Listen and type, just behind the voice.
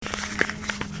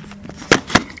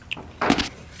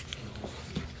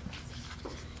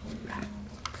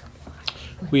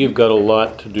We have got a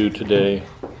lot to do today.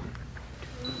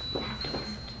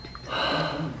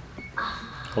 A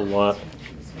lot.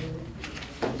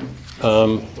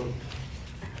 A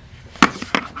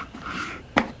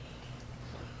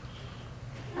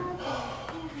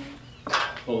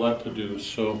lot to do,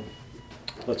 so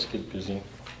let's get busy.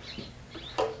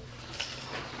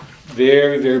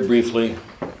 Very, very briefly,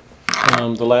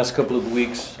 the last couple of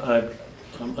weeks I've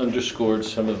underscored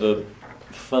some of the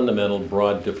fundamental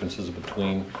broad differences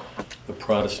between the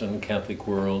Protestant and Catholic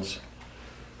worlds.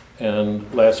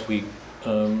 And last week,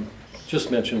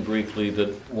 just mentioned briefly that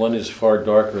one is far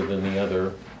darker than the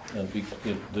other, and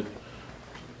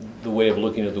the way of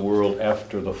looking at the world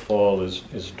after the fall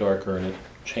is darker, and it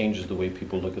changes the way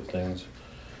people look at things.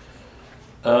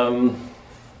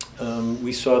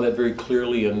 We saw that very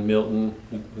clearly in Milton,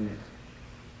 who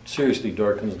seriously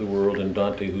darkens the world, and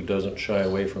Dante, who doesn't shy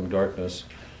away from darkness.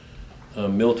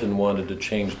 Milton wanted to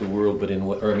change the world,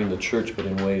 the church, but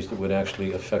in ways that would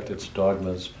actually affect its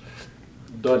dogmas.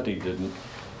 Dante didn't.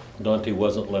 Dante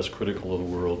wasn't less critical of the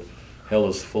world. Hell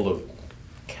is full of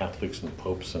Catholics and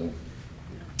popes and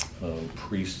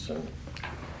priests, and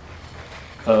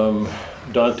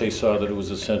Dante saw that it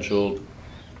was essential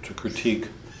to critique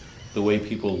the way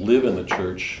people live in the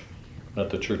church, not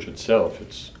the church itself.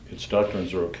 Its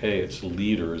doctrines are okay. Its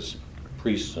leaders,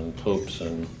 priests and popes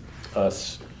and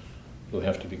us, who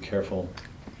have to be careful.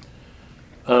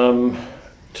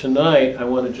 Tonight, I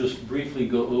want to just briefly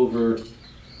go over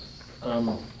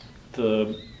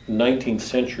the 19th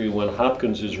century when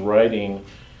Hopkins is writing,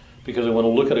 because I want to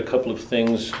look at a couple of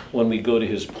things when we go to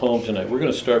his poem tonight. We're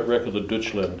going to start Record of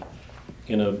Deutschland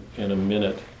in a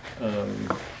minute.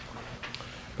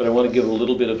 But I want to give a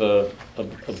little bit of a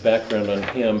background on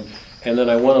him. And then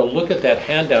I want to look at that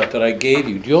handout that I gave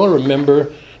you. Do you all remember?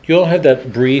 Do you all have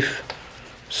that brief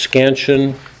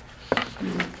scansion?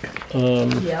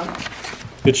 Yeah.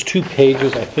 It's 2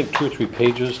 pages, I think 2 or 3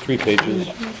 pages, 3 pages.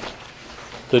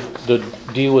 The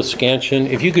deal with scansion.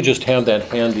 If you could just have that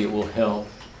handy, it will help.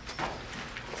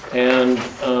 And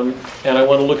I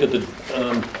want to look at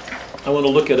I want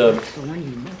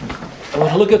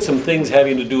to look at some things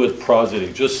having to do with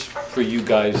prosody, just for you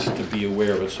guys to be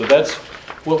aware of it. So that's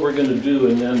what we're going to do,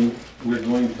 and then we're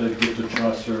going to get to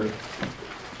Chaucer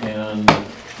and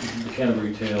the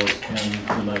Canterbury Tales and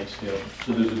the Knight's Tale.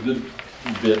 So there's a good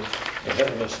bit ahead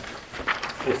of us.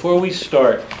 Before we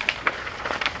start,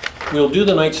 we'll do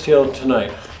the Knight's Tale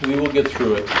tonight. We will get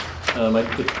through it.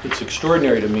 It's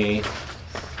extraordinary to me.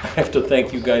 I have to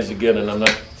thank you guys again, and I'm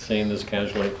not saying this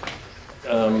casually.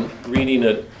 Reading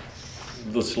it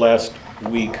this last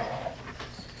week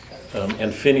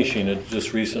and finishing it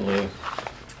just recently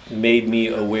made me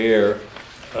aware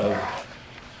of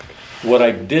what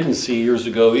I didn't see years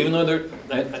ago, even though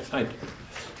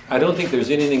I don't think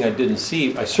there's anything I didn't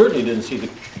see. I certainly didn't see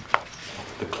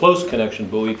the close connection.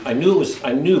 I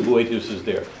knew Boethius is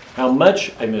there. How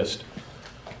much I missed.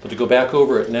 But to go back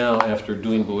over it now after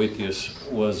doing Boethius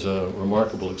was a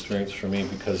remarkable experience for me,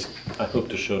 because I hope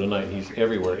to show tonight he's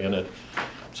everywhere in it.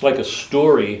 It's like a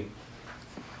story,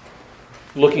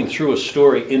 looking through a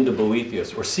story into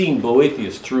Boethius, or seeing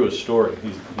Boethius through a story.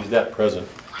 He's that present.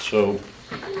 So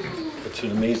it's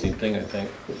an amazing thing, I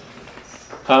think.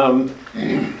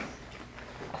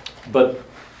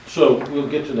 So we'll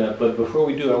get to that. But before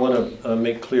we do, I want to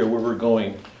make clear where we're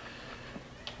going.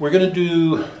 We're going to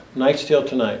do Knight's Tale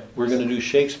tonight. We're going to do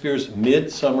Shakespeare's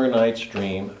Midsummer Night's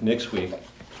Dream next week.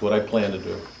 That's what I plan to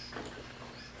do.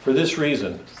 For this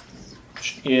reason,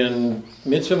 in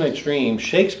Midsummer Night's Dream,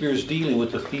 Shakespeare's dealing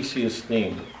with the Theseus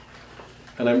theme.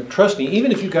 And I'm trusting,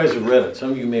 even if you guys have read it,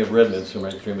 some of you may have read Midsummer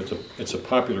Night's Dream, it's a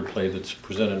popular play that's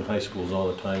presented in high schools all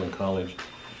the time, in college.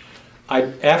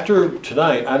 After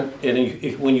tonight,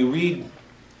 when you read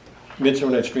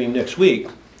Midsummer Night's Dream next week,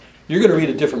 you're going to read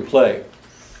a different play,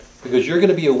 because you're going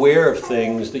to be aware of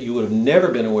things that you would have never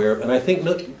been aware of, and I think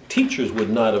teachers would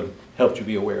not have helped you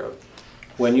be aware of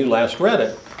when you last read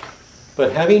it.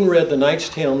 But having read The Knight's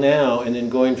Tale now, and then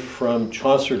going from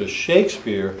Chaucer to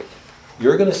Shakespeare,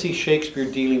 you're going to see Shakespeare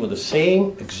dealing with the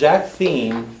same exact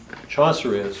theme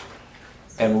Chaucer is,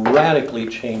 and radically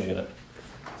changing it.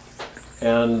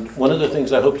 And one of the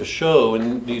things I hope to show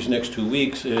in these next 2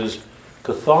 weeks is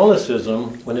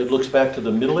Catholicism when it looks back to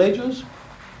the Middle Ages,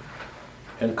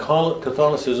 and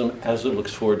Catholicism as it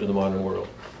looks forward to the modern world.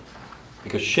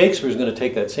 Because Shakespeare is going to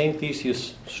take that same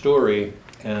Theseus story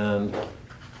and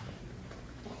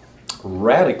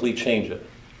radically change it.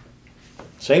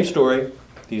 Same story.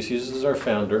 Theseus is our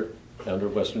founder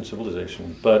of Western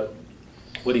civilization, but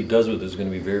what he does with it is going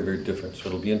to be very, very different. So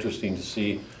it'll be interesting to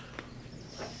see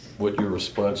what your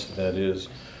response to that is.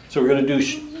 So we're going to do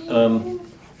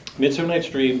Midsummer Night's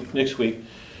Dream next week.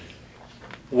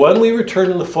 When we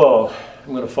return in the fall,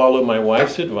 I'm going to follow my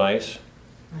wife's advice.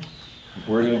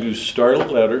 We're going to do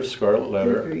Scarlet Letter,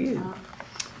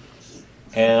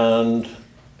 and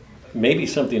maybe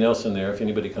something else in there if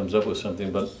anybody comes up with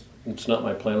something, but it's not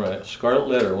my plan right now. Scarlet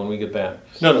Letter when we get back.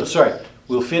 No, sorry.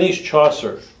 We'll finish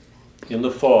Chaucer in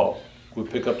the fall. We'll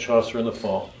pick up Chaucer in the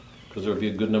fall because there'll be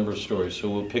a good number of stories. So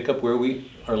we'll pick up where we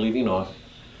are leaving off.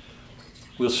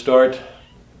 We'll start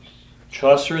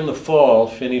Chaucer in the fall,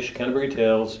 finish Canterbury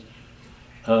Tales.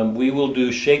 We will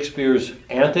do Shakespeare's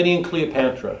Antony and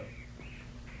Cleopatra,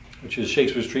 which is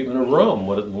Shakespeare's treatment of Rome.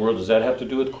 What in the world does that have to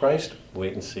do with Christ?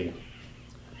 Wait and see.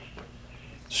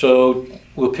 So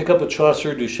we'll pick up with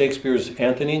Chaucer, do Shakespeare's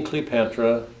Antony and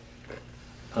Cleopatra,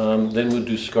 then we'll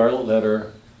do Scarlet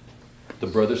Letter, the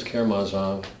Brothers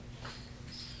Karamazov.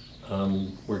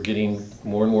 We're getting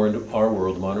more and more into our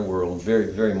world, the modern world,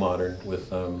 very, very modern with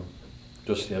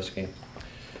Dostoevsky.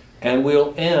 And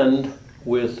we'll end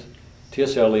with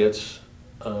T.S. Eliot's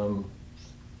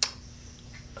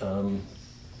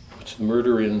what's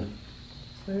Murder in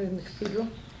the Cathedral?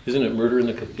 Isn't it Murder in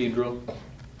the Cathedral?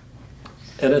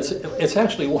 And it's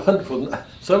actually wonderful.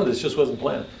 Some of this just wasn't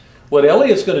planned. What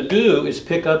Eliot's going to do is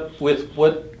pick up with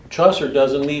what Chaucer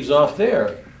does and leaves off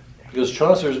there. Because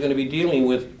Chaucer is going to be dealing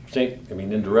with,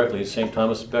 indirectly, St.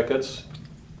 Thomas Becket's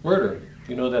murder.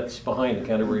 You know that's behind the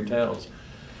Canterbury Tales.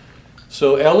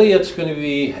 So Eliot's going to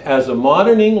be, as a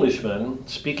modern Englishman,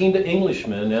 speaking to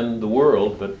Englishmen and the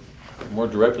world, but more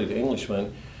directly to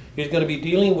Englishmen, he's going to be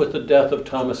dealing with the death of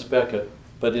Thomas Becket,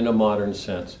 but in a modern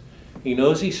sense. He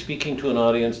knows he's speaking to an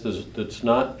audience that's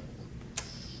not,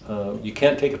 you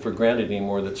can't take it for granted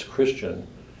anymore, that's Christian.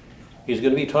 He's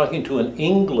going to be talking to an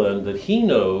England that he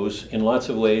knows in lots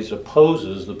of ways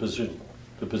opposes the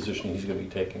position he's going to be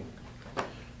taking.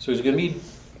 So he's going to be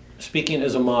speaking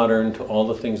as a modern to all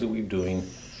the things that we're doing.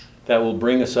 That will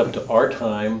bring us up to our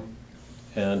time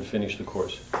and finish the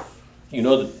course. You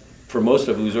know that for most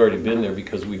of it, who's already been there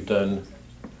because we've done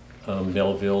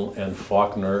Melville and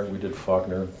Faulkner. We did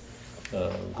Faulkner,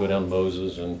 Go Down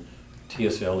Moses, and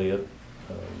T.S. Eliot,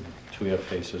 Two We Have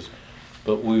Faces.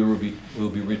 But we'll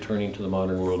be returning to the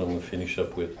modern world, and we'll finish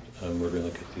up with Murder in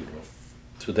the Cathedral.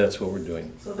 So that's what we're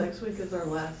doing. So next week is our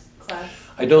last class?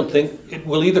 I don't think,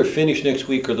 we'll either finish next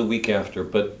week or the week after,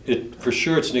 but for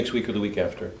sure it's next week or the week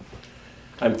after.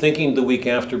 I'm thinking the week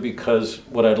after because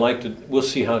what I'd like to, we'll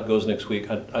see how it goes next week.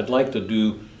 I'd like to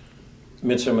do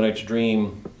Midsummer Night's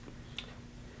Dream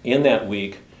in that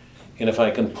week, and if I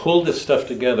can pull this stuff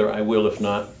together, I will. If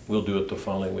not, we'll do it the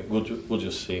following week. We'll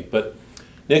just see. But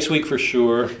next week for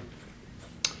sure,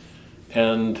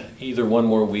 and either one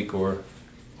more week or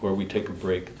we take a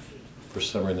break for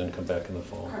summer and then come back in the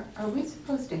fall. Are we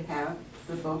supposed to have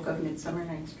the book of Midsummer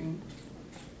Night's Dream?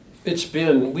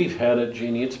 We've had it,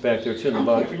 Jeannie. It's back there. It's in the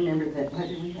box. I can't remember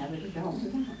whether we have it or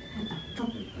don't.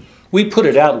 We put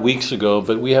it out weeks ago,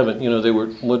 but we haven't.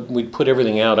 We put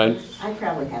everything out. I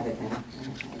probably have it now.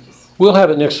 We'll have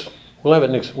it next.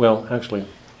 Well, actually,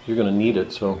 you're going to need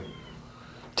it. So,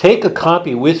 take a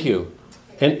copy with you,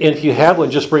 and if you have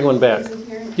one, just bring one back.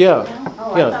 Yeah.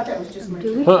 Oh, yeah. I thought that was just my.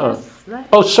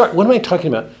 Oh, sorry. What am I talking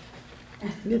about?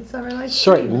 Midsummer Night's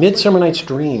Sorry, Dream. Midsummer Night's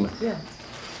Dream. Yeah.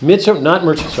 Midsummer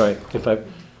Night's Right.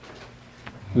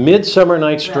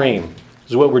 Dream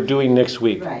is what we're doing next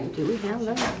week. Right. Do we have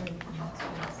that?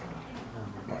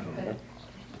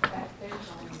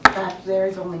 Back there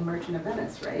is only Merchant of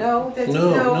Venice, right? No, that's,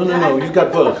 No, you've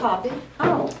got both.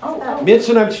 Oh.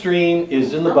 Midsummer Night's Dream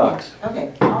is in the box.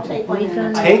 Okay, I'll take one. and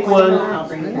then Take one, I'll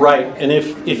bring it back. right, and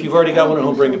if you've already got one at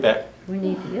home, bring it back. We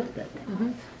need to get that.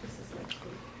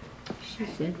 She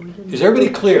said we didn't. Is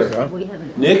everybody clear? We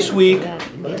haven't. Next week,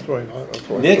 That's right.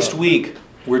 Next week,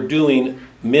 we're doing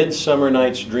Midsummer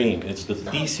Night's Dream. It's the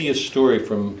Theseus story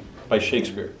by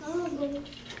Shakespeare.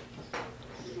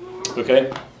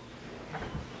 Okay?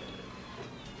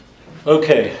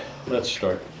 Okay, let's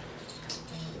start.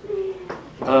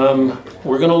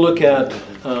 We're going to look at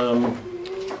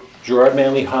Gerard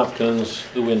Manley Hopkins'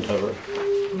 The Windhover.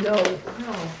 No.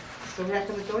 So we're not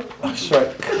going to do it? Oh,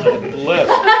 sorry. God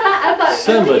bless.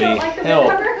 Somebody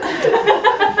help.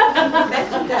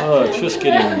 Oh, it's just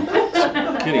getting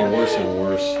worse and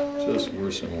worse. Just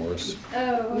worse and worse.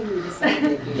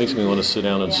 Makes me want to sit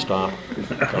down and stop.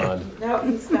 God. No,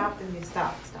 you stopped and you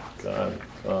stopped. God.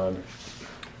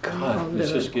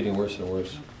 It's just getting worse and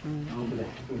worse.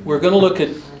 We're going to look at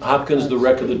Hopkins' The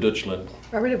Wreck of the Dutchland.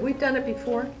 Robert, have we done it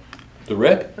before? The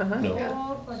Wreck? Uh-huh.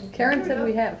 No. Karen said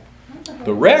we have.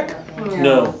 The Wreck?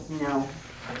 No, No.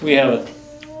 we haven't.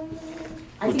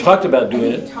 I We think- talked about I think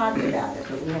doing we it. talked about it,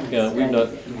 but we haven't Yeah, we've studied not,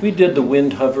 it. we did the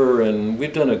Wind Hover, and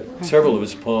we've done several of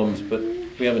his poems, but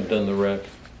we haven't done the wreck.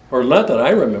 Or not that I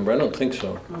remember, I don't think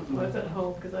so. Well, it's at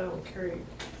home because I don't carry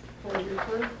 4 years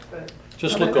worth, but.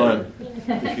 Just look on.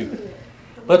 If you,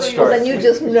 let's Well, start. then you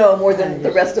just know more than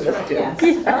the rest of us do.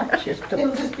 Yes.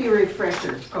 It'll just be a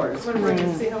refresher, of course. I'm wondering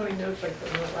to see how many notes I put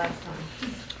in it last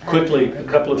time. Quickly, a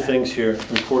couple of things here,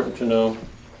 important to know.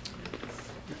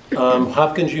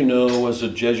 Hopkins, you know, was a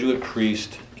Jesuit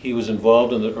priest. He was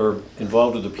involved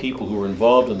involved with the people who were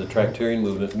involved in the Tractarian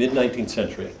movement, mid-19th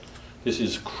century. This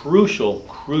is crucial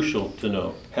to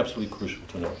know, absolutely crucial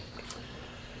to know.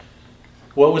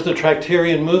 What was the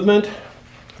Tractarian movement?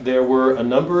 There were a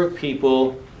number of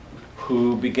people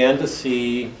who began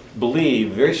to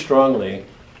believe very strongly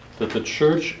that the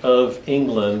Church of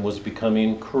England was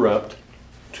becoming corrupt,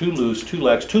 too loose, too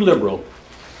lax, too liberal.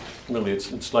 Really,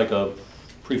 it's like a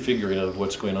prefiguring of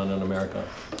what's going on in America.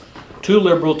 Too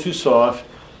liberal, too soft,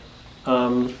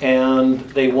 and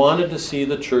they wanted to see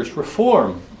the church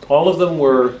reform. All of them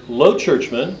were low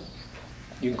churchmen.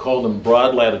 You can call them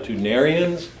broad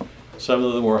latitudinarians. Some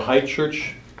of them were high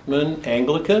churchmen,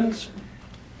 Anglicans.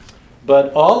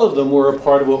 But all of them were a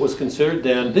part of what was considered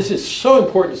then, this is so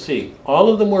important to see, all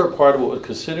of them were a part of what was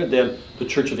considered then the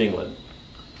Church of England.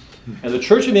 And the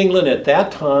Church of England at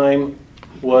that time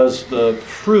was the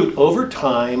fruit over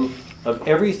time of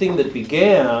everything that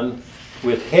began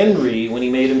with Henry when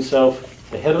he made himself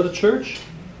the head of the church,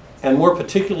 and more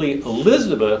particularly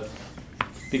Elizabeth,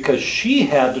 because she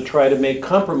had to try to make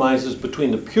compromises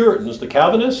between the Puritans, the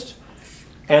Calvinists,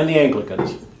 and the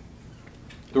Anglicans.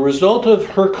 The result of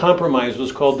her compromise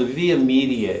was called the Via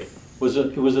Media. It was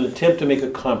an attempt to make a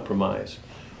compromise.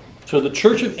 So the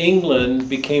Church of England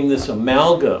became this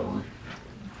amalgam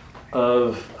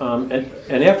of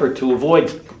an effort to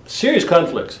avoid serious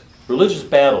conflicts, religious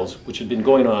battles, which had been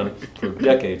going on for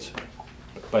decades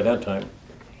by that time,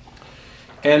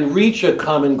 and reach a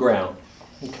common ground.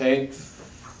 Okay,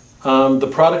 the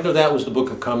product of that was the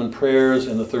Book of Common Prayers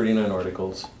and the 39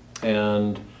 Articles,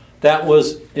 and that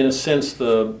was, in a sense,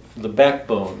 the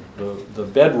backbone, the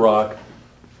bedrock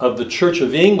of the Church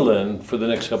of England for the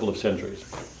next couple of centuries.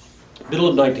 Middle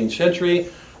of 19th century,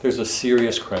 there's a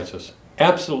serious crisis.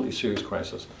 Absolutely serious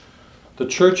crisis. The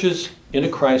church is in a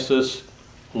crisis.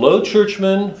 Low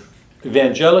churchmen,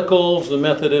 evangelicals, the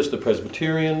Methodists, the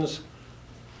Presbyterians,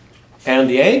 and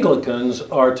the Anglicans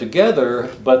are together,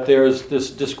 but there's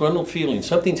this disgruntled feeling.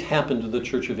 Something's happened to the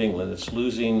Church of England. It's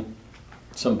losing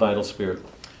some vital spirit.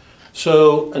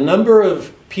 So a number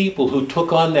of people who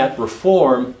took on that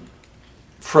reform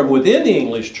from within the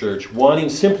English church, wanting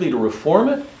simply to reform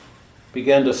it,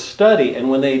 began to study, and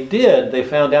when they did, they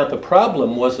found out the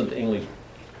problem wasn't English.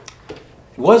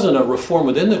 It wasn't a reform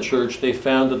within the church. They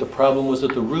found that the problem was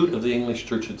at the root of the English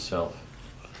church itself.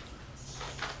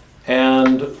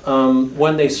 And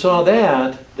when they saw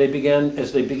that, as they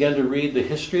began to read the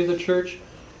history of the church,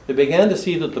 they began to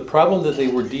see that the problem that they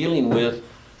were dealing with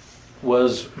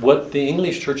was what the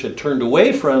English church had turned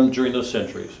away from during those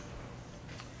centuries.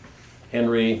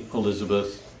 Henry,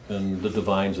 Elizabeth, and the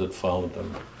divines that followed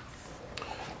them.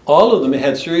 All of them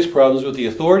had serious problems with the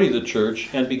authority of the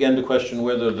church and began to question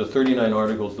whether the 39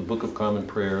 Articles, the Book of Common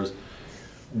Prayers,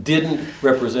 didn't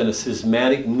represent a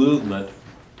schismatic movement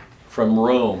from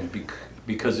Rome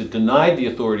because it denied the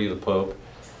authority of the Pope,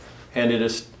 and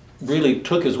it really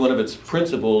took as one of its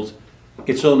principles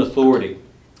its own authority.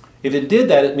 If it did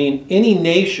that, it means any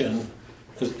nation,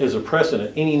 as a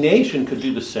precedent, any nation could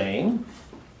do the same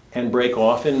and break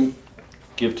off and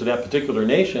give to that particular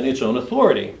nation its own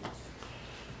authority.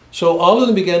 So all of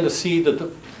them began to see that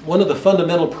one of the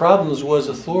fundamental problems was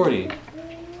authority,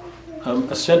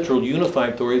 a central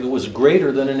unified authority that was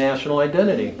greater than a national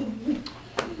identity.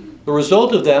 The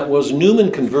result of that was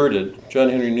Newman converted, John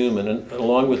Henry Newman, and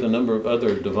along with a number of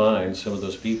other divines, some of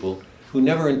those people, who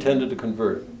never intended to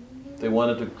convert. They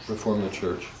wanted to reform the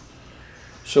church.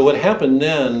 So what happened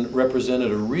then represented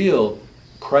a real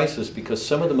crisis because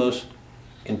some of the most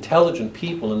intelligent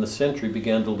people in the century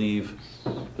began to leave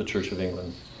the Church of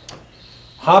England.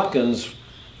 Hopkins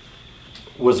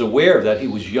was aware of that. He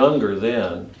was younger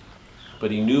then, but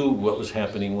he knew what was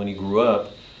happening when he grew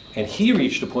up, and he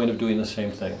reached a point of doing the same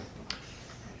thing.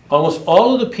 Almost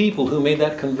all of the people who made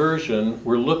that conversion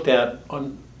were looked at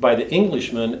by the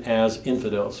Englishmen as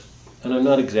infidels, and I'm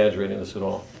not exaggerating this at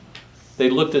all. They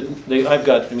looked at,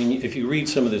 if you read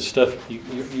some of this stuff,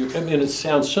 it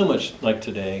sounds so much like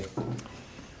today.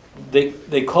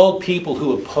 They called people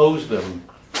who opposed them,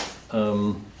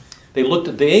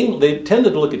 they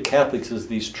tended to look at Catholics as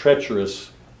these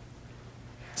treacherous,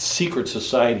 secret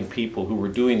society people who were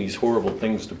doing these horrible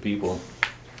things to people.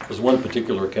 There's one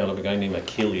particular account of a guy named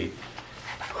Achille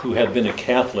who had been a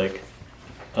Catholic,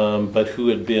 but who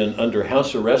had been under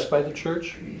house arrest by the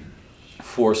church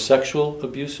for sexual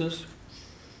abuses.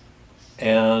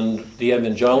 And the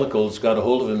evangelicals got a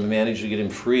hold of him and managed to get him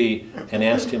free and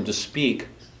asked him to speak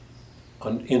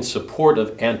in support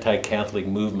of anti-Catholic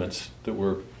movements that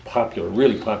were popular,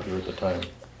 really popular at the time.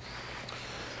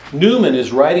 Newman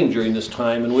is writing during this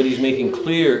time, and what he's making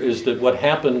clear is that what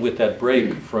happened with that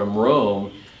break from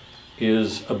Rome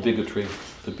is a bigotry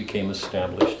that became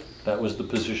established. That was the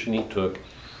position he took.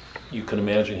 You can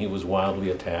imagine he was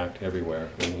wildly attacked everywhere.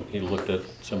 And he looked at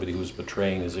somebody who was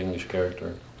betraying his English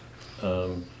character.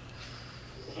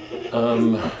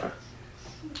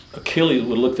 Achilles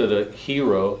looked at a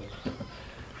hero,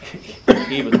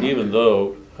 even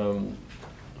though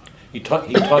he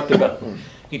talked about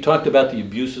the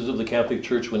abuses of the Catholic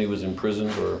Church when he was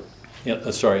imprisoned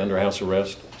under house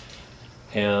arrest,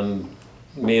 and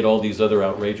made all these other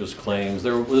outrageous claims.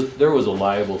 There was a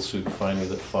libel suit finally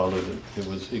that followed.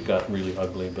 It got really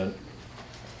ugly. But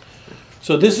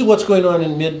so this is what's going on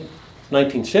in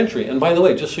mid-19th century. And by the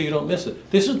way, just so you don't miss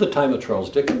it, this is the time of Charles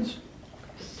Dickens.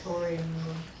 Victorian.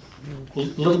 A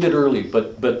little bit early,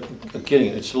 but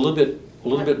again, it's a little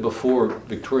bit before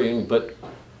Victorian. But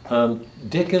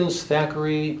Dickens,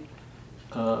 Thackeray,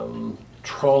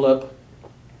 Trollope,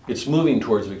 it's moving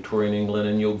towards Victorian England,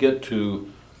 and you'll get to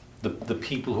the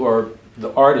people who are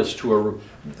the artists who are.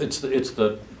 It's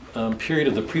the period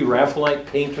of the pre-Raphaelite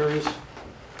painters.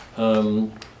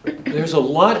 There's a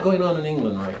lot going on in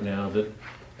England right now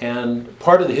and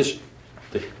part of the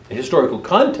historical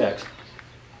context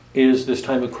is this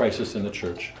time of crisis in the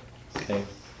church. Okay,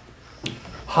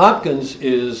 Hopkins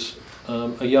is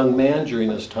a young man during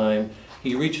this time.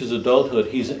 He reaches adulthood.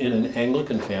 He's in an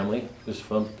Anglican family. His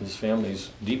family's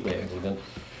deeply Anglican.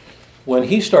 When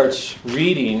he starts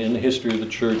reading in the history of the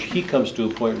church, he comes to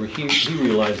a point where he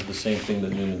realizes the same thing that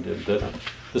Newman did, that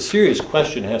the serious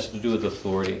question has to do with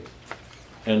authority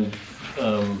and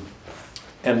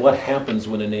what happens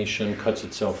when a nation cuts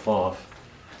itself off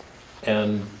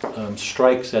and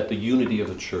strikes at the unity of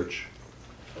a church.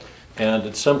 And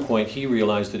at some point he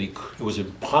realized that it was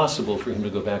impossible for him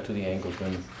to go back to the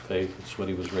Anglican faith. It's what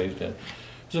he was raised in.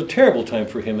 It was a terrible time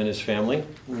for him and his family,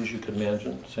 as you could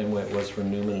imagine, same way it was for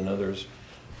Newman and others.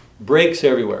 Breaks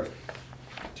everywhere.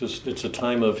 It's a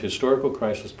time of historical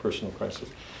crisis, personal crisis.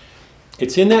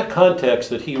 It's in that context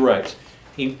that he writes.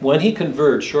 When he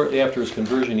converts, shortly after his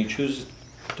conversion, he chooses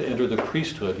to enter the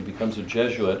priesthood. He becomes a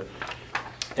Jesuit.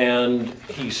 And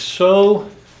he's so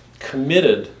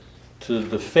committed to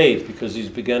the faith because he's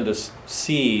begun to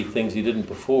see things he didn't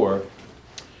before.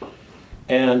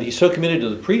 And he's so committed to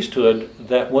the priesthood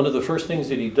that one of the first things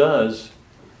that he does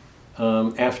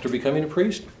after becoming a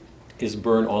priest is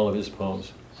burn all of his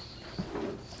poems.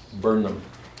 Burn them.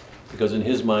 Because in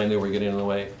his mind they were getting in the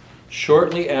way.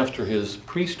 Shortly after his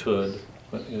priesthood,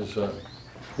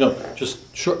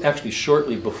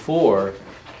 shortly before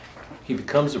he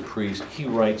becomes a priest, he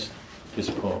writes his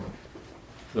poem,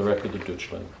 The Wreck of the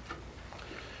Deutschland.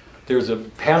 There's a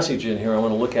passage in here, I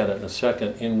want to look at it in a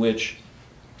second, in which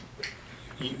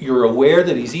you're aware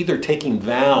that he's either taking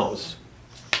vows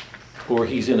or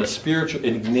he's in an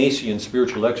Ignatian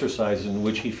spiritual exercise in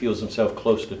which he feels himself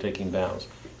close to taking vows,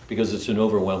 because it's an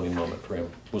overwhelming moment for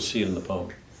him. We'll see it in the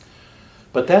poem.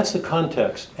 But that's the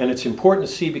context, and it's important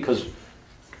to see because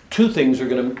two things are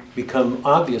going to become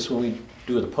obvious when we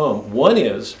do the poem. One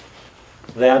is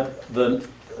that the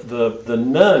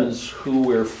nuns who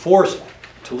were forced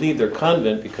to leave their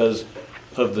convent because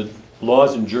of the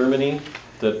laws in Germany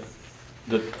that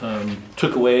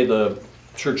took away the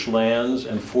church lands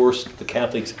and forced the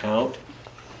Catholics out.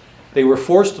 They were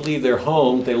forced to leave their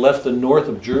home. They left the north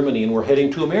of Germany and were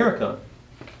heading to America.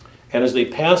 And as they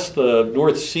passed the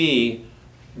North Sea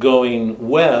going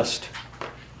west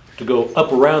to go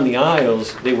up around the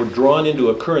Isles, they were drawn into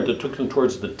a current that took them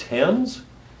towards the Thames,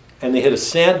 and they hit a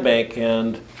sandbank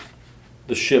and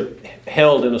the ship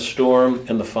held in a storm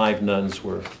and the 5 nuns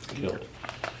were killed.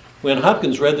 When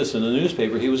Hopkins read this in the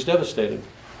newspaper, he was devastated.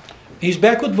 He's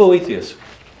back with Boethius.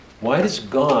 Why does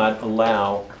God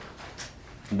allow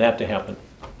that to happen?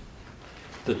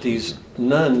 That these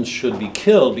nuns should be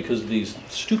killed because of these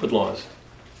stupid laws,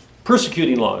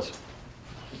 persecuting laws,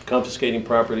 confiscating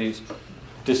properties,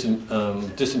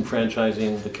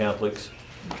 disenfranchising the Catholics.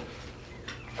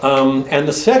 And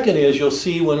the second is, you'll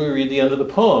see when we read the end of the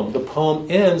poem. The poem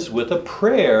ends with a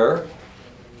prayer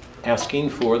asking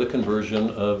for the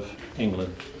conversion of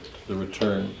England, the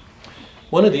return.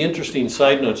 One of the interesting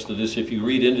side notes to this, if you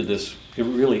read into this, it's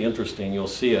really interesting, you'll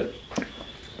see it.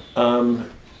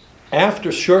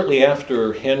 Shortly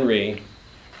after Henry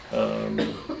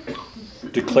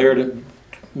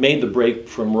Made the break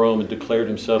from Rome and declared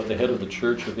himself the head of the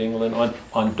Church of England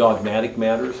on dogmatic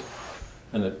matters,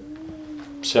 and that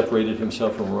separated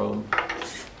himself from Rome,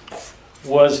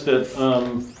 was that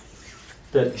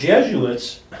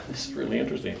Jesuits, this is really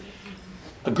interesting,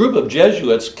 a group of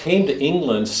Jesuits came to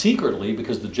England secretly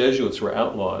because the Jesuits were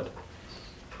outlawed,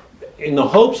 in the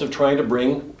hopes of trying to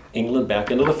bring England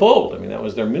back into the fold. I mean, that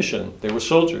was their mission. They were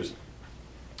soldiers.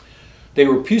 They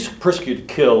were persecuted,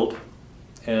 killed,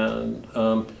 and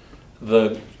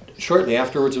shortly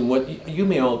afterwards, and what you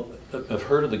may all have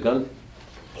heard of the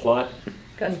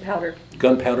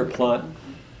gunpowder plot.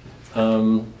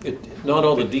 Not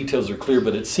all the details are clear,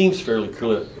 but it seems fairly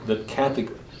clear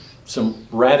that some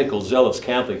radical, zealous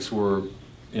Catholics were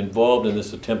involved in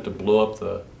this attempt to blow up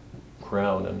the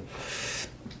crown, and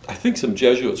I think some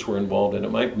Jesuits were involved in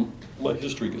it. My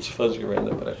history gets fuzzy around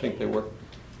that, but I think they were.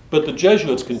 But the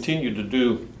Jesuits continued to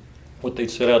do what they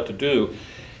set out to do,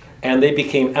 and they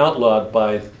became outlawed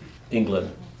by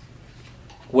England.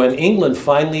 When England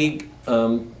finally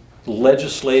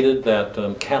legislated that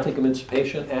Catholic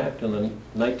Emancipation Act in the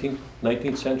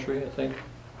 19th century, I think,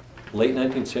 late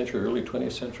 19th century, early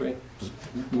 20th century, it was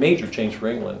a major change for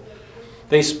England.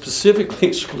 They specifically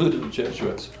excluded the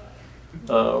Jesuits.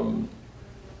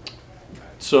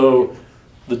 So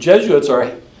the Jesuits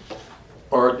are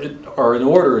in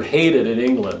order hated in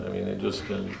England. I mean, they just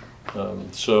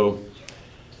so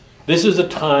this is a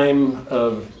time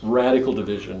of radical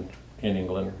division in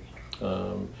England.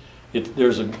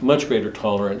 There's a much greater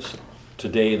tolerance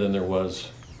today than there was,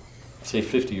 say,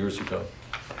 50 years ago.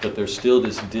 But there's still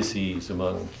this dis-ease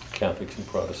among Catholics and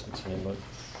Protestants in England.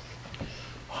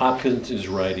 Hopkins is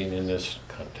writing in this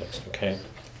context, okay?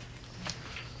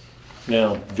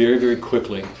 Now, very, very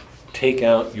quickly, take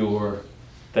out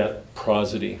that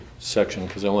prosody section,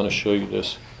 because I want to show you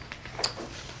this.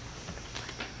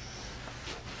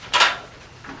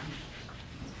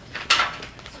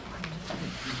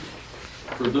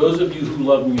 For those of you who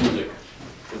love music,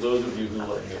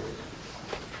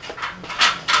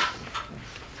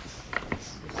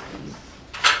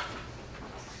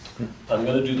 I'm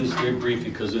going to do this very briefly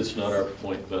because it's not our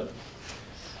point, but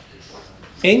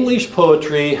English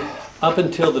poetry, up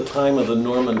until the time of the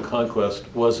Norman conquest,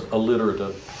 was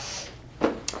alliterative.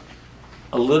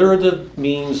 Alliterative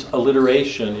means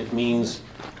alliteration. It means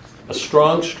a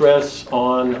strong stress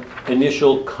on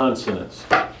initial consonants.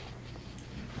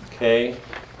 Okay?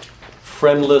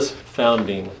 Friendless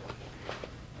founding.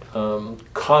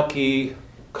 Cocky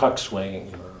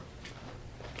cockswaying.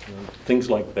 Things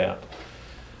like that.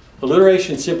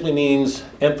 Alliteration simply means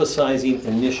emphasizing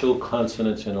initial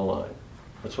consonants in a line.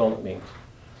 That's all it means.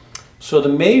 So the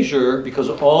measure, because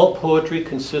all poetry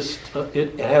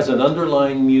it has an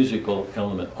underlying musical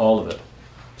element, all of it.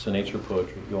 It's the nature of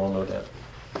poetry, you all know that.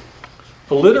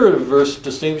 Alliterative verse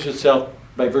distinguishes itself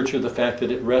by virtue of the fact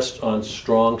that it rests on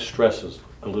strong stresses,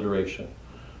 alliteration.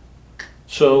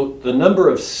 So the number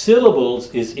of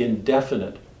syllables is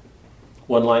indefinite.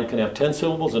 One line can have 10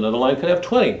 syllables, another line can have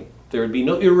 20. There would be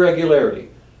no irregularity.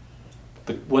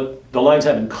 What the lines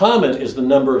have in common is the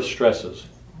number of stresses.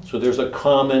 So there's a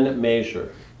common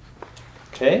measure.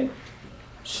 Okay?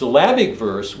 Syllabic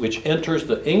verse, which enters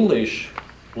the English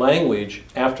language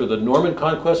after the Norman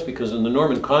conquest, because in the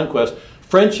Norman conquest,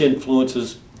 French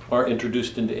influences are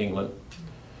introduced into England.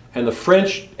 And the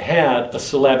French had a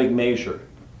syllabic measure.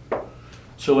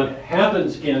 So what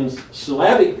happens in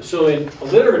syllabic, so in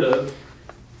alliterative,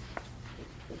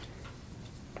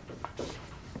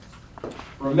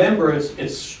 remember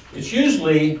it's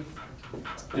usually,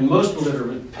 in most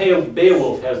alliterative,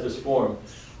 Beowulf has this form.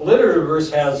 Alliterative verse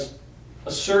has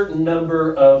a certain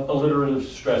number of alliterative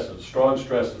stresses, strong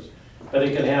stresses, that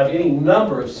it can have any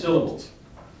number of syllables.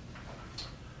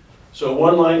 So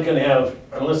one line can have,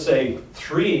 let's say,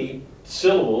 3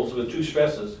 syllables with 2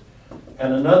 stresses,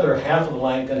 and another half of the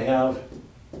line can have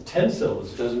 10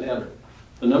 syllables. It doesn't matter.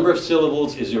 The number of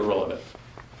syllables is irrelevant.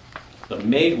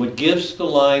 What gives the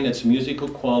line its musical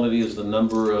quality is the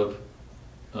number of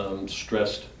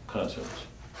stressed consonants.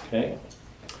 Okay?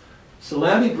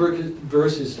 Syllabic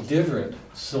verse is different.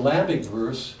 Syllabic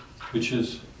verse, which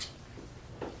is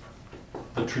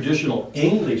the traditional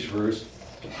English verse,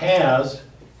 has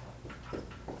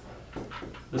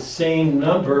the same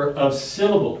number of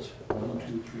syllables. 1,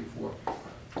 2, 3,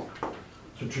 4.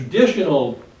 The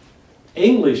traditional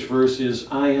English verse is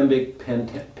iambic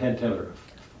pentameter.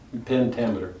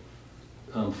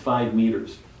 5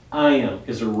 meters. Iamb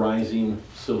is a rising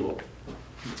syllable.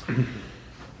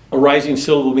 A rising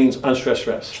syllable means unstressed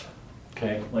stress.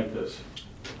 Okay, like this.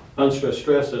 Unstressed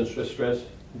stress, unstressed stress.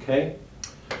 Okay?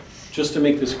 just to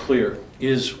make this clear,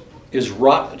 is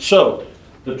so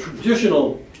the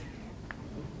traditional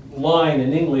line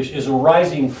in English is a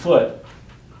rising foot.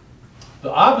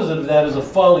 The opposite of that is a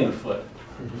falling foot,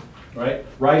 right?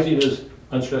 Rising is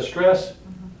unstressed stress.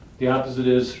 The opposite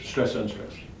is stress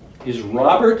unstressed. Is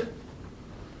Robert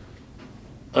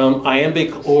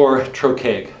iambic or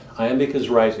trochaic? Iambic is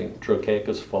rising, trochaic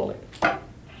is falling.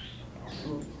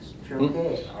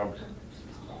 Trochaic.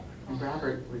 And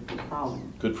Robert would be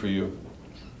falling. Good for you.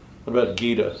 What about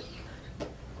Gita?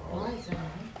 Rising,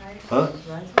 Huh?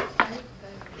 Rising, right?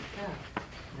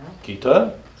 No?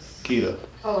 Gita? Gita.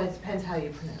 Oh, it depends how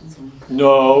you pronounce them.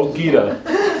 No, Gita.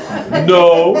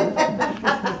 No.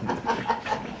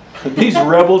 These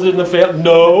rebels in the family.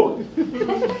 No.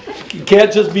 You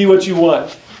can't just be what you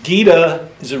want. Gita,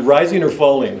 is it rising or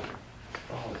falling?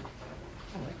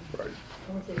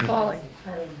 Falling.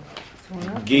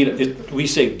 Gita. We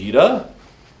say Gita,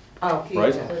 Oh,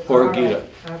 right? Gita. Or All Gita.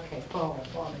 right. Okay, falling.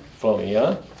 Falling,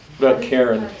 yeah? What about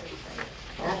Karen?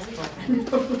 That's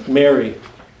falling. Mary?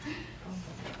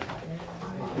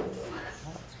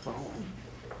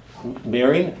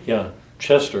 Mary? Yeah.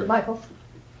 Chester? Michael?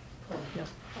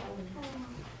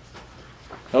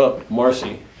 Oh,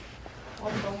 Marcy.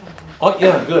 Oh,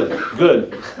 yeah,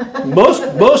 good.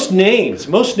 Most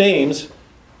names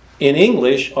in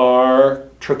English are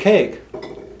trochaic.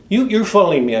 You're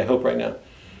following me, I hope, right now.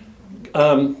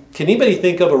 Can anybody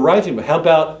think of a rising? How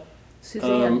about?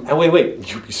 Suzanne.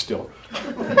 Wait. You be still.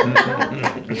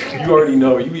 You already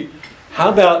know. How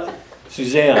about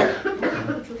Suzanne?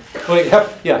 Wait. How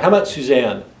about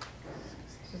Suzanne?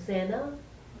 Susanna?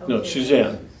 No,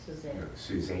 Suzanne.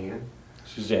 Suzanne.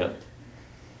 Suzanne.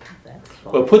 That's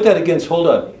Well, put that against. Hold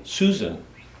on, Susan.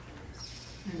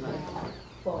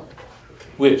 falling.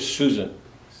 Which Susan?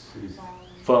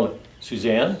 Falling.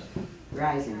 Suzanne.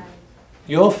 Rising.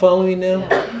 You all following now?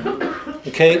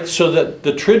 Okay, so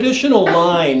the traditional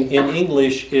line in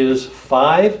English is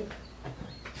 5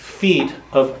 feet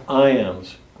of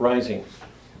iambs rising.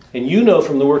 And you know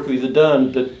from the work we've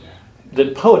done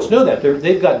that poets know that.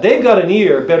 They've got an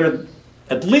ear better,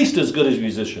 at least as good as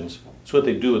musicians. That's what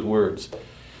they do with words.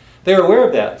 They're aware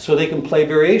of that, so they can play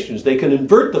variations. They can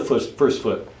invert the first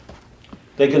foot.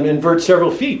 They can invert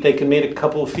several feet. They can make a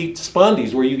couple of feet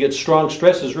spondies where you get strong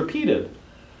stresses repeated.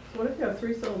 What if you have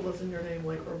 3 syllables in your name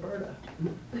like Roberta?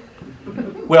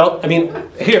 Well, I mean,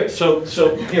 here, so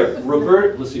here,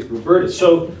 Roberta, let's see, Roberta.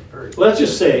 So let's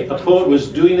just say a poet was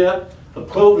doing that. A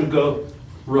poet would go,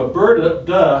 Roberta,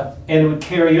 duh, and it would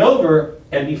carry over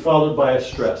and be followed by a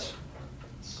stress.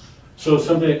 So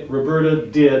something like Roberta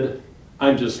did,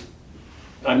 I'm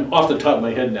off the top of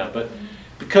my head now, but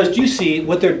because you see,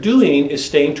 what they're doing is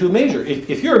staying to a measure.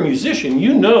 If you're a musician,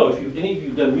 you know, if any of you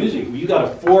have done music, if you've got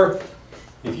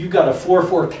a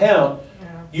 4/4 count,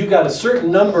 you've got a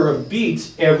certain number of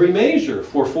beats every measure,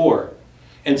 4/4.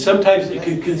 And sometimes it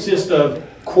can consist of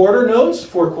quarter notes,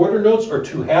 4 quarter notes, or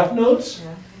 2 half notes,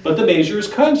 but the measure is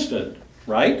constant,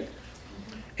 right?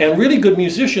 And really good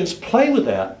musicians play with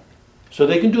that. So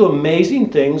they can do amazing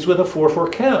things with a 4/4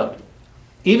 count,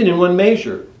 even in one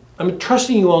measure. I'm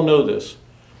trusting you all know this.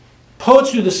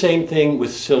 Poets do the same thing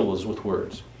with syllables, with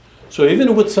words. So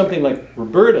even with something like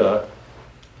Roberta,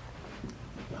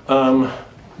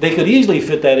 they could easily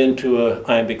fit that into an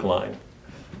iambic line.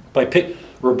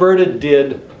 Roberta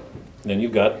did, and then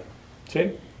you've got,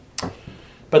 see?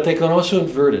 But they can also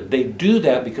invert it. They do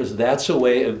that because that's a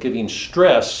way of giving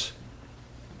stress,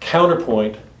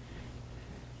 counterpoint,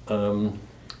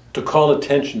 to call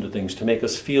attention to things, to make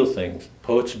us feel things.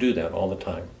 Poets do that all the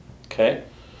time, okay?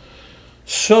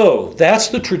 So that's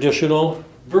the traditional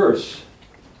verse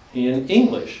in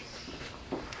English.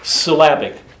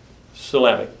 Syllabic.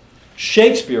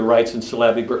 Shakespeare writes in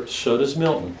syllabic verse. So does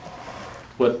Milton.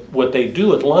 What they do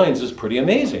with lines is pretty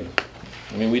amazing.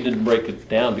 I mean, we didn't break it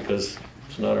down because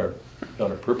it's not our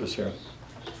purpose here.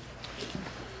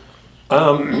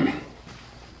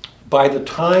 By the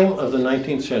time of the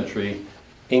 19th century,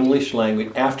 English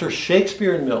language, after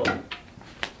Shakespeare and Milton,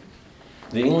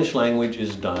 the English language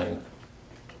is dying.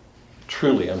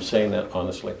 Truly, I'm saying that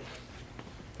honestly.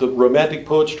 The Romantic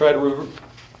poets try to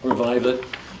revive it.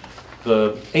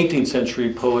 The 18th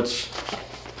century poets,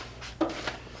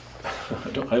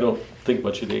 I don't think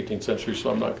much of the 18th century,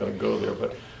 so I'm not going to go there,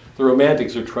 but the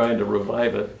Romantics are trying to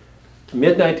revive it.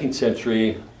 Mid-19th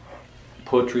century,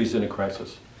 poetry's in a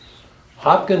crisis.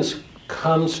 Hopkins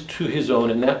comes to his own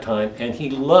in that time, and he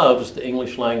loves the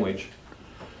English language.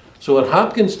 So what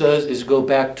Hopkins does is go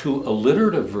back to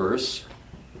alliterative verse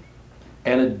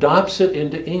and adopts it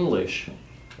into English.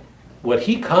 What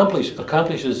he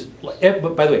accomplishes, by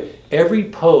the way, every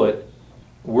poet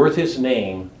worth his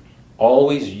name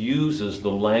always uses the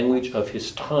language of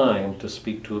his time to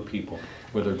speak to a people.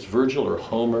 Whether it's Virgil or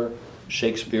Homer,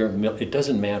 Shakespeare, it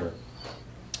doesn't matter.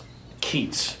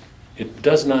 Keats, it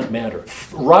does not matter.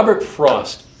 Robert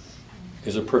Frost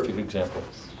is a perfect example.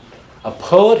 A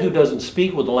poet who doesn't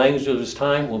speak with the language of his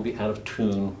time will be out of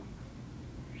tune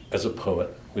as a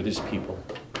poet with his people.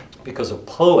 Because a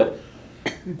poet,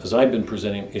 as I've been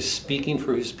presenting, is speaking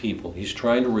for his people. He's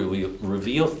trying to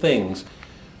reveal things,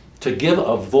 to give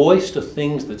a voice to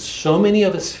things that so many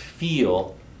of us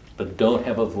feel but don't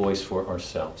have a voice for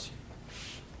ourselves.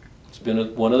 It's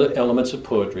been one of the elements of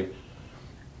poetry.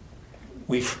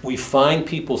 We find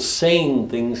people saying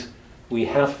things we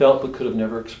have felt but could have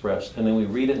never expressed, and then we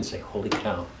read it and say, holy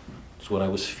cow, it's what I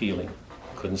was feeling.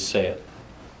 Couldn't say it.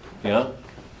 Yeah?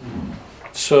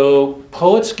 So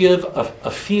poets give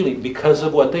a feeling because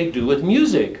of what they do with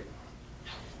music,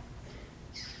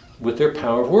 with their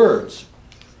power of words.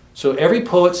 So every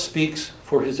poet speaks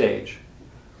for his age.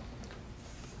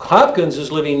 Hopkins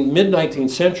is living mid-19th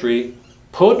century.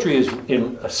 Poetry is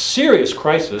in a serious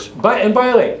crisis, and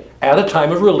by the way, at a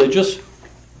time of religious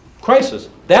crisis.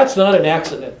 That's not an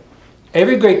accident.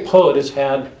 Every great poet has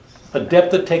had a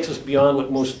depth that takes us beyond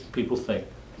what most people think.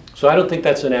 So I don't think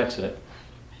that's an accident.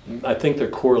 I think they're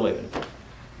correlated.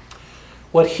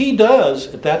 What he does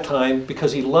at that time,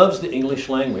 because he loves the English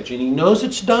language and he knows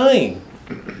it's dying,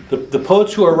 the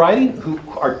poets who are writing, who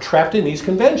are trapped in these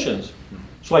conventions.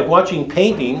 It's like watching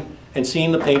painting and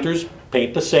seeing the painters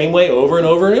paint the same way over and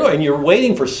over and over, and you're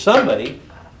waiting for somebody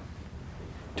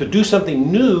to do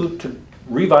something new to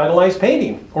revitalize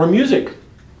painting or music.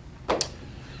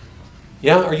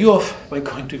 Yeah, are you off? Am I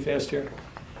going too fast here?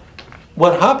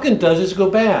 What Hopkins does is go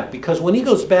back, because when he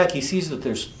goes back, he sees that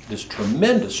there's this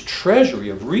tremendous treasury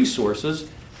of resources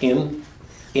in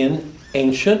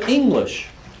ancient English,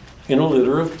 in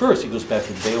alliterative verse. He goes back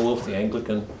to Beowulf, the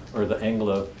Anglican, or the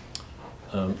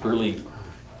early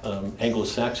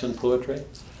Anglo-Saxon poetry,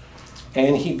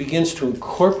 and he begins to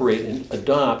incorporate and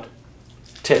adopt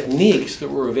techniques that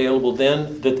were available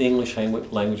then that the English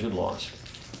language had lost.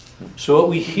 So what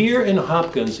we hear in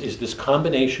Hopkins is this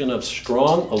combination of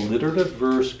strong alliterative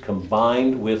verse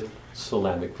combined with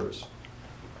syllabic verse.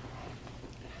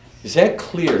 Is that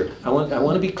clear? I want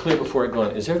to be clear before I go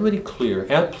on. Is everybody clear?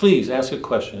 Please ask a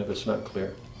question if it's not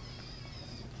clear.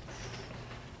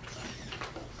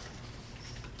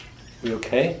 We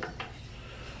okay?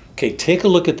 Okay, take a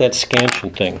look at that scansion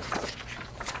thing.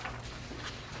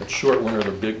 That short one or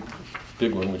the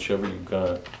big one, whichever you've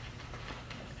got.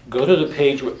 Go to the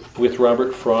page with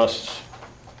Robert Frost's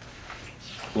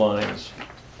lines.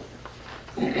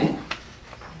 I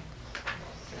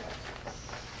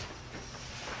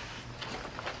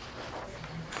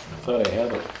thought I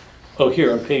had it. Oh,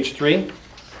 here on page 3.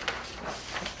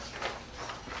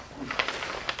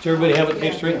 Does everybody have it,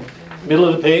 page 3? Middle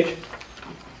of the page?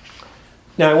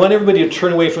 Now, I want everybody to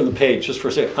turn away from the page just for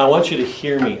a second. I want you to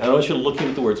hear me. I don't want you to look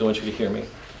at the words. I want you to hear me.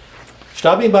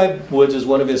 Stopping by Woods is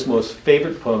one of his most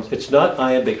favorite poems. It's not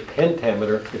iambic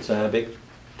pentameter, it's iambic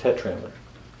tetrameter.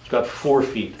 It's got 4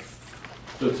 feet.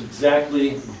 So it's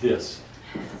exactly this.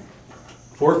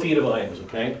 4 feet of iambs,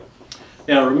 okay?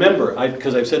 Now remember,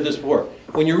 because I've said this before,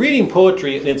 when you're reading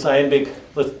poetry and it's iambic,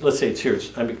 let's say it's here,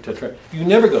 it's iambic tetrameter, you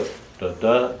never go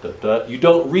da-da, you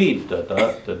don't read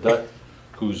da-da,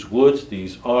 whose woods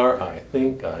these are, I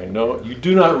think, I know. You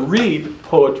do not read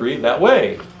poetry that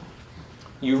way.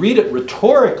 You read it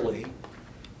rhetorically,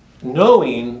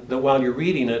 knowing that while you're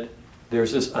reading it,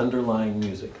 there's this underlying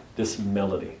music, this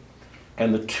melody.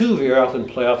 And the two very often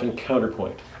play off in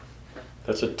counterpoint.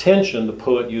 That's a tension the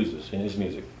poet uses in his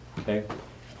music. Okay?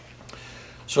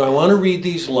 So I want to read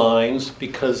these lines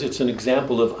because it's an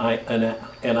example of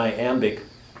an iambic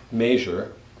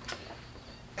measure.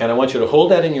 And I want you to hold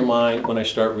that in your mind when I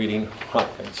start reading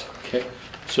Hopkins. Okay?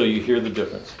 So you hear the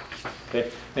difference.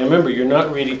 Okay? And remember, you're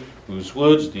not reading whose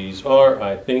woods these are,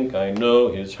 I think, I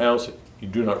know, his house. You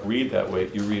do not read that way.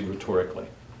 You read rhetorically.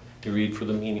 You read for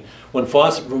the meaning. When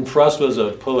Frost was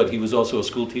a poet, he was also a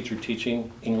school teacher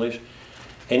teaching English.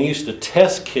 And he used to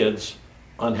test kids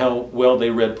on how well they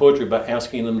read poetry by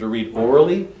asking them to read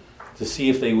orally to see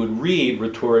if they would read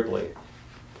rhetorically.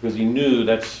 Because he knew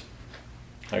that's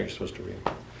how you're supposed to read.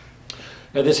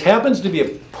 Now this happens to be a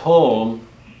poem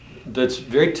that's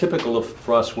very typical of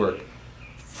Frost's work.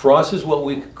 Frost is what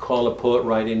we call a poet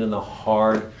writing in the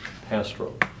hard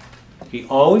pastoral. He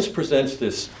always presents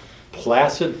this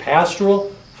placid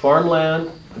pastoral,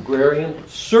 farmland, agrarian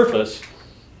surface,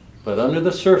 but under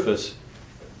the surface,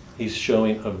 he's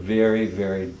showing a very,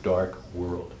 very dark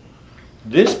world.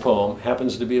 This poem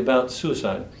happens to be about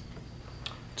suicide.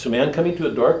 It's a man coming to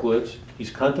a dark woods. He's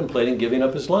contemplating giving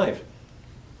up his life.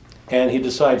 and he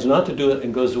decides not to do it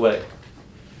and goes away.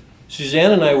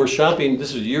 Suzanne and I were shopping,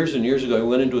 this is years and years ago, we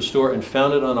went into a store and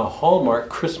found it on a Hallmark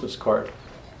Christmas card.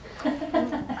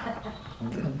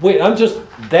 Wait,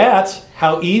 that's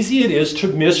how easy it is to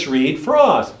misread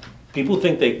Frost. People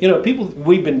think I've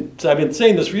been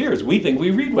saying this for years, we think we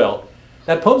read well.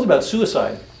 That poem's about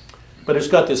suicide, but it's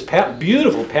got this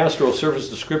beautiful pastoral surface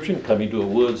description, coming to a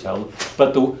woods,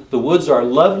 but the woods are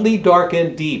lovely, dark,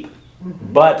 and deep,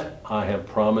 but I have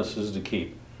promises to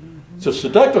keep. It's a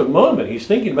seductive moment. He's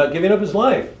thinking about giving up his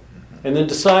life, and then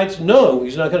decides, no,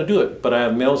 he's not going to do it. But I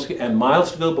have miles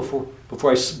to go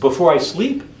before I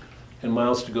sleep, and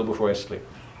miles to go before I sleep.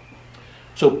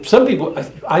 So some people,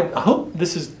 I hope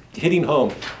this is hitting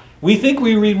home. We think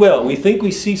we read well. We think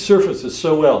we see surfaces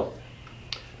so well.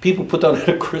 People put that on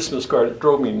a Christmas card. It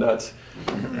drove me nuts.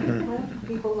 Well,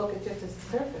 people look at just as a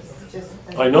surface. It's just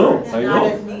I know.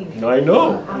 I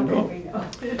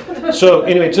know. So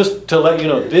anyway, just to let you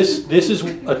know, this is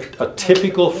a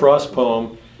typical Frost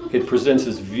poem. It presents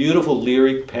this beautiful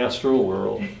lyric pastoral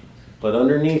world, but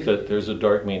underneath it, there's a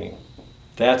dark meaning.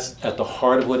 That's at the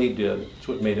heart of what he did. It's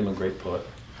what made him a great poet.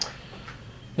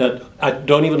 Now,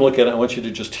 don't even look at it. I want you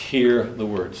to just hear the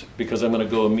words, because I'm going to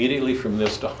go immediately from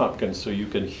this to Hopkins so you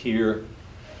can hear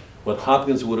what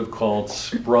Hopkins would have called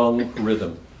sprung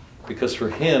rhythm. Because for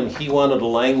him, he wanted a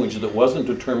language that wasn't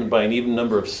determined by an even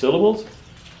number of syllables,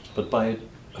 but by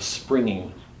a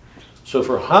springing. So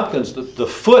for Hopkins, the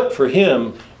foot for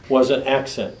him was an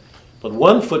accent. But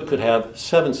one foot could have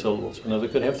 7 syllables, another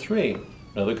could have 3,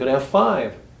 another could have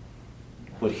 5.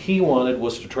 What he wanted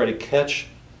was to try to catch,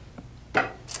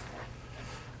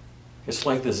 it's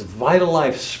like this vital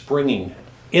life springing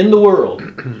in the world,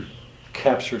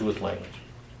 captured with language.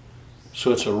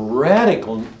 So it's a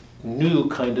radical new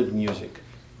kind of music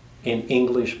in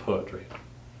English poetry.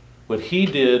 What he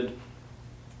did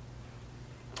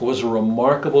was a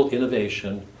remarkable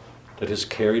innovation that has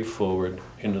carried forward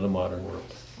into the modern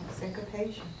world. Like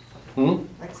syncopation.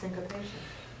 Like syncopation.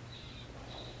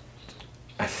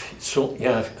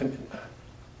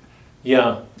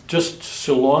 Just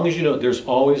so long as you know, there's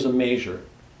always a measure.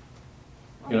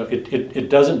 It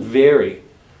doesn't vary,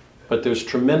 but there's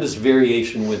tremendous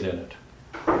variation within it.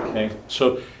 Okay,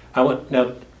 so I'm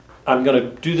going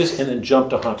to do this and then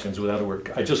jump to Hopkins without a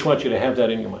word. I just want you to have that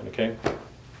in your mind, okay?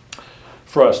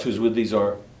 Frost, whose wood these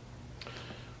are.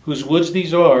 Whose woods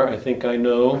these are, I think I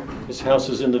know. His house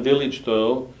is in the village,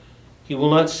 though. He will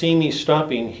not see me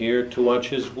stopping here to watch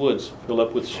his woods fill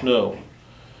up with snow.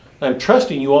 I'm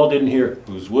trusting you all didn't hear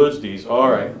whose woods these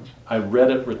are. I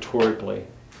read it rhetorically.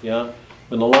 Yeah?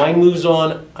 When the line moves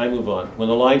on, I move on. When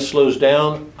the line slows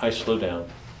down, I slow down.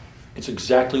 It's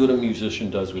exactly what a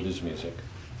musician does with his music.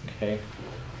 Okay?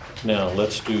 Now,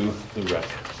 let's do the rec.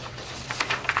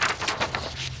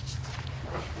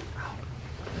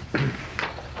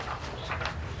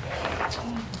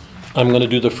 I'm going to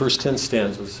do the first 10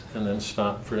 stanzas and then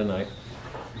stop for tonight.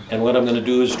 And what I'm going to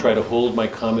do is try to hold my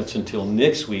comments until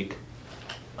next week.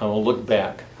 I will look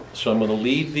back. So I'm going to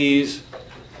leave these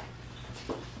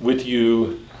with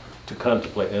you to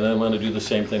contemplate. And then I'm going to do the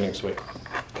same thing next week.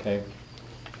 Okay?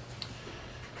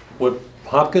 What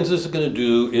Hopkins is going to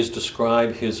do is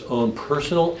describe his own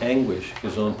personal anguish,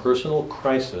 his own personal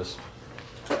crisis,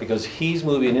 because he's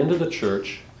moving into the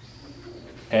church,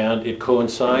 and it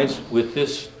coincides with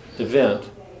this event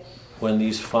when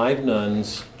these 5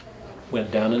 nuns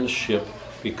went down in a ship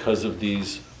because of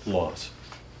these laws.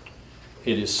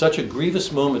 It is such a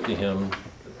grievous moment to him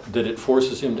that it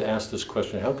forces him to ask this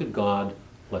question: how could God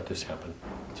let this happen?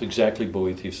 It's exactly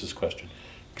Boethius' question.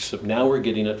 Except now we're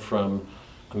getting it from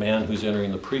a man who's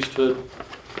entering the priesthood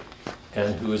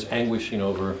and who is anguishing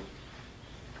over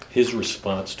his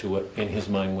response to what in his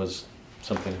mind was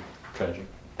something tragic.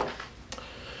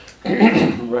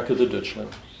 Wreck of the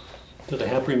Dutchland. To the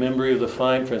happy memory of the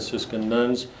 5 Franciscan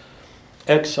nuns,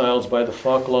 exiles by the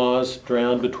Falk laws,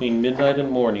 drowned between midnight and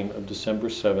morning of December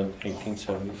 7th,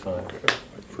 1875.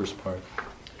 First part.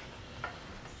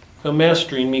 O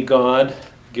mastering me, God,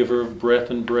 giver of breath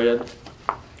and bread,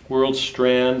 world's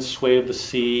strand, sway of the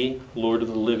sea, Lord of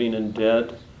the living and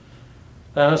dead,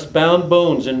 thou hast bound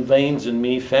bones and veins in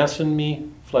me, fastened me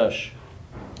flesh,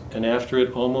 and after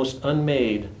it almost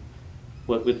unmade,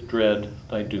 what with dread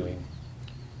thy doing.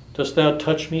 Dost thou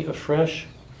touch me afresh?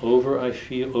 Over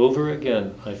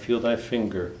again I feel thy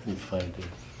finger and find it.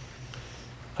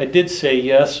 I did say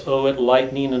yes, O at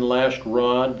lightning and lashed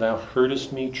rod, thou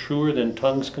heardest me truer than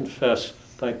tongues confess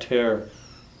thy terror,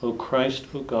 O Christ,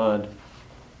 O God.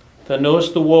 Thou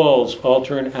knowest the walls,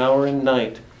 alter an hour and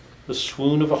night, the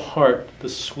swoon of a heart, the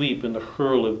sweep and the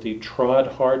hurl of thee,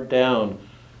 trod hard down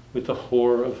with the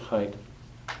horror of height.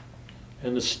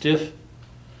 and the stiff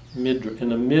in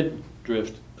the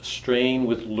mid-drift, strain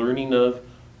with learning of,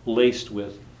 laced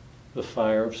with the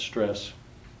fire of stress,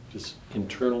 this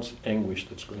internal anguish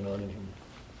that's going on in him.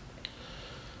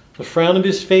 The frown of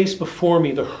his face before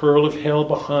me, the hurl of hell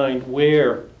behind.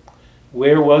 Where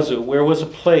was it? Where was a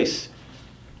place?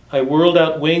 I whirled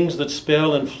out wings that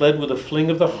spell and fled with a fling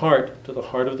of the heart to the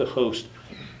heart of the host.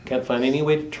 Can't find any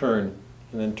way to turn,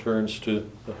 and then turns to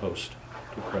the host,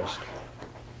 to Christ.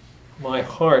 My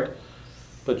heart,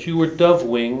 but you were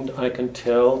dove-winged, I can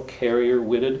tell,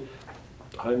 carrier-witted.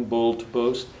 I'm bold to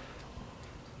boast.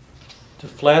 To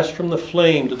flash from the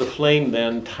flame to the flame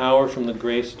then, tower from the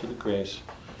grace to the grace.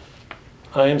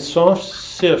 I am soft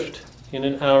sift in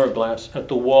an hourglass, at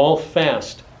the wall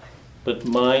fast, but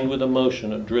mind with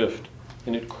emotion adrift,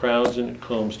 and it crowds and it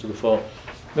combs to the fall.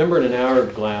 Remember in an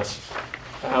hourglass,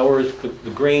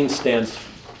 the grain stands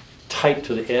tight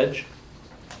to the edge.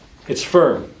 It's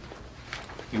firm.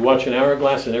 You watch an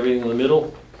hourglass and everything in the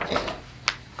middle,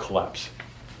 collapse.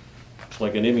 It's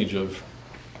like an image of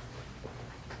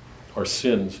our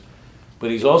sins. But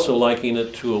he's also likening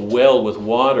it to a well with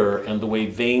water and the way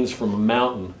veins from a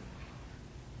mountain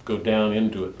go down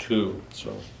into it too.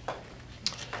 So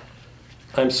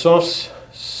I'm soft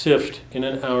sift in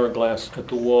an hourglass at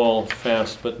the wall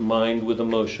fast, but mind with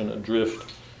emotion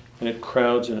adrift, and it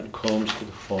crowds and it combs to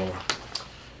the fall.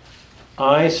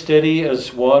 I steady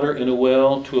as water in a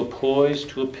well, to a poise,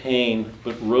 to a pain,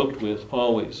 but roped with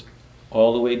always,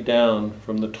 all the way down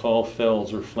from the tall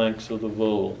fells or flanks of the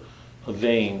vole, a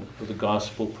vein of the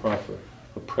gospel proffer,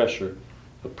 a pressure,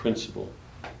 a principle,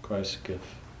 Christ's gift.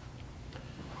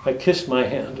 I kissed my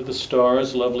hand to the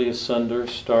stars, lovely asunder,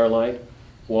 starlight,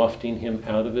 wafting him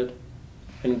out of it,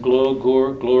 and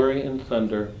glory and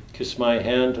thunder. Kiss my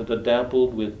hand to the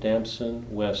dappled with damson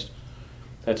west.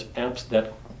 That's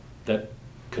that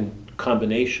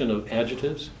combination of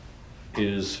adjectives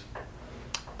is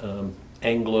early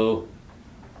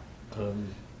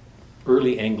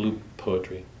Anglo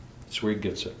poetry. That's where he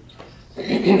gets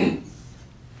it.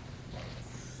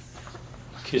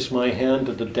 Kiss my hand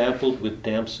to the dappled with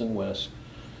damson west.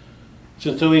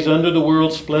 Since though he's under the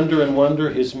world's splendor and wonder,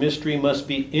 his mystery must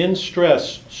be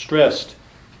stressed.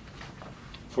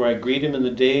 For I greet him in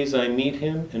the days I meet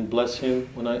him, and bless him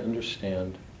when I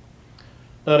understand.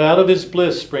 Not out of his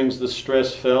bliss springs the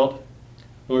stress felt,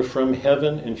 nor from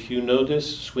heaven, and few know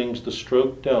this, swings the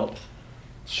stroke dealt.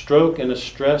 Stroke and a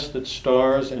stress that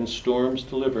stars and storms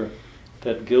deliver,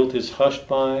 that guilt is hushed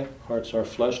by, hearts are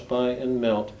flushed by and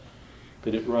melt,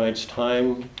 but it rides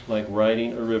time like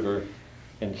riding a river,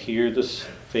 and hear the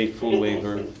faithful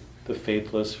waver, the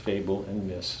faithless fable and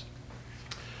miss.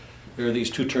 There are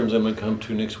these two terms I'm going to come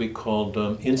to next week called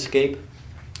inscape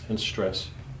and stress.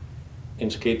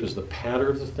 Inscape is the pattern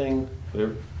of the thing.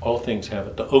 All things have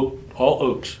it. All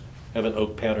oaks have an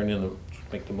oak pattern in them,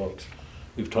 make them oaks.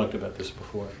 We've talked about this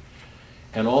before.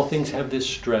 And all things have this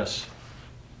stress.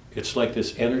 It's like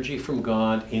this energy from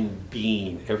God in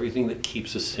being, everything that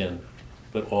keeps us in.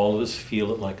 But all of us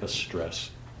feel it like a stress.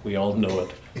 We all know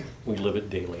it. We live it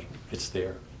daily. It's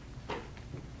there.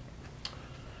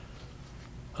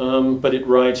 But it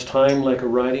rides time like a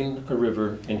riding a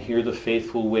river, and hear the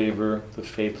faithful waver, the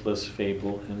faithless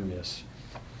fable and miss.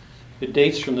 It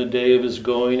dates from the day of his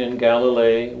going in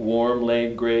Galilee, warm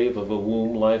laid grave of a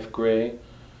womb life gray.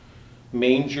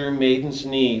 Manger, maiden's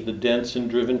knee, the dense and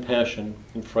driven passion,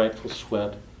 in frightful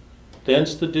sweat.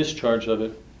 Thence the discharge of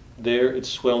it, there its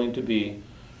swelling to be,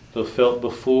 though felt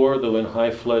before, though in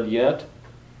high flood yet,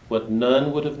 what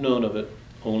none would have known of it,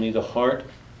 only the heart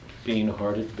being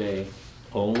hard at bay.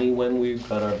 Only when we've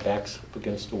got our backs up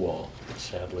against the wall,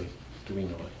 sadly, do we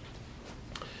know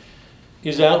it.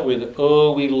 Is out with it.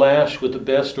 Oh, we lash with the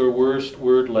best or worst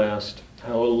word last.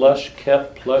 How a lush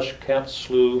kept, plush cap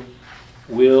slew,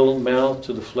 will, mouth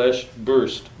to the flesh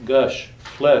burst, gush,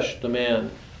 flesh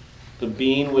demand. The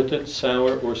bean with it,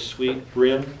 sour or sweet,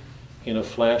 brim in a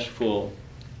flash full.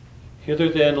 Hither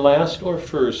then, last or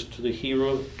first, to the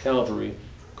hero of Calvary,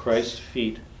 Christ's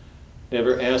feet.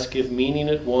 Never ask if meaning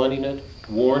it, wanting it,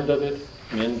 warned of it,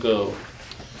 men go.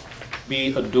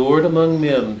 Be adored among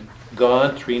men,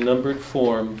 God, three-numbered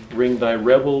form, ring thy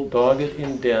rebel dogged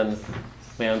in den,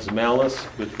 man's malice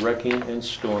with wrecking and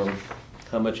storm.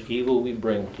 How much evil we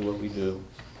bring to what we do.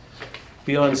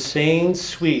 Beyond saying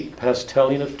sweet, past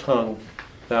telling of tongue,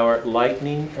 thou art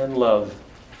lightning and love.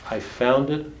 I found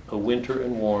it a winter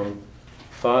and warm.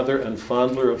 Father and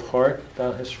fondler of heart,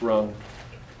 thou hast wrung.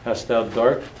 Hast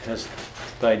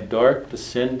thy dart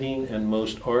descending and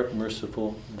most art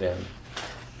merciful then.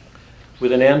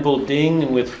 With an anvil ding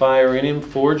and with fire in him,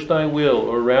 forge thy will,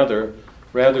 or rather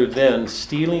then,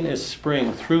 stealing as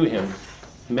spring through him,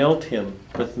 melt him,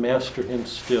 but master him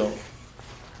still.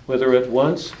 Whether at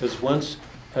once, as once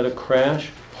at a crash,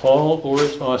 Paul or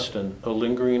as Austin, a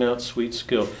lingering out sweet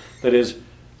skill. That is,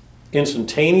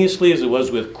 instantaneously as it was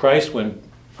with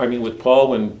with Paul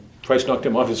when Christ knocked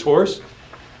him off his horse,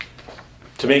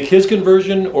 to make his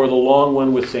conversion, or the long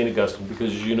one with St. Augustine,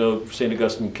 because St.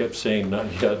 Augustine kept saying,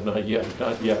 not yet, not yet,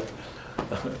 not yet.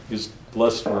 His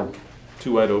lusts were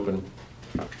too wide open.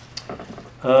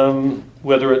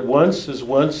 Whether at once as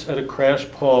once at a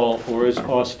crash Paul or as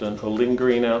Austin, a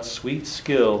lingering out sweet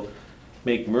skill,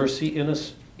 make mercy in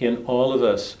us, in all of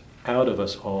us, out of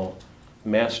us all,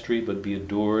 mastery but be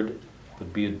adored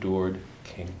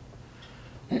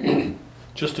King.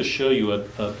 Just to show you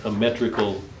a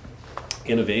metrical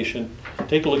innovation,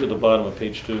 take a look at the bottom of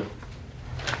page 2.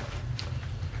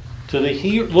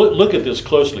 Look at this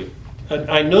closely.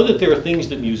 I know that there are things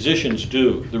that musicians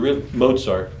do. The real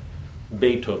Mozart,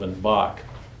 Beethoven, Bach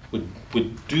would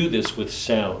do this with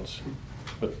sounds.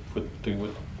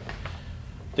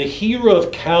 The hero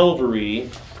of Calvary,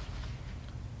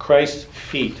 Christ's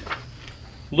feet.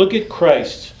 Look at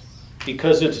Christ,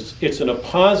 because it's in a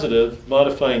positive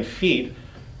modifying feet,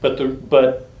 but the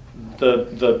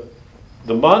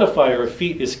modifier of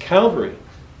feet is Calvary.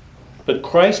 But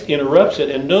Christ interrupts it,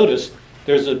 and notice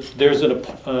there's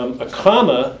a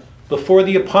comma before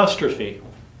the apostrophe.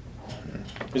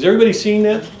 Is everybody seeing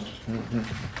that?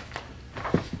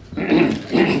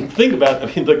 Think about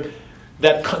it.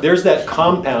 There's that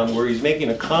compound where he's making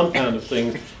a compound of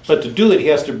things, but to do it he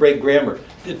has to break grammar.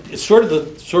 It's sort of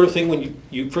the sort of thing when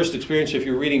you first experience if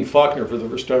you're reading Faulkner for the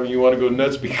first time and you want to go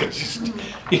nuts because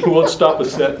he won't stop a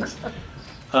sentence.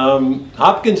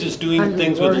 Hopkins is doing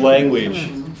things with language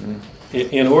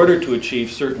in order to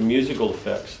achieve certain musical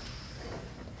effects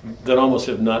that almost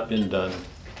have not been done.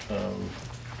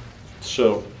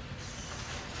 So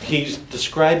he's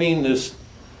describing this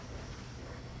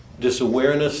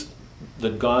awareness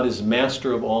that God is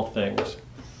master of all things,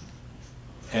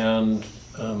 and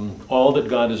all that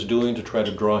God is doing to try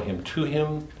to draw him to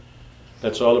him.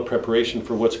 That's all a preparation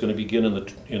for what's going to begin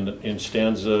in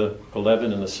stanza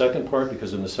 11 in the second part,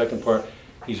 because in the second part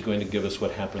he's going to give us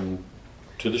what happened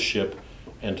to the ship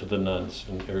and to the nuns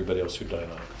and everybody else who died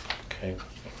on it. Okay.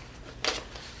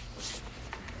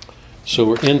 So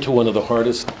we're into one of the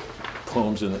hardest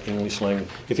poems in the English language.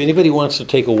 If anybody wants to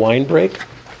take a wine break.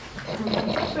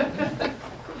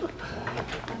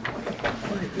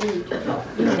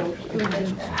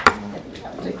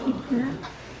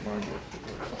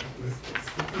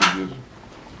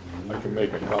 I can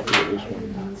make a copy of this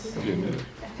one.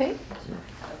 Okay.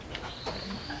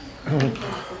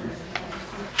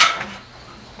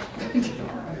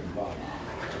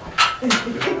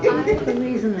 The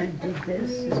reason I did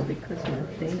this is because my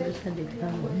fingers had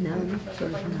become numb, so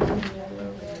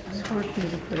it's hard for me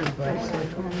to put a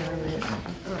bracelet on my wrist.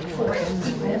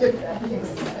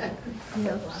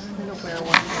 Yep, I don't wear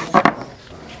one.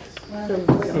 So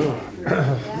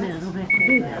now I have to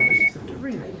do that with the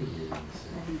ring.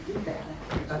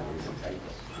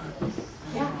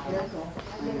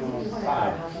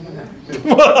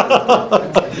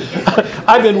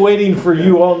 I've been waiting for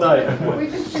you all night.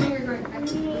 We've been sitting here going,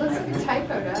 it looks like a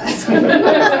typo to us.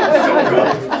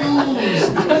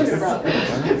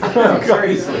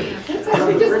 Seriously. It's like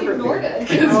we just ignored it.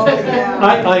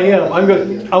 I am. I'm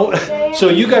good. So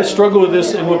you guys struggle with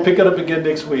this, and we'll pick it up again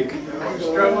next week.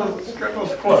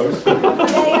 Struggle's close.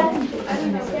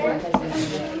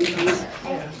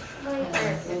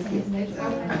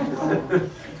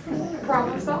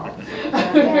 Problem solved.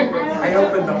 I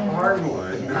opened the hard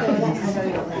one.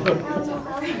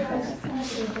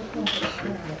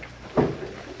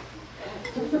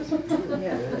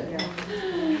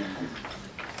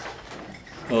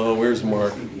 Oh, where's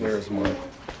Mark? Where's Mark?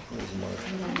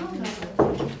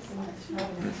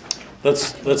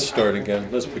 Let's start again.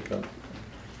 Let's pick up.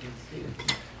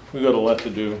 We got a lot to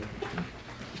do.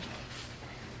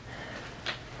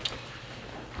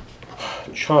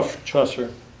 Chaucer.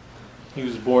 He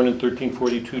was born in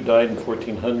 1342, died in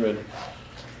 1400.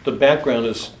 The background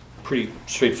is pretty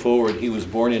straightforward. He was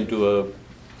born into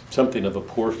something of a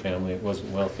poor family. It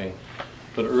wasn't wealthy.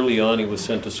 But early on he was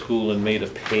sent to school and made a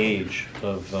page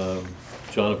of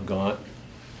John of Gaunt,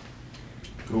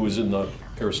 who was in the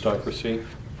aristocracy,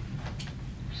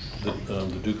 the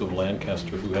Duke of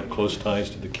Lancaster, who had close ties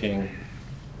to the king.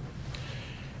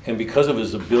 And because of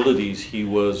his abilities, he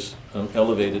was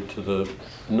elevated to a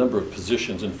number of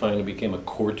positions and finally became a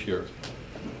courtier.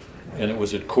 And it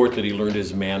was at court that he learned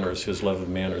his manners, his love of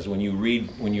manners. When you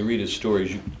read his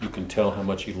stories, you can tell how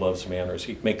much he loves manners.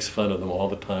 He makes fun of them all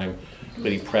the time,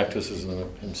 but he practices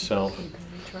them himself.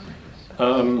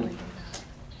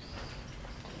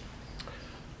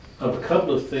 of a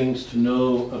couple of things to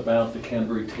know about the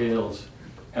Canterbury Tales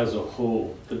as a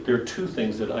whole. There are two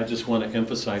things that I just want to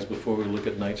emphasize before we look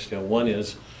at Knight's Tale. One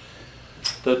is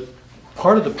that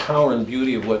part of the power and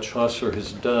beauty of what Chaucer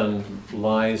has done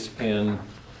lies in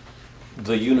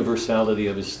the universality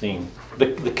of his theme, the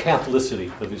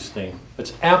Catholicity of his theme.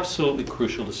 It's absolutely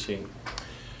crucial to see.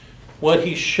 What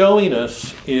he's showing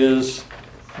us is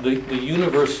the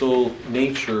universal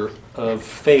nature of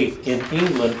faith in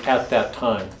England at that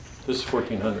time. This is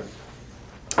 1400.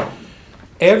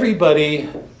 Everybody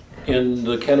in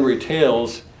the Canterbury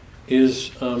Tales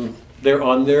is, they're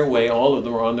on their way, all of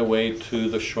them are on their way to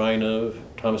the shrine of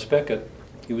Thomas Becket.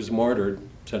 He was martyred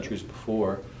centuries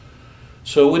before.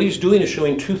 So what he's doing is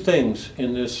showing two things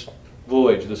in this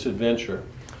voyage, this adventure.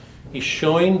 He's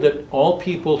showing that all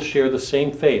people share the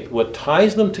same faith. What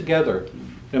ties them together,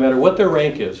 no matter what their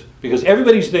rank is, because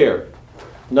everybody's there.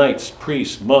 Knights,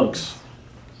 priests, monks,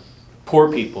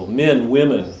 poor people, men,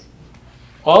 women.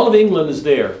 All of England is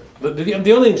there. The only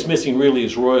thing that's missing really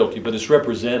is royalty, but it's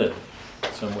represented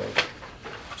in some way.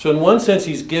 So in one sense,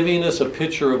 he's giving us a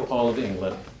picture of all of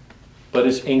England, but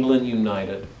it's England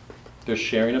united. They're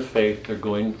sharing a faith. They're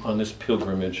going on this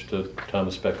pilgrimage to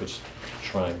Thomas Becket's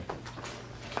shrine.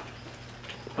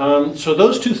 So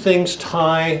those two things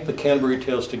tie the Canterbury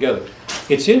Tales together.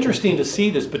 It's interesting to see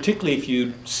this, particularly if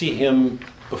you see him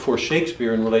before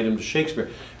Shakespeare and relate him to Shakespeare,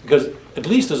 because at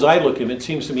least as I look at him, it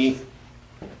seems to me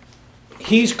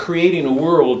he's creating a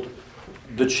world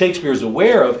that Shakespeare is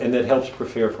aware of and that helps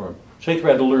prepare for him.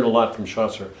 Shakespeare had to learn a lot from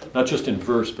Chaucer, not just in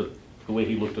verse, but the way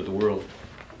he looked at the world.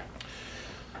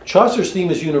 Chaucer's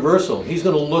theme is universal. He's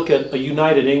going to look at a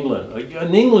united England,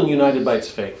 an England united by its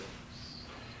faith.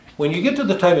 When you get to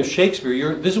the time of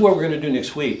Shakespeare, this is what we're going to do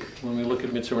next week when we look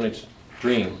at Midsummer Night's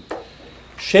Dream.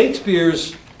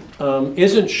 Shakespeare's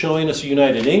isn't showing us a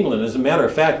united England. As a matter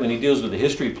of fact, when he deals with the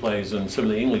history plays and some of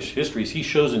the English histories, he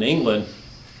shows an England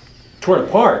torn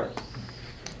apart.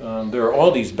 There are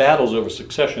all these battles over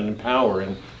succession and power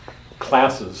and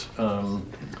classes.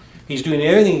 He's doing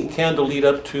everything he can to lead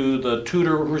up to the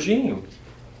Tudor regime.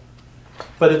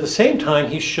 But at the same time,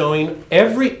 he's showing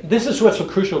this is what's so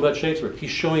crucial about Shakespeare, he's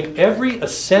showing every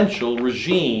essential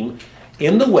regime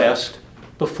in the West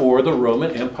before the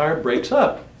Roman Empire breaks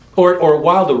up, or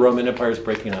while the Roman Empire is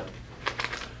breaking up.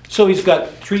 So he's got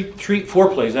four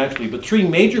plays actually, but three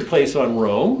major plays on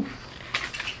Rome,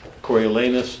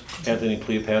 Coriolanus, Antony and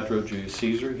Cleopatra, Julius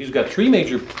Caesar. He's got three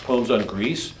major poems on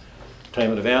Greece,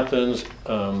 Timon of Athens,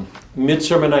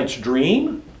 Midsummer Night's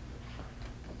Dream,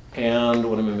 and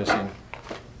what am I missing?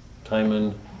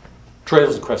 Timon,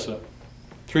 Trails of Cressida.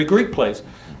 Three Greek plays.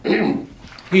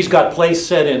 He's got plays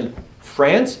set in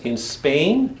France, in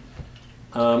Spain,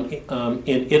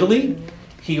 in Italy.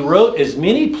 He wrote as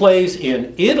many plays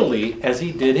in Italy as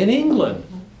he did in England.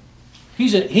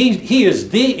 He is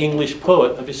the English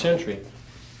poet of his century.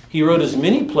 He wrote as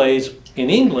many plays in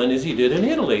England as he did in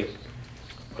Italy.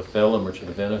 Othello, Merchant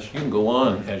of Venice. You can go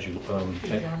on as you...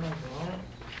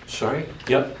 sorry?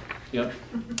 Yep.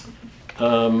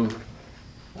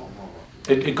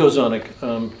 It goes on.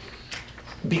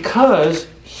 Because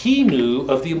he knew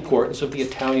of the importance of the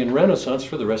Italian Renaissance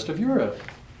for the rest of Europe.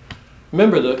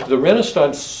 Remember, the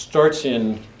Renaissance starts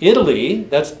in Italy.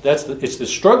 It's the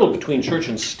struggle between church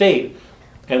and state,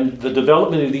 and the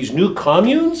development of these new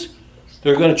communes.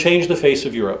 They're going to change the face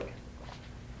of Europe.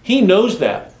 He knows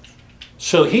that.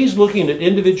 So he's looking at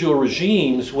individual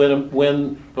regimes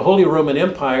when the Holy Roman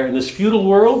Empire in this feudal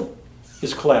world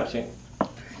is collapsing.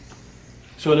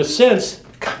 So in a sense,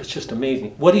 God, it's just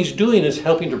amazing. What he's doing is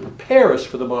helping to prepare us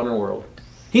for the modern world.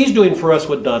 He's doing for us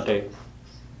what Dante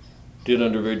did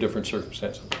under very different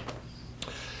circumstances.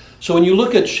 So when you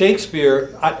look at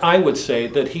Shakespeare, I would say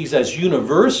that he's as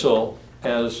universal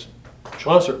as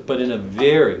Chaucer, but in a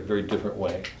very, very different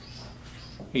way.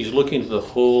 He's looking at the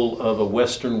whole of a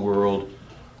Western world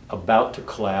about to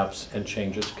collapse and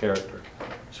change its character.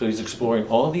 So he's exploring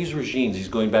all these regimes. He's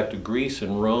going back to Greece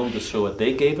and Rome to show what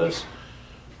they gave us,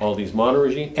 all these modern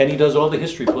regimes, and he does all the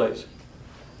history plays.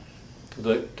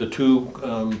 The two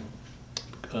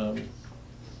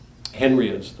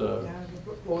Henryads,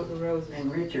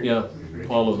 and Richard. yeah,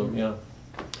 all of them, yeah.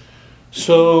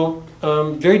 So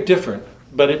very different,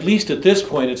 but at least at this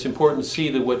point, it's important to see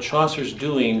that what Chaucer's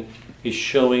doing is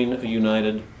showing a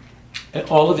united,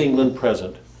 all of England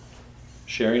present,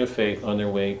 sharing a faith on their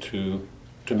way to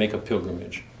make a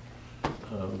pilgrimage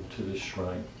to this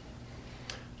shrine.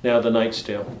 Now the Knight's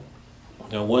Tale.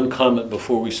 Now one comment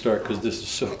before we start, because this is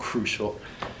so crucial.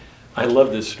 I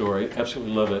love this story,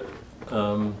 absolutely love it.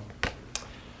 On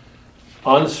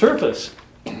the surface,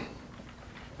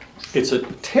 it's a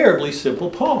terribly simple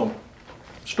poem.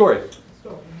 story.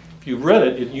 If you've read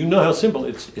it, you know how simple.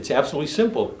 It's absolutely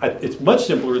simple. It's much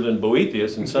simpler than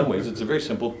Boethius in some ways. It's a very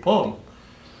simple poem.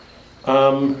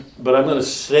 But I'm going to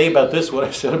say about this what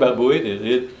I said about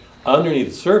Boethius. Underneath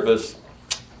the surface,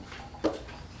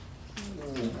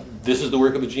 this is the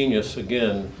work of a genius.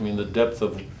 Again, I mean, the depth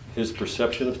of his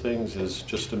perception of things is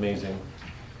just amazing.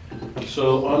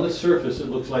 So on the surface, it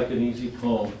looks like an easy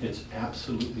poem. It's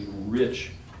absolutely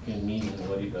rich in meaning in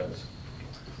what he does.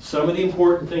 Some of the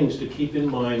important things to keep in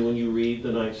mind when you read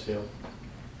The Knight's Tale.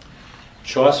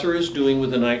 Chaucer is doing with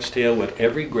The Knight's Tale what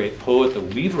every great poet that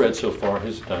we've read so far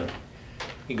has done.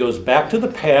 He goes back to the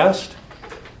past.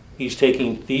 He's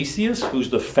taking Theseus, who's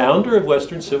the founder of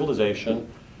Western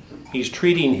civilization. He's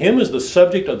treating him as the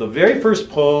subject of the very first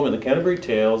poem in the Canterbury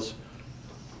Tales.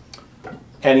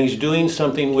 And he's doing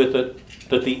something with it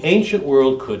that the ancient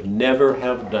world could never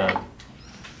have done.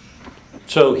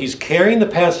 So he's carrying the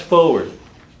past forward.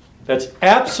 That's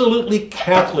absolutely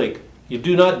Catholic. You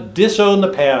do not disown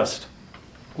the past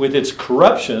with its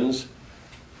corruptions.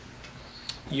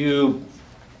 You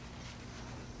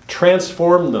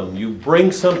transform them. You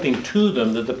bring something to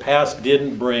them that the past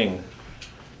didn't bring.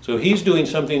 So he's doing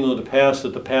something with the past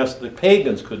that the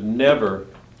pagans could never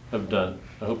have done.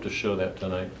 I hope to show that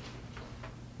tonight.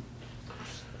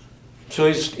 So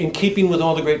he's in keeping with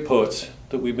all the great poets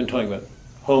that we've been talking about.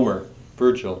 Homer,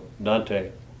 Virgil,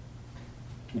 Dante.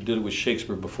 We did it with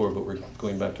Shakespeare before, but we're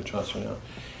going back to Chaucer now.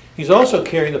 He's also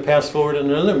carrying the past forward in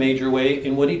another major way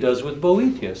in what he does with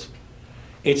Boethius.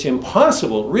 It's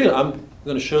impossible, really, I'm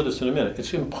going to show this in a minute.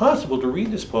 It's impossible to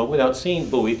read this poem without seeing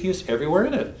Boethius everywhere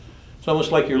in it. It's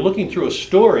almost like you're looking through a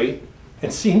story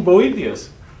and seeing Boethius.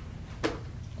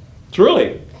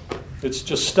 It's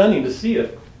just stunning to see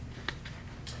it.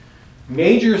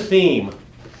 Major theme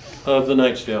of The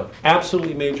Knight's Tale.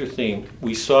 Absolutely major theme.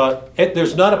 We saw it.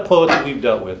 There's not a poet that we've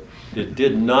dealt with that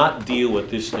did not deal with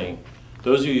this theme.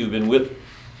 Those of you who've been with,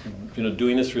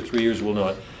 doing this for 3 years will know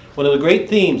it. One of the great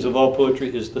themes of all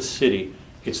poetry is the city.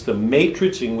 It's the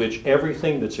matrix in which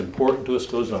everything that's important to us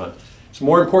goes on. It's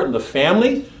more important the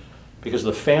family, because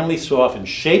the family is so often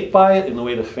shaped by it in the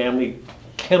way the family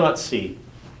cannot see.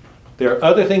 There are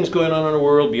other things going on in our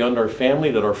world beyond our family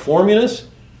that are forming us,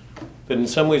 that in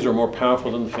some ways are more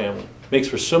powerful than the family. It makes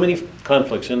for so many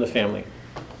conflicts in the family.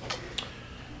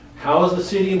 How is the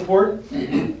city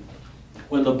important?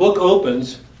 When the book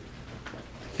opens,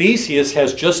 Theseus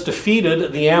has just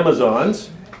defeated the Amazons.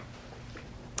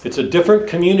 It's a different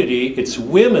community. It's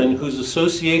women whose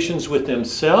associations with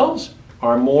themselves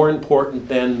are more important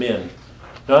than men.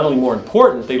 Not only more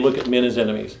important, they look at men as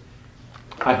enemies.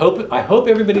 I hope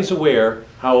everybody's aware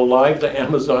how alive the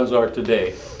Amazons are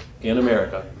today in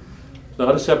America. It's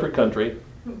not a separate country.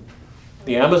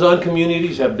 The Amazon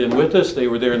communities have been with us. They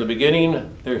were there in the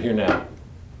beginning. They're here now.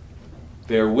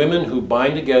 They're women who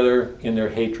bind together in their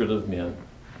hatred of men.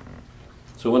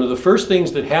 So one of the first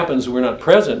things that happens, we're not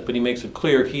present, but he makes it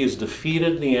clear, he has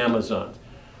defeated the Amazons.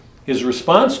 His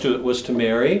response to it was to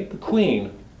marry the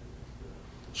queen.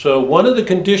 So one of the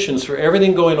conditions for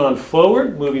everything going on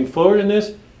forward, moving forward in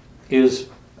this, is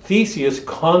Theseus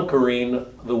conquering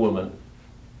the woman,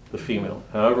 the female.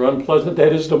 However unpleasant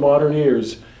that is to modern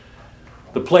ears,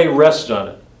 the play rests on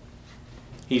it.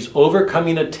 He's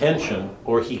overcoming a tension,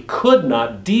 or he could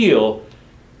not deal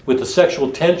with the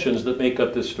sexual tensions that make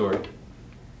up this story.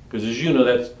 Because as you know,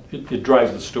 it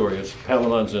drives the story. It's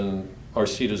Palamon's and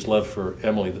Arcita's love for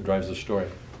Emily that drives the story.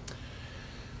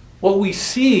 What we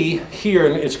see here,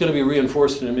 and it's going to be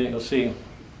reinforced in a minute, you'll see,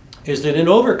 is that in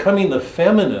overcoming the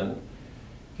feminine,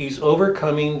 he's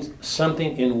overcoming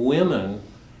something in women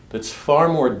that's far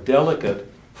more delicate,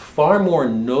 far more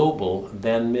noble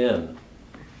than men.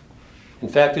 In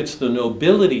fact, it's the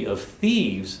nobility of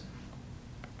thieves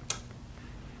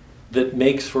that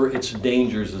makes for its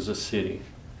dangers as a city.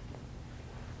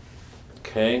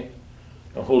 Okay?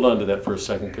 Now hold on to that for a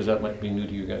second, because that might be new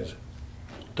to you guys.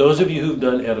 Those of you who've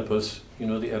done Oedipus, you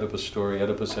know the Oedipus story,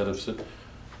 Oedipus,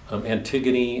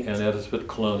 Antigone, and Oedipus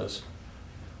Colonus.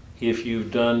 If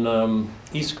you've done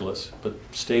Aeschylus, but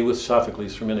stay with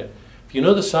Sophocles for a minute. If you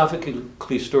know the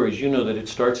Sophocles stories, you know that it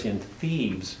starts in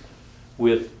Thebes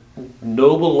with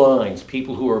noble lines,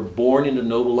 people who are born into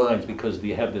noble lines because they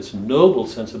have this noble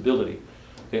sensibility.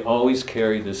 They always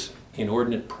carry this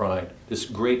inordinate pride, this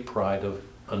great pride of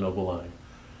a noble line.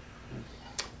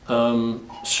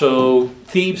 So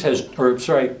Theseus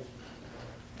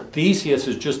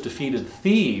has just defeated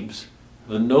Thebes,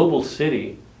 the noble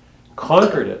city,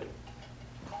 conquered it,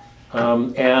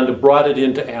 and brought it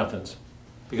into Athens.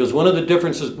 Because one of the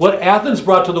differences, what Athens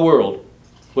brought to the world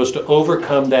was to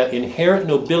overcome that inherent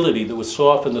nobility that was so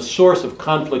often the source of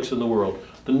conflicts in the world.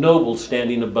 the noble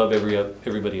standing above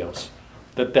everybody else.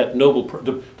 That noble,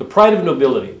 the pride of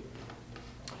nobility.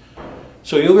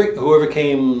 So he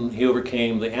overcame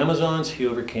the Amazons, he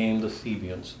overcame the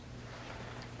Thebans.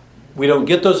 We don't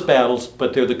get those battles,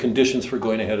 but they're the conditions for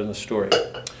going ahead in the story.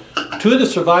 Two of the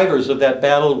survivors of that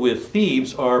battle with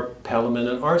Thebes are Palamon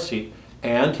and Arcite,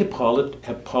 and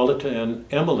Hippolyta and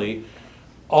Emily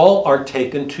all are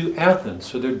taken to Athens.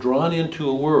 So they're drawn into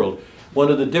a world. One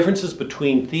of the differences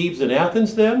between Thebes and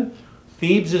Athens then,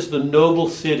 Thebes is the noble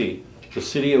city, the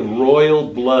city of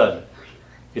royal blood.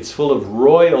 It's full of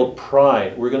royal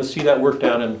pride. We're going to see that worked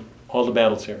out in all the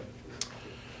battles here.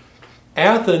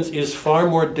 Athens is far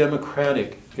more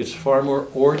democratic. It's far more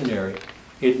ordinary.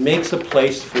 It makes a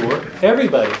place for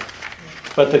everybody.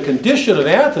 But the condition of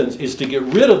Athens is to get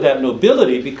rid of that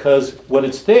nobility, because when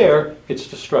it's there, it's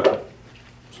destructive.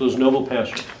 So those noble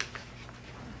passions.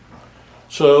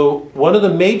 So one of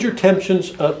the major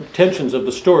tensions of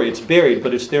the story, it's buried,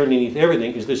 but it's there underneath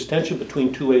everything, is this tension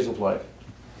between two ways of life,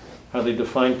 how they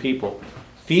define people.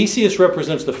 Theseus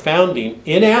represents the founding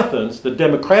in Athens, the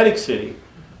democratic city,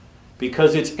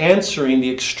 because it's answering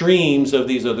the extremes of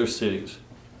these other cities.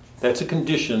 That's a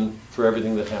condition for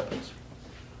everything that happens.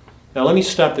 Now let me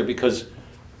stop there, because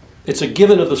it's a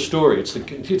given of the story. It's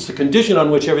the condition on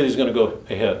which everything's going to go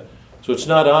ahead. So it's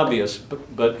not obvious,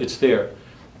 but it's there.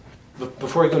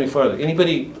 Before I go any farther,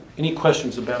 any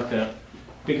questions about that?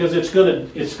 Because it's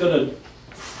going to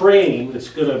frame, it's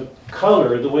going to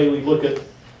color the way we look at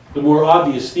the more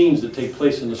obvious themes that take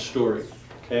place in the story.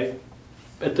 Okay?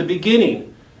 At the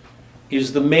beginning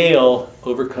is the male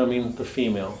overcoming the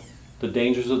female, the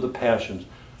dangers of the passions,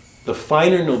 the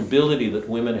finer nobility that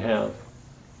women have.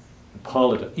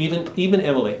 Hippolyta, even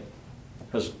Emily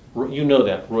has, you know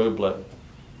that, royal blood.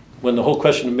 When the whole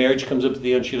question of marriage comes up at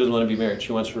the end, she doesn't want to be married.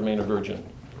 She wants to remain a virgin.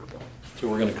 So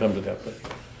we're going to come to that.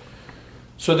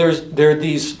 So there are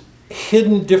these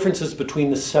hidden differences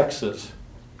between the sexes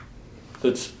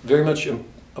that's very much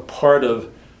a part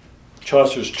of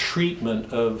Chaucer's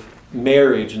treatment of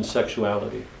marriage and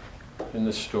sexuality in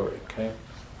this story. Okay,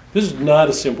 this is not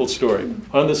a simple story.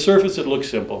 On the surface, it looks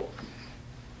simple.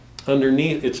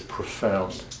 Underneath, it's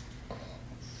profound.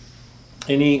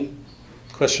 Any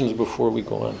questions before we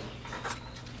go on?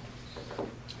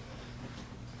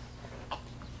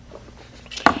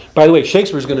 By the way,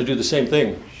 Shakespeare's going to do the same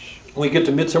thing. When we get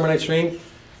to Midsummer Night's Dream,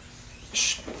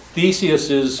 Theseus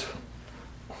is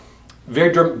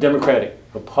very democratic.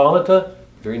 Hippolyta,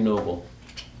 very noble.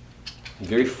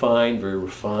 Very fine, very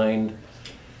refined.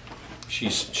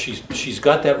 She's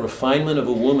got that refinement of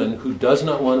a woman who does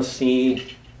not want to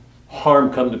see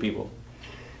harm come to people.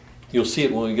 You'll see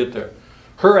it when we get there.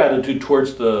 Her attitude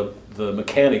towards the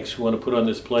mechanics who want to put on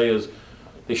this play is,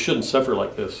 they shouldn't suffer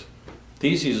like this.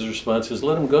 Theseus' response is,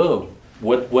 let them go.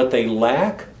 What they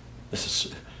lack,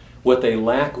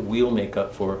 we'll make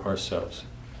up for ourselves.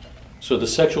 So the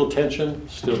sexual tension,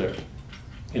 still there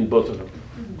in both of them.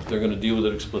 They're going to deal with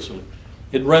it explicitly.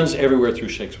 It runs everywhere through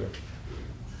Shakespeare.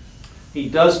 He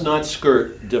does not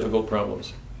skirt difficult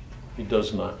problems. He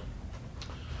does not.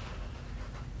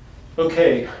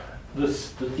 Okay, the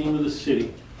theme of the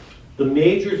city. The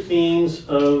major themes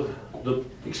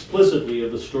explicitly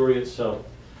of the story itself.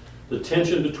 The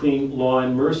tension between law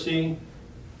and mercy.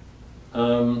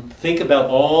 Think about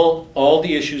all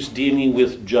the issues dealing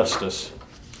with justice,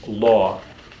 law.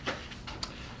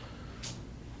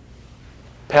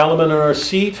 Palamon and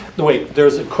Arcite. No, wait,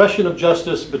 there's a question of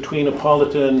justice between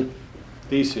Hippolyta and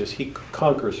Theseus. He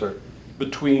conquers her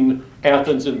between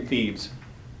Athens and Thebes.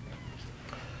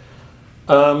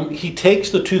 He takes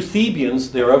the two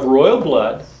Thebans, they're of royal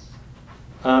blood.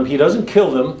 He doesn't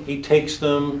kill them, he takes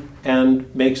them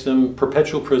and makes them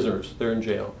perpetual prisoners. They're in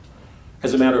jail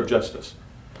as a matter of justice.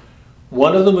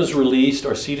 One of them is released,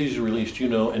 Arcite is released,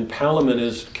 and Palamon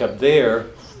is kept there.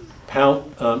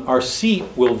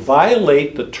 Arcite will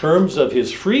violate the terms of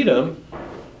his freedom.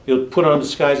 He'll put on a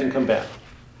disguise and come back.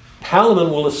 Palamon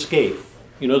will escape.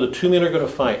 The two men are going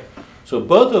to fight. So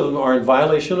both of them are in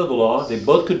violation of the law. They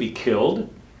both could be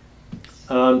killed.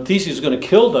 Theseus is going to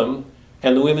kill them,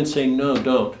 and the women say, no,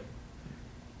 don't.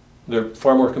 They're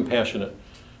far more compassionate.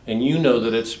 And you know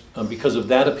that it's because of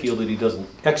that appeal that he doesn't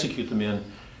execute the men,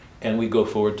 and we go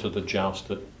forward to the joust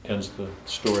that ends the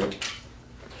story.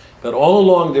 But all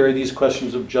along there are these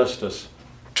questions of justice,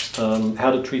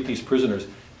 how to treat these prisoners.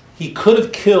 He could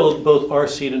have killed both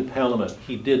Arcite and Palamon.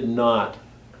 He did not.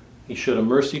 He showed a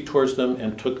mercy towards them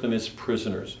and took them as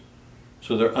prisoners.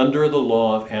 So they're under the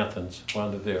law of Athens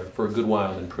while they're there, for a good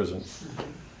while in prison.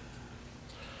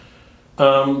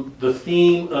 The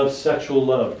theme of sexual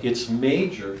love. It's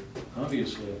major,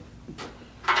 obviously.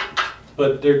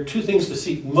 But there are two things to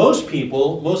see. Most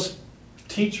people, most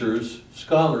teachers,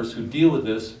 scholars who deal with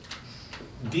this,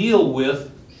 deal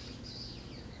with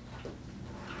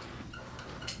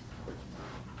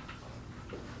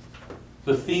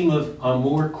the theme of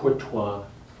amour courtois,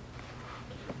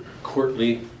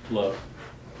 courtly love.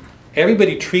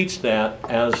 Everybody treats that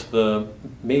as the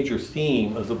major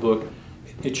theme of the book.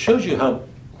 It shows you how,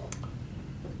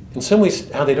 in some ways,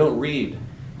 how they don't read.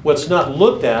 What's not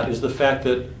looked at is the fact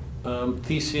that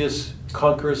Theseus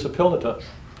conquers Hippolyta.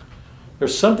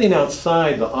 There's something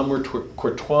outside the amour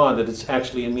courtois that it's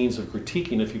actually a means of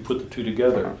critiquing if you put the two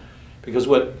together. Because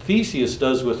what Theseus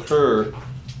does with her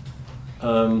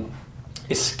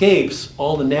escapes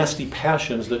all the nasty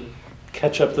passions that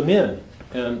catch up the men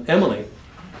and Emily.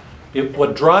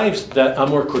 What drives that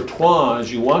amour courtois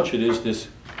as you watch it is this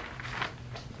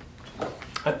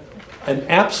an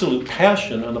absolute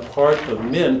passion on the part of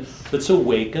men that's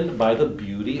awakened by the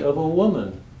beauty of a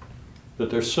woman.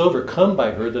 That they're so overcome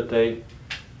by her that they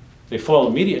fall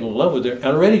immediately in love with her and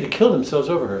are ready to kill themselves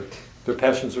over her. Their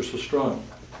passions are so strong.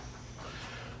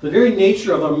 The very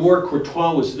nature of amour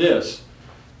courtois was this,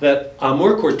 that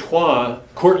amour courtois,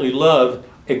 courtly love,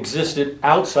 existed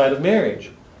outside of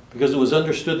marriage. Because it was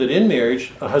understood that in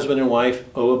marriage, a husband and wife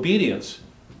owe obedience.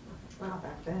 Wow,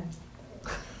 back then.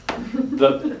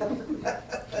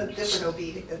 Different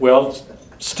obedience. Well,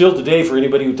 still today for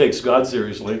anybody who takes God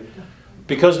seriously,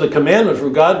 because the commandment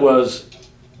from God was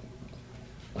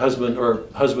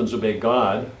husbands obey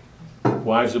God,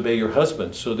 wives obey your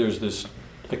husbands. So there's this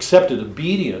accepted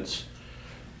obedience.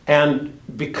 And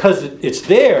because it's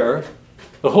there,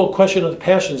 the whole question of the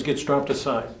passions gets dropped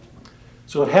aside.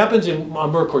 So what happens in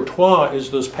amour courtois is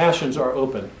those passions are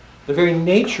open. The very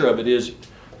nature of it is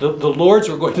the lords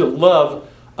were going to love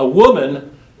a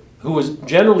woman who was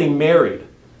generally married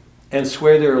and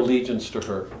swear their allegiance to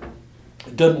her.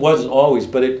 It wasn't always,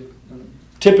 but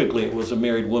typically it was a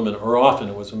married woman, or often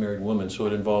it was a married woman, so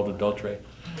it involved adultery.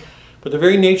 But the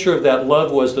very nature of that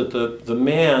love was that the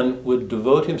man would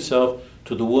devote himself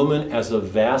to the woman as a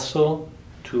vassal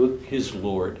to his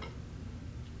lord.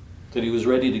 That he was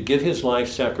ready to give his life,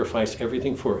 sacrifice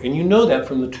everything for her. And you know that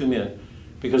from the two men.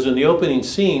 Because in the opening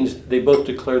scenes, they both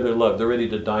declare their love. They're ready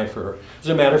to die for her. As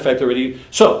a matter of fact, they're ready.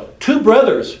 So, two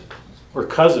brothers, or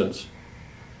cousins,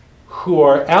 who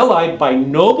are allied by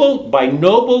noble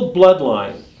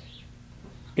bloodline,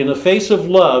 in the face of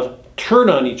love, turn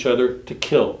on each other to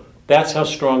kill. That's how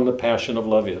strong the passion of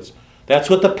love is. That's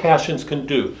what the passions can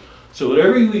do. So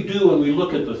whatever we do when we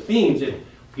look at the themes,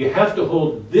 you have to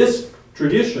hold this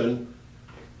tradition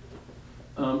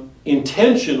in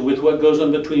tension with what goes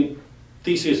on between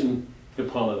Theseus and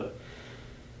Hippolyta.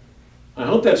 I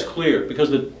hope that's clear, because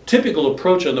the typical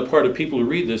approach on the part of people who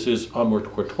read this is amour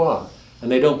courtois,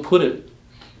 and they don't put it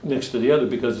next to the other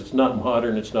because it's not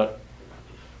modern, it's not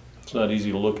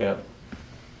easy to look at.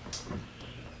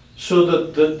 So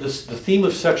the theme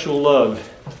of sexual love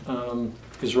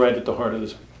is right at the heart of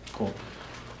this poem.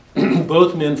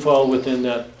 Both men fall within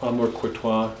that amour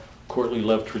courtois, courtly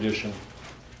love tradition.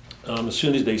 As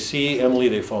soon as they see Emily,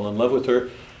 they fall in love with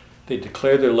her. They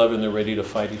declare their love and they're ready to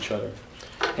fight each other.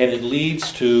 And it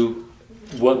leads to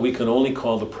what we can only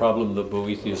call the problem that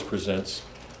Boethius presents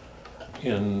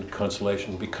in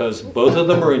Consolation, because both of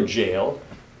them are in jail,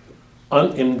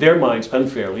 in their minds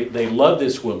unfairly. They love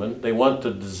this woman. They want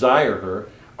to desire her.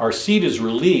 Arcite is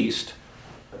released.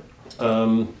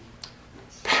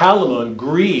 Palamon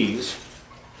grieves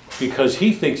because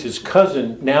he thinks his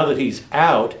cousin, now that he's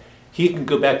out, he can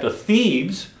go back to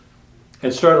Thebes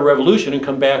and start a revolution and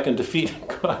come back and defeat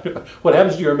God. What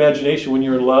happens to your imagination when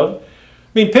you're in love? I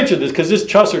mean, picture this, because this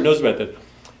Chaucer knows about that.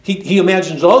 He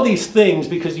imagines all these things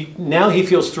because now he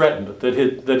feels threatened that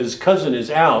his cousin is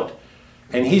out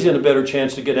and he's in a better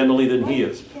chance to get Emily than he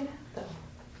is.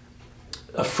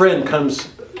 A friend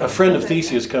of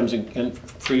Theseus comes and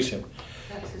frees him.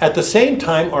 At the same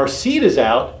time, Arcite is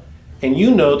out, and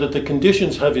you know that the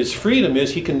conditions of his freedom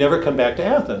is he can never come back to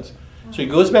Athens. So he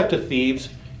goes back to Thebes,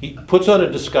 he puts on a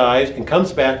disguise and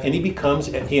comes back, and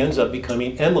he ends up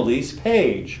becoming Emily's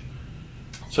page.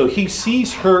 So he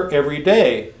sees her every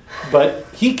day, but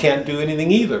he can't do anything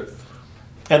either.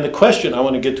 And the question, I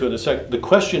want to get to in a second, the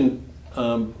question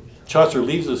Chaucer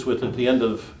leaves us with at the end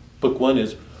of Book 1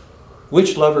 is,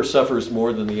 which lover suffers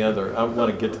more than the other? I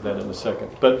want to get to that in a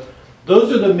second. But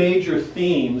those are the major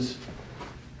themes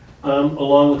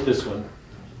along with this one.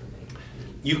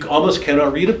 You almost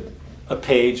cannot read a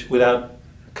page without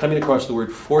coming across the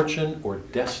word fortune or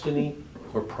destiny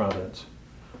or providence.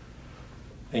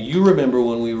 And you remember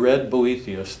when we read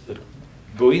Boethius, that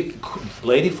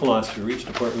Lady Philosophy reached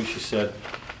a point where she said,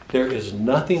 There is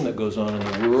nothing that goes on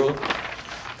in the world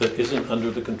that isn't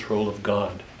under the control of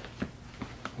God.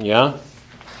 Yeah?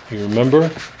 You remember?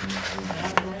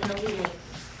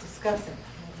 Discussing.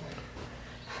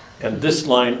 And this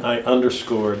line I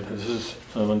underscored. This is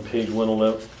on page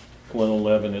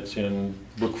 111. It's in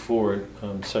book 4,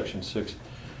 section 6.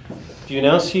 Do you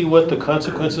now see what the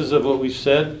consequences of what we've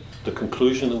said, the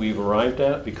conclusion that we've arrived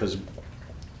at? Because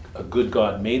a good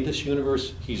God made this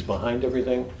universe. He's behind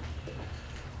everything.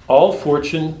 All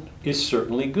fortune is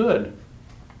certainly good.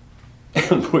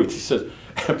 And boy, he says,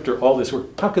 after all this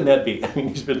work, how can that be? I mean,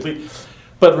 he's been...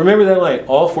 But remember that line,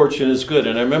 all fortune is good.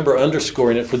 And I remember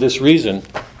underscoring it for this reason.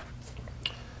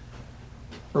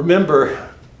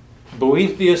 Remember,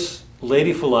 Boethius'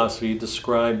 Lady Philosophy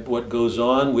described what goes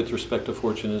on with respect to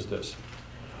fortune as this.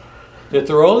 That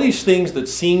there are all these things that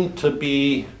seem to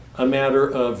be a matter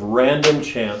of random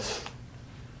chance.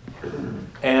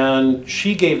 And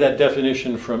she gave that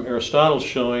definition from Aristotle,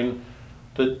 showing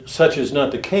that such is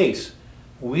not the case.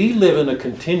 We live in a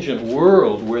contingent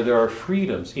world where there are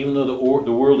freedoms, even though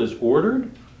the world is ordered.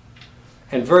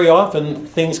 And very often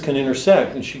things can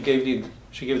intersect. And she gave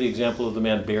the example of the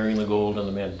man burying the gold and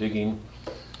the man digging.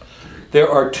 There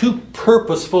are two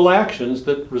purposeful actions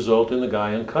that result in the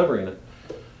guy uncovering it.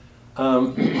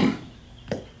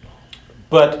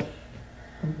 But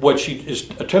what she is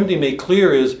attempting to make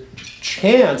clear is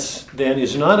chance then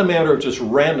is not a matter of just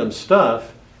random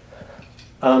stuff.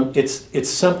 It's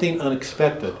something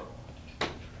unexpected.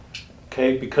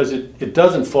 Okay? Because it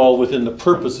doesn't fall within the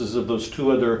purposes of those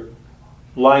two other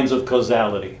lines of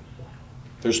causality.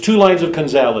 There's two lines of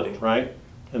causality, right?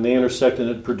 And they intersect and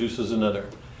it produces another.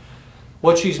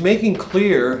 What she's making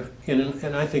clear,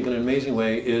 and I think in an amazing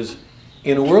way, is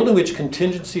in a world in which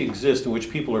contingency exists, in which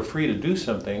people are free to do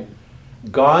something,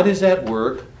 God is at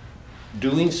work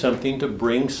doing something to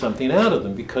bring something out of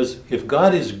them. Because if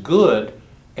God is good,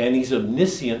 and he's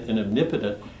omniscient and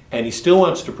omnipotent, and he still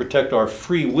wants to protect our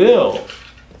free will,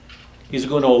 he's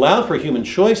going to allow for human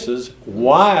choices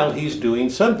while he's doing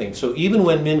something. So even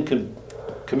when men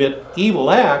commit evil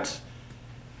acts,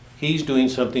 he's doing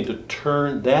something to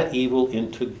turn that evil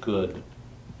into good.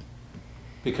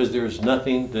 Because there is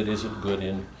nothing that isn't good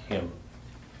in him.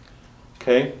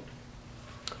 Okay?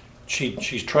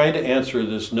 She's trying to answer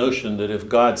this notion that if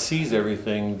God sees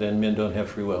everything, then men don't have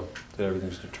free will, that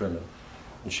everything's determined.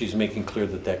 And she's making clear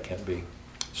that that can't be.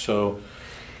 So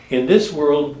in this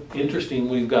world, interesting,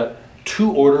 we've got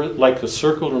two orders, like the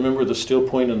circle, remember the still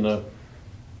point and the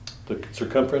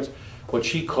circumference? What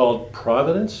she called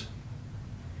providence,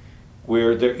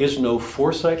 where there is no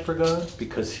foresight for God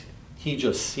because he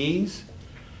just sees,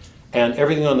 and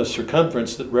everything on the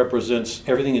circumference that represents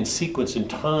everything in sequence in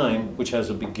time, which has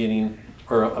a beginning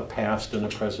or a past and a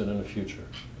present and a future.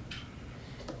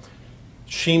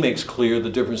 She makes clear the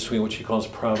difference between what she calls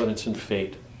providence and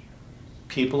fate.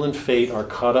 People in fate are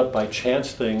caught up by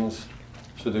chance things,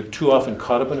 so they're too often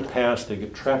caught up in the past, they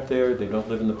get trapped there, they don't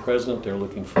live in the present, they're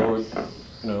looking forward,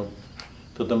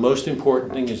 But the most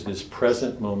important thing is this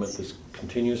present moment, this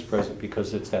continuous present,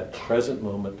 because it's that present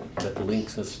moment that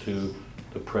links us to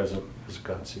the present as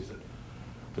God sees it.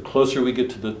 The closer we get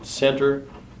to the center,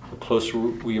 the closer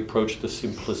we approach the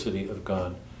simplicity of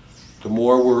God. The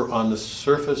more we're on the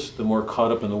surface, the more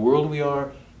caught up in the world we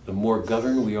are, the more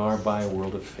governed we are by a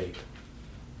world of fate.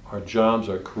 Our jobs,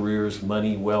 our careers,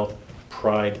 money, wealth,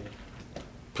 pride,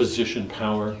 position,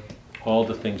 power, all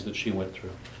the things that she went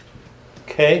through.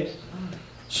 Okay?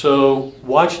 So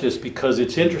watch this, because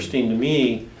it's interesting to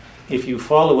me. If you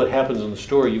follow what happens in the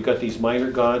story, you've got these minor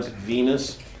gods,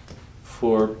 Venus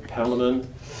for Palamon,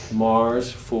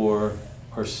 Mars for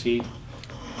Arcite,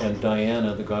 and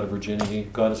Diana, the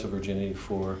goddess of virginity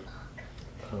for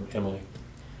Emily.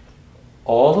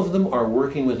 All of them are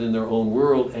working within their own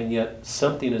world, and yet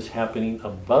something is happening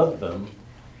above them.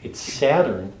 It's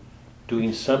Saturn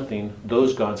doing something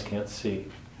those gods can't see.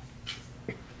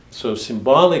 So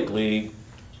symbolically,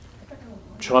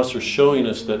 Chaucer's showing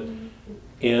us that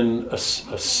in a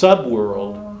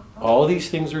sub-world, all these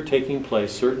things are taking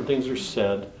place, certain things are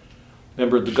said.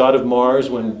 Remember the god of Mars,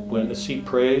 when Arcite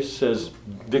prays, says,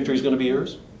 victory's going to be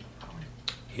yours?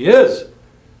 He is.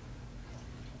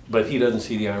 But he doesn't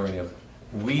see the irony of it.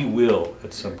 We will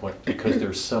at some point, because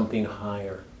there's something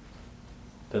higher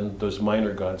than those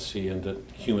minor gods see and that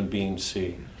human beings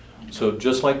see. So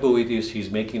just like Boethius,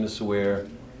 he's making us aware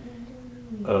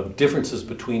of differences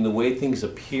between the way things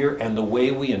appear and the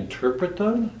way we interpret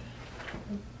them,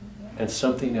 and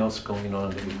something else going on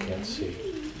that we can't see.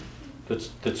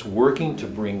 That's working to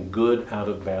bring good out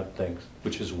of bad things,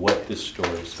 which is what this story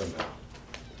is about.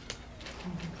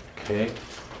 Okay?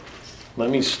 Let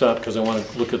me stop because I want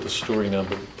to look at the story now,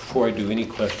 but before I do, any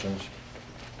questions?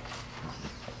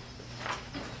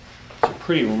 It's a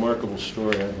pretty remarkable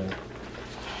story, I think.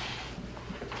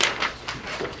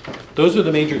 Those are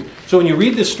the major. So when you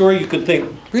read this story, you could think,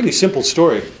 really simple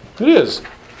story. It is.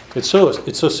 It's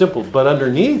so simple, but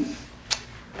underneath,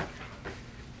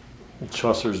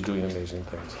 Chaucer is doing amazing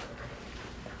things.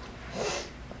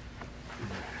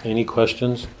 Any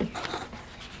questions?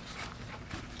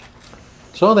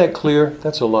 Is all that clear?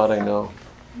 That's a lot, I know.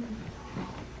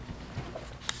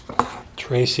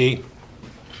 Tracy,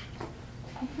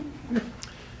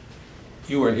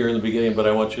 you weren't here in the beginning, but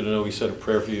I want you to know we said a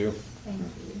prayer for you. Thank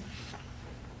you.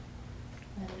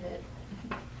 And it,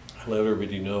 I let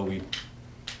everybody know we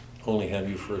only have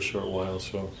you for a short while,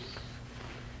 so.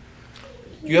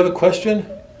 Do you have a question?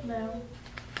 no.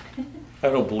 I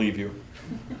don't believe you.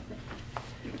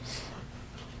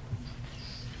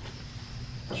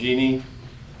 Jeannie?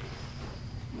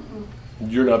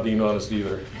 You're not being honest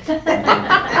either.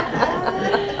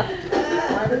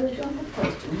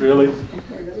 Really?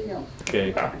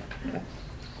 Okay.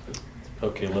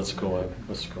 Okay, let's go on.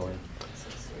 Let's go on.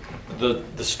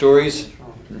 The story's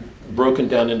broken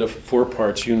down into 4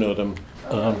 parts. You know them.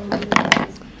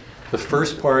 The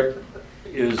first part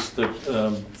is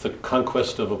the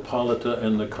conquest of Hippolyta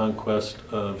and the conquest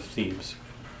of Thebes.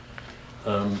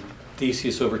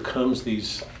 Theseus overcomes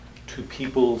these 2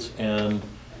 peoples, and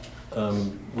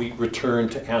we return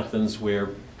to Athens, where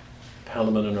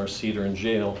Palamon and Arcite are in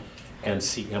jail, and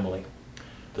see Emily.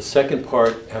 The second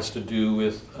part has to do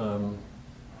with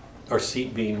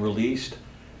Arcite being released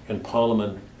and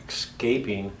Palamon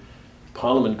escaping.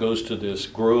 Palamon goes to this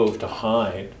grove to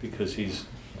hide because he's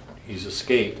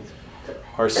escaped.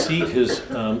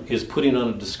 Arcite is putting on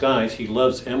a disguise. He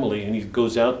loves Emily, and he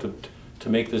goes out to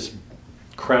make this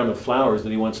crown of flowers that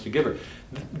he wants to give her.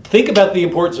 Think about the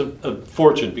importance of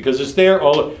fortune, because it's there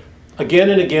all again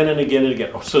and again and again and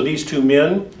again. So these 2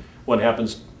 men, one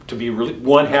happens to be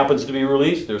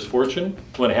released, there's fortune.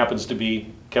 One happens to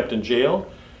be kept in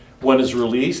jail. One is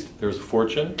released, there's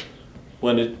fortune.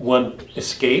 One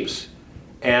escapes,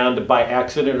 and by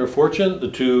accident or fortune, the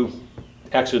 2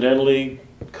 accidentally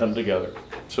come together.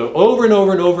 So over and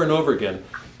over and over and over again,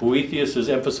 Boethius is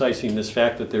emphasizing this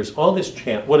fact that there's all this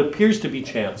chance, what appears to be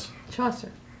chance.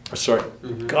 Chaucer. Sorry,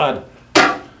 God,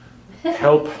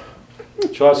 help.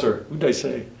 Chaucer, who did I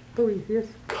say? Boethius.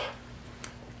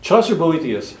 Chaucer,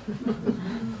 Boethius.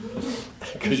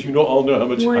 Because all know how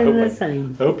much. One and the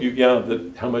same. I hope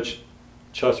how much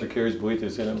Chaucer carries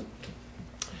Boethius in him.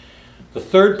 The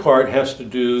third part has to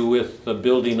do with the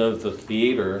building of the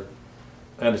theater,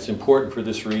 and it's important for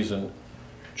this reason.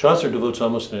 Chaucer devotes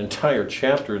almost an entire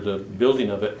chapter to the building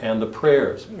of it and the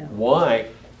prayers. Yeah. Why?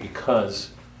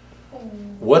 Because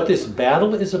what this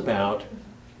battle is about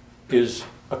is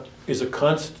a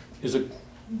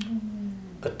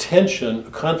tension, a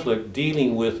conflict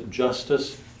dealing with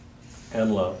justice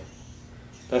and love.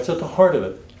 That's at the heart of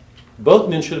it. Both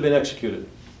men should have been executed.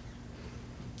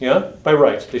 Yeah? By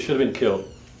rights. They should have been killed.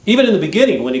 Even in the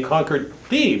beginning, when he conquered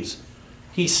Thebes,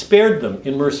 he spared them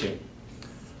in mercy.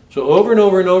 So over and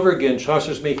over and over again,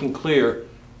 Chaucer's making clear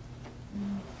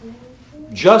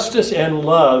justice and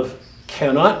love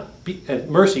and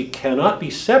mercy cannot be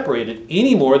separated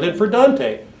any more than for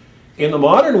Dante. In the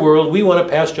modern world, we want to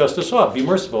pass justice off, be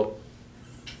merciful.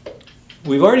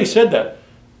 We've already said that.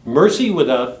 Mercy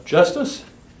without justice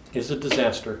is a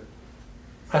disaster.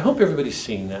 I hope everybody's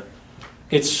seeing that.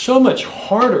 It's so much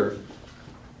harder.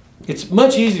 It's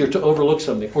much easier to overlook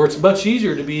something, or it's much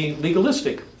easier to be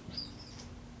legalistic.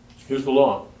 Here's the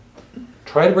law.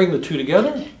 Try to bring the 2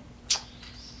 together.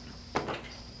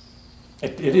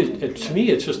 To me,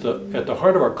 it's just at the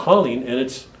heart of our calling,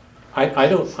 and I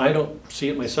don't see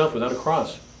it myself without a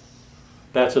cross.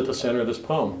 That's at the center of this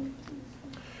poem.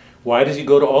 Why does he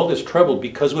go to all this trouble?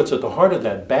 Because what's at the heart of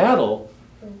that battle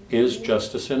is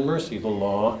justice and mercy, the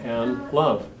law and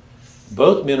love.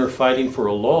 Both men are fighting for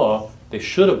a law. They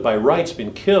should have by rights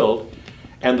been killed.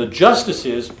 And the justice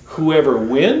is whoever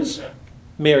wins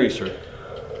marries her.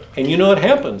 And you know what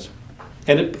happens.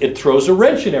 And it throws a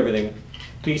wrench in everything.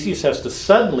 Theseus has to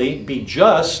suddenly be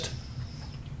just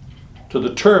to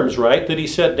the terms, right, that he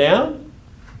set down,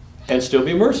 and still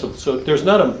be merciful. So there's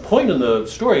not a point in the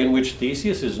story in which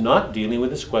Theseus is not dealing with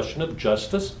this question of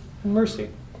justice and mercy.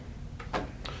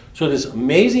 So this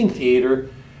amazing theater,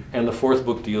 and the 4th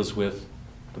book deals with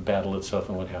the battle itself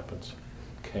and what happens.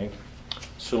 Okay,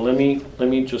 so let me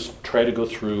just try to go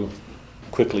through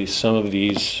quickly some of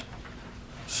these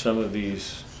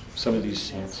scenes.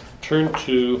 Turn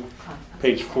to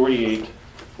page 48,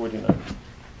 49.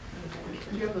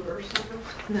 Do you have the verse number?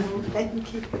 No, they can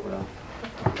keep it well.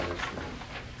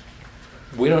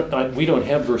 We don't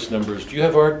have verse numbers. Do you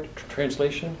have our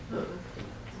translation? It's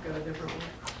got a different one.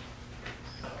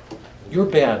 You're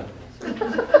bad.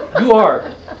 You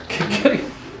are.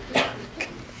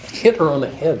 Hit her on the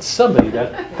head. Somebody,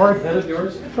 that hard head of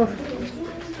yours.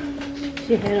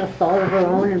 She had a thought of her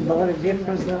own and bought a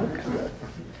different book.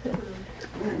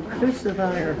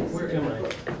 Crucify her. Where am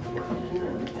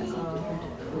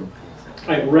I?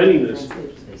 I'm renting this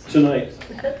tonight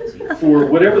for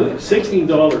whatever,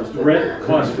 $16 the rent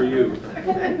cost for you.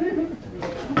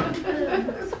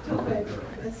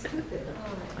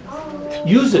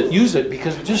 Use it,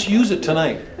 because just use it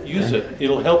tonight. Use it,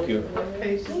 it'll help you. What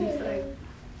page did you say?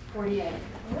 48.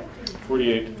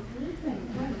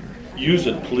 Use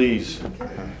it, please.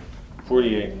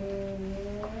 48.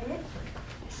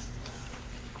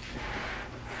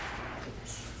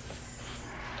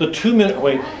 The 2-minute,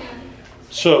 wait,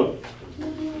 so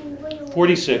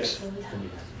 46.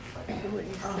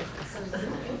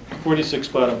 46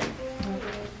 bottom.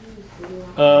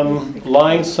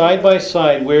 Lying side by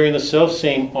side, wearing the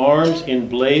self-same arms in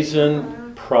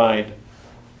blazoned pride.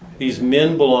 These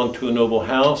men belong to a noble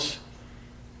house.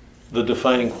 The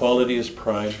defining quality is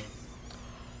pride.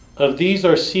 Of these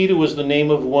Arcita was the name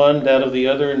of one, that of the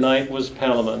other knight was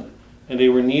Palamon, and they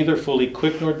were neither fully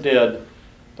quick nor dead.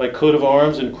 By coat of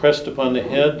arms and crest upon the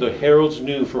head, the heralds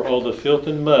knew for all the filth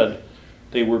and mud,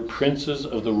 they were princes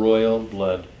of the royal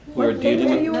blood. We are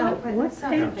dealing with What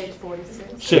page? Page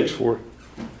 46. 6.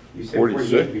 You said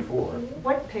 48 before.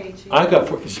 What page? I got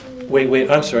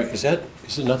wait, I'm sorry. Is it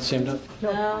not the same note?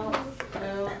 No.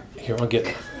 Here, I'll get.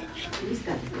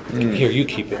 Here, you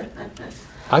keep it.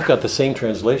 I've got the same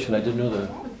translation. I didn't know that.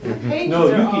 Pages No,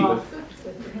 you are keep off. it.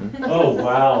 Oh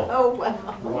wow, Oh,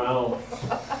 wow. wow.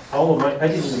 All of my, I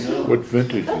didn't even know. What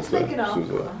vintage is that? Take it off.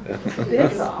 Suzanne?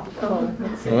 It's off. Huh?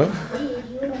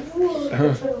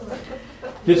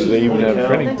 This Do is they even holy have cow.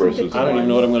 printing presses? I don't even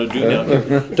know what I'm going to do now.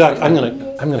 Doc, I'm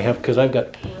gonna have, because I've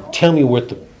got. Tell me what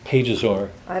the pages are.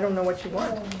 I don't know what you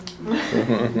want.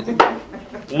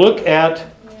 Look at.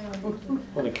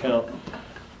 Let me count.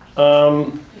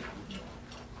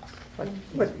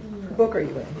 What book are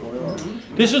you in?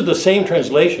 This is the same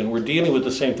translation. We're dealing with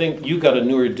the same thing. You got a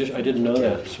newer edition. I didn't know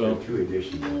that. So, 2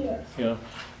 editions. yeah.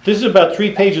 This is about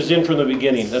 3 pages in from the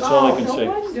beginning. That's all I can No say.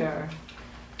 wonder.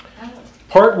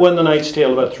 Part 1, The Knight's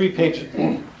Tale, about 3 pages.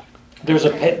 There's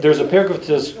a paragraph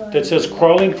that says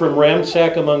crawling from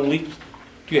ramsack among leaves.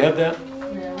 Do you have that?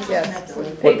 Yes.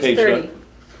 What page? Page 30.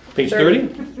 Page 30?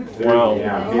 Wow.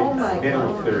 Yeah, Oh my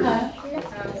middle of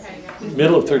 30.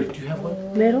 Middle of 30. Do you have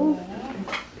one? Middle?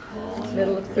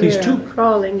 Middle of These two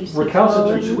Crawling, you see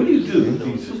recalcitrants. crawling. What do you do with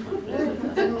these?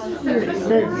 Here it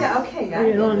says, Yeah, okay.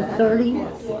 you're on 30,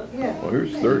 Well,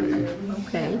 here's 30.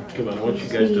 okay. Come on, I want you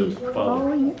guys to See, follow.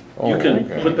 crawling, Oh, You can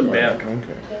okay. put them back.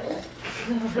 Okay.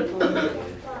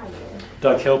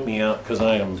 Doc, help me out because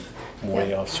I am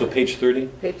way off. So page 30?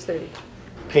 Page 30.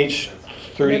 Page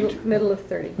 30, Middle of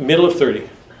 30. middle of 30.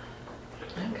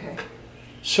 Okay.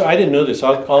 So I didn't know this.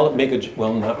 I'll make a,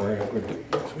 well, not we're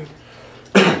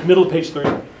middle of page 30.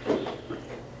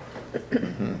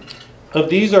 Of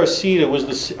these, Arcita was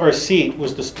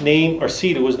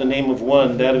the name of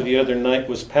one, that of the other knight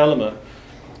was Palamon.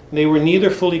 They were neither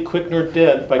fully quick nor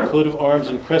dead. By coat of arms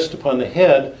and crest upon the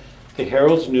head, the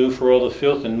heralds knew for all the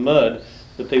filth and mud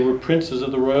that they were princes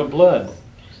of the royal blood.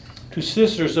 2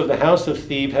 sisters of the house of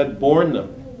Thebe had borne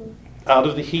them. Out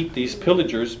of the heat these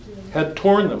pillagers had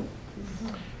torn them,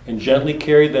 and gently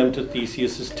carried them to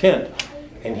Theseus's tent.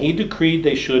 And he decreed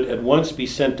they should at once be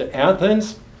sent to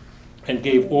Athens, and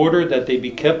gave order that they be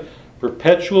kept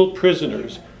perpetual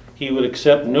prisoners. He would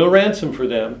accept no ransom for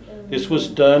them. This was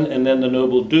done, and then the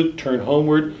noble duke turned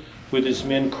homeward with his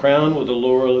men crowned with the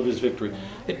laurel of his victory.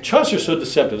 Chaucer's so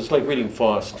deceptive. It's like reading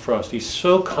Frost. He's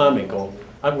so comical.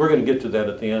 We're going to get to that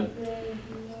at the end.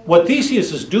 What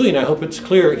Theseus is doing, I hope it's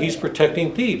clear, he's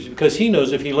protecting Thebes, because he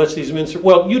knows if he lets these men,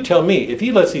 well, you tell me, if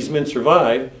he lets these men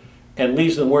survive and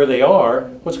leaves them where they are,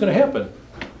 what's going to happen?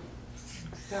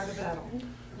 Start a battle.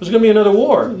 There's going to be another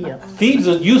war. Yeah. Thebes,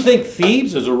 you think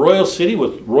Thebes is a royal city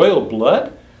with royal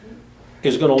blood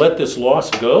is going to let this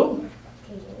loss go?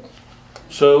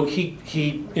 So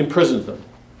he imprisons them.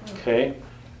 Okay,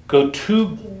 go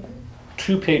two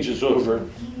pages over.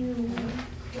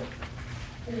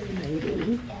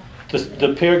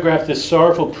 The paragraph, this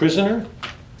sorrowful prisoner.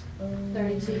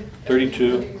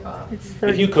 32. It's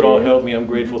If you could all 32. help me, I'm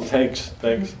grateful. Thanks.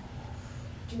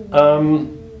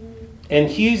 And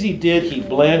he as he did, he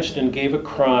blanched and gave a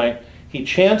cry. He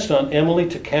chanced on Emily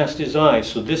to cast his eyes.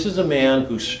 So this is a man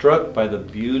who's struck by the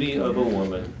beauty of a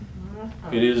woman.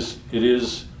 It is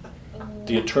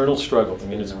The eternal struggle. I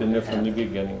mean, it's been there from the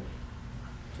beginning.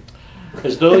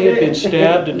 As though he had been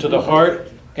stabbed into the heart,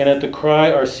 and at the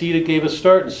cry, Arcita gave a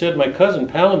start and said, "My cousin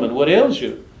Palamon, what ails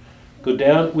you? Go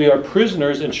down. We are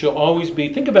prisoners and shall always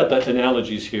be." Think about the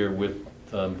analogies here with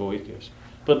Boethius.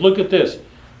 But look at this.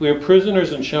 We are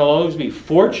prisoners and shall always be.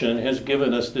 Fortune has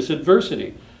given us this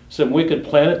adversity, some wicked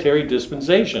planetary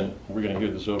dispensation. We're going to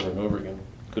hear this over and over again.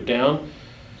 Go down.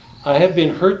 I have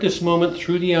been hurt this moment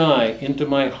through the eye, into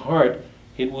my heart.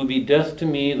 It will be death to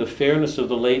me, the fairness of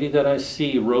the lady that I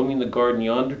see, roaming the garden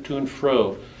yonder to and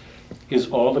fro, is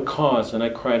all the cause. And I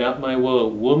cried out my woe,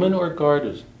 woman or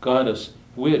goddess,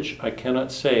 which I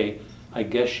cannot say, I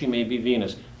guess she may be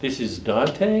Venus. This is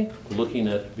Dante looking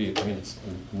at, I mean, it's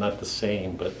not the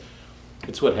same, but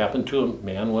it's what happened to a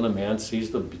man when a man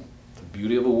sees the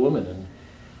beauty of a woman.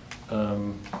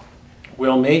 And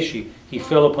well may she. He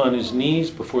fell upon his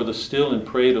knees before the still and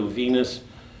prayed, O Venus,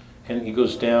 and he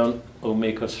goes down, O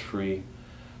make us free.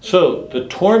 So the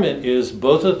torment is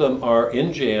both of them are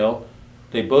in jail.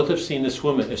 They both have seen this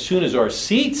woman. As soon as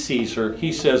Arcite sees her,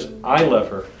 he says, I love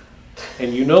her.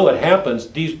 And you know what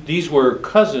happens. These were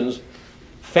cousins,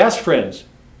 fast friends,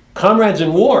 comrades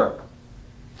in war.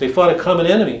 They fought a common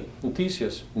enemy in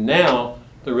Theseus. Now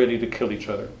they're ready to kill each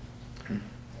other.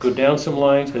 Go down some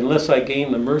lines. Unless I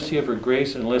gain the mercy of her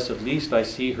grace, unless at least I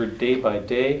see her day by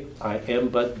day, I am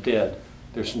but dead.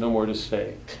 There's no more to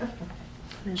say.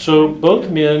 So both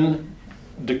men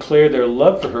declare their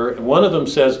love for her. And one of them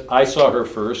says, I saw her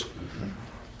first.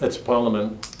 That's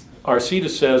Palamon. Arcita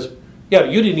says, yeah,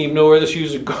 you didn't even know whether she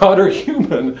was a god or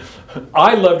human.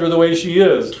 I loved her the way she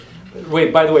is.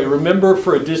 Wait, by the way, remember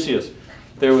for Odysseus,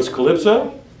 there was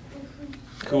Calypso,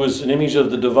 who was an image of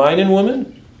the divine in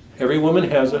woman. Every woman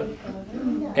has it.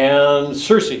 And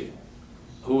Circe,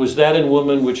 who was that in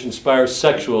woman which inspires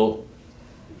sexual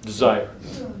desire.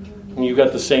 And you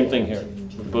got the same thing here.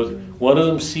 Both, one of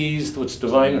them sees what's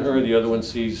divine in her, the other one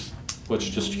sees what's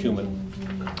just human.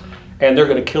 And they're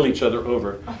going to kill each other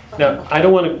over. Now, I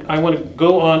want to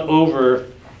go on over.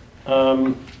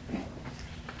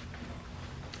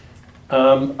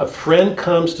 A friend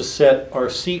comes to set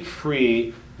Arcite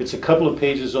free. It's a couple of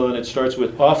pages on. It starts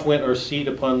with, off went Arcite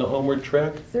upon the homeward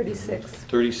track. 36.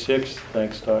 36.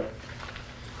 Thanks, Doc.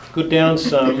 Go down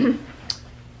some.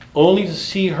 Only to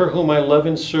see her whom I love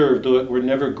and serve, though it were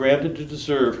never granted to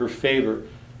deserve her favor,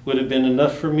 would have been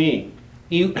enough for me.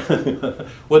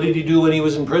 What did he do when he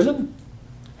was in prison?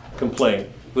 Complain.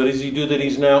 What does he do that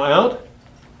he's now out?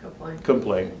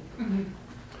 Complain. I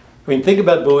mean, think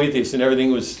about Boethius and everything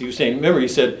he was saying. Remember, he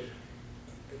said,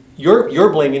 you're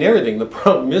blaming everything. The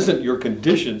problem isn't your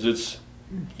conditions, it's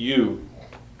you.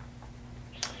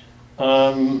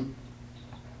 Only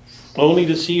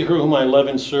to see her whom I love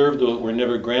and serve, though it were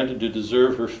never granted to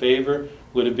deserve her favor,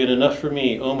 would have been enough for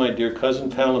me. Oh, my dear cousin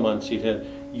Palamon, she said,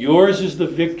 yours is the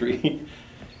victory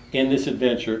in this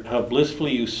adventure. How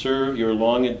blissfully you serve your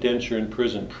long indenture in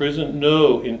prison. Prison,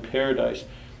 no, in paradise.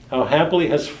 How happily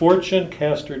has fortune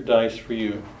cast her dice for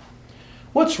you.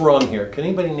 What's wrong here? Can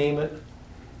anybody name it?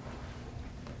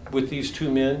 With these two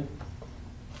men?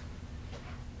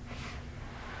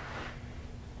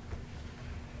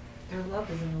 Their love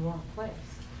is in the wrong place.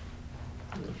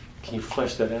 Can you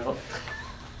flesh that out?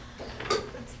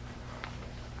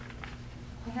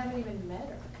 I haven't even met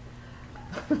her.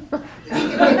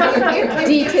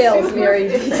 Details, Mary,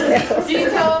 details.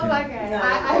 Details, okay.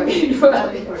 I mean,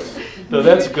 No,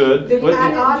 that's good. They're What-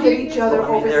 at odds with each other I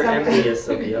mean, over they're something. envious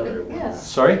of the other ones.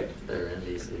 Sorry? They're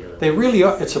envious of the other They ones. really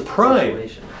are. It's a pride.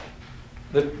 Situation.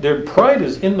 Their pride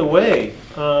is in the way.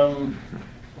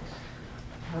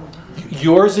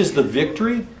 Yours is the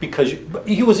victory because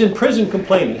he was in prison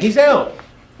complaining. He's out.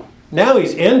 Now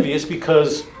he's envious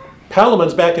because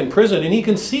Palamon's back in prison and he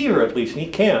can see her at least, and he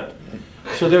can't.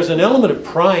 So there's an element of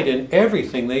pride in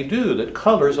everything they do that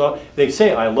colors off. They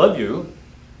say, I love you,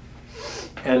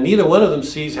 and neither one of them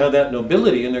sees how that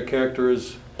nobility in their character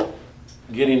is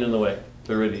getting in the way.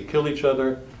 They're ready to kill each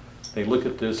other. They look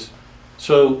at this.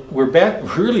 So we're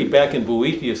really back in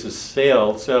Boethius'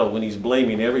 cell when he's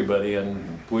blaming everybody,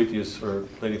 and Boethius or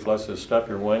Lady Floss says, stop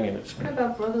your whining. What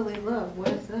about brotherly love? What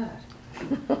is that?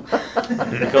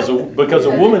 because a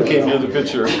woman came near the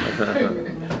picture.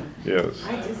 Yes.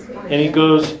 And he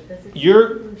goes,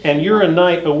 you're a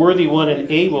knight, a worthy one and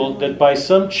able, that by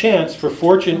some chance, for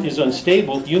fortune is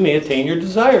unstable, you may attain your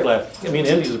desired life. I mean,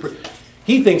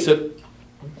 he thinks that,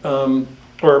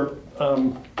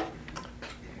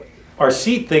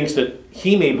 Arcite thinks that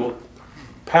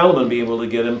Palamon be able to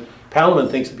get him. Palamon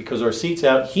thinks that because Arcite's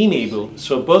out, he may be able.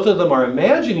 So both of them are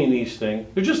imagining these things.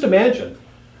 They're just imagine.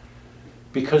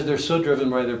 Because they're so driven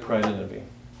by their pride and envy.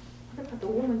 What about the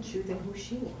woman choosing who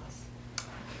she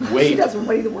was? She Wait, doesn't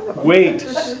want either one of them. wait,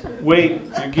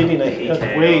 you're getting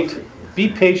Detail. wait. Be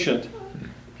patient.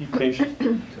 Be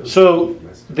patient. So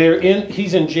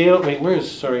he's in jail. Wait,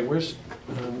 where's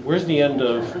the end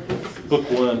of book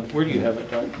 1? Where do you have it,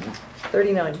 Doc?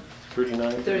 39.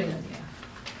 39? 39, yeah.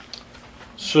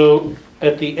 So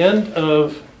at the end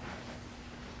of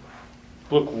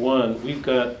book 1, we've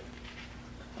got,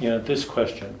 this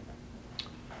question.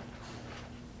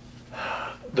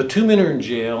 The two men are in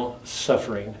jail,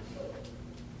 suffering,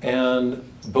 and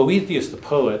Boethius, the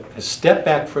poet, has stepped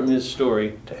back from his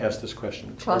story to ask this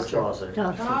question. Chaucer. Chaucer.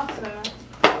 Chaucer.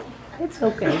 It's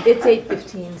okay. It's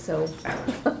 8:15, so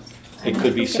It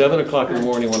could be 7 o'clock in the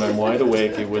morning when I'm wide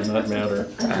awake, it would not matter.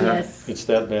 Yes. It's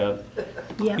that bad.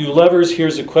 Yeah. You lovers,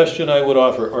 here's a question I would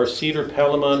offer. Are seed or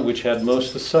Palamon which had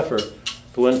most to suffer?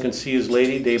 The one can see his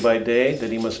lady day by day,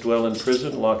 that he must dwell in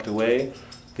prison, locked away.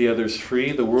 The other's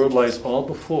free. The world lies all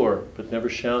before, but never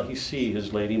shall he see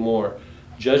his lady more.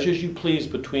 Judge as you please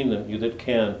between them, you that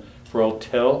can, for I'll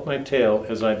tell my tale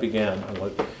as I began.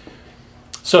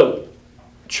 So,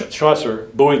 Chaucer,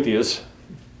 Boethius,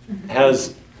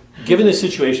 has given this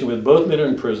situation with both men are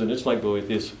in prison. It's like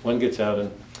Boethius, one gets out.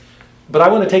 But I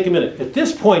want to take a minute. At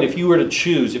this point, if you were to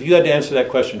choose, if you had to answer that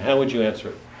question, how would you answer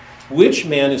it? Which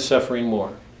man is suffering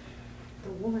more? The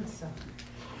woman suffering.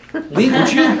 Lee,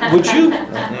 would you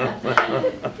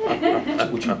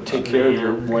take care of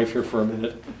your wife here for a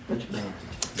minute?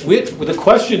 The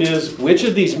question is, which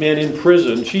of these men in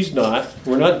prison, she's not,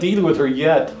 we're not dealing with her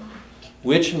yet,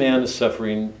 which man is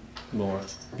suffering more?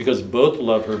 Because both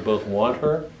love her, both want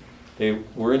her. They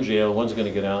were in jail, one's going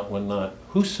to get out, one not.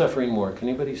 Who's suffering more? Can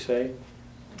anybody say?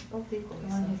 Both equally The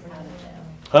one who's suffering. out of jail.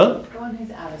 Huh? The one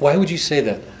who's out of jail. Why would you say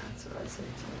that? That's what I say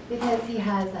too. Because he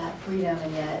has that freedom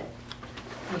and yet,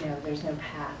 there's no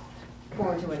path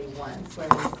forward to what he wants.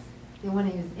 Whereas the one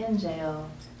who's in jail,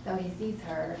 though he sees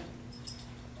her,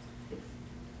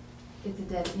 it's a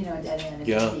dead, a dead end. It's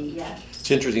Yeah. empty, yeah.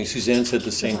 It's interesting. Suzanne said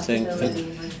the same thing. Possibility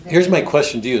versus Here's my empty.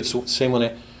 question to you. It's the same one.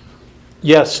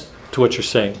 Yes, to what you're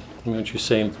saying. What you're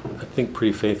saying, I think,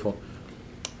 pretty faithful.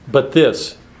 But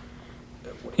this,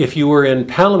 if you were in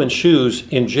Palamon's shoes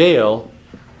in jail,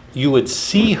 you would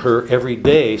see her every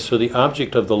day. So the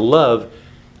object of the love,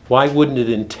 why wouldn't it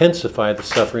intensify the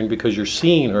suffering? Because you're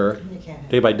seeing her You can't have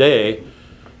day by day,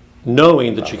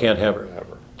 knowing that you can't have her.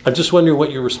 I'm just wondering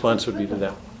what your response would be to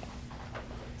that.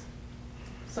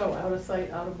 So out of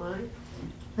sight, out of mind?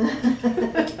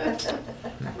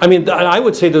 I mean, I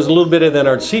would say there's a little bit of that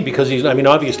at sea because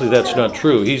obviously that's not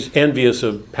true. He's envious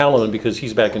of Palamon because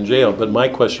he's back in jail. But my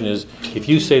question is, if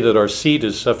you say that our seed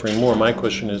is suffering more, my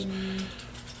question is,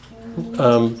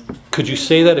 could you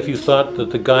say that if you thought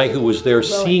that the guy who was there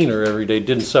seeing her every day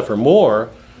didn't suffer more?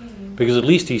 Because at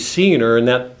least he's seeing her,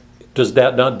 and does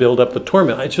that not build up the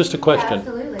torment? It's just a Yeah, question.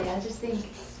 absolutely. I just think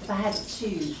if I had to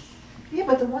choose. Yeah,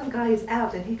 but the one guy is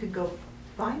out and he could go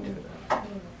find her.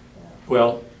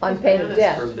 Well, on pain of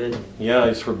death. Forbidden. yeah,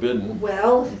 he's forbidden.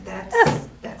 Well, that's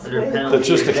the Under way the penalty That's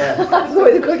just of a- death. That's the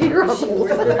way the cookie crumbles.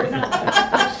 It's an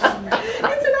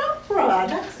opera,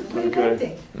 that's the way of Okay.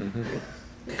 acting.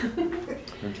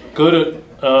 Go to,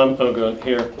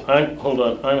 here, hold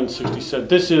on, I'm in 67.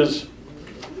 This is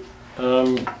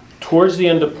towards the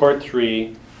end of part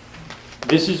 3.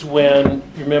 This is when,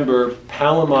 remember,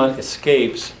 Palamon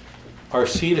escapes.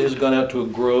 Arcita has gone out to a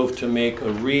grove to make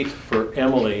a wreath for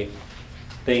Emily.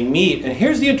 They meet, and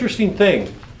here's the interesting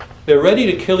thing. They're ready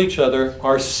to kill each other.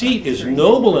 Arcita is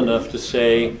noble enough to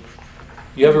say,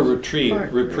 you have a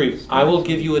reprieve. I will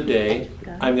give you a day.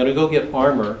 I'm going to go get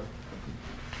armor.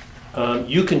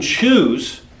 You can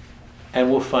choose,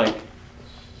 and we'll fight.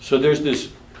 So there's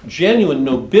this genuine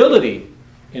nobility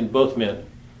in both men.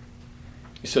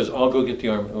 He says, I'll go get the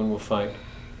armor, and we'll fight.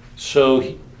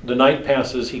 So the night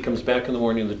passes, he comes back in the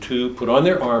morning, the two put on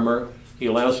their armor, he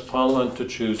allows Palamon to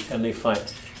choose, and they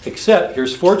fight. Except,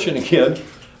 here's fortune again,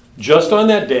 just on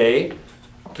that day,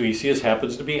 Theseus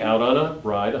happens to be out on a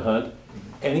ride, a hunt,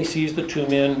 and he sees the two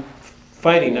men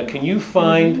fighting. Now, can you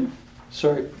find,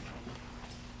 sorry,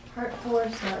 Part 4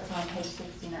 starts on page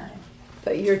 69.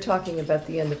 But you're talking about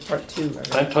the end of part 2,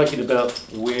 right? I'm talking about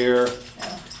where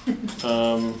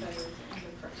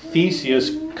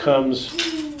Theseus comes,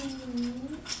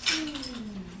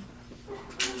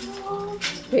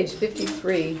 Page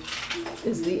 53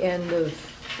 is the end of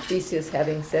Theseus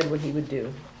having said what he would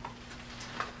do.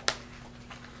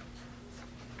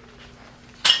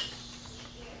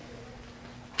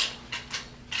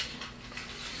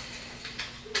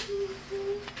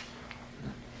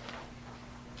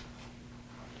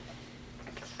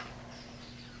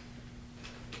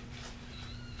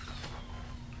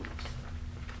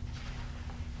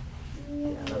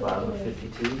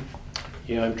 52.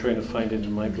 Yeah, I'm trying to find it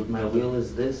in my book My now. will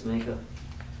is this, make a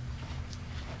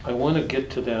I want to get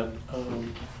to that.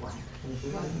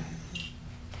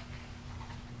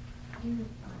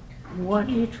 What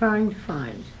are you trying to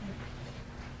find?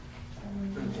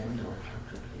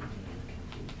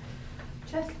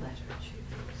 Just let her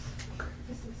choose.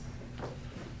 This is.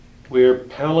 Where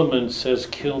Palamon says,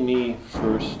 "Kill me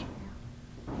first."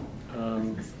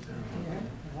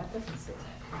 That doesn't say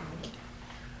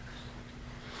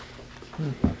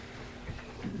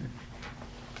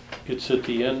It's at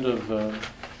the end of.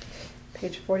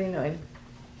 Page 49.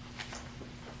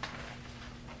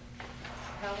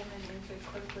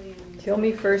 Kill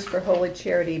me first for holy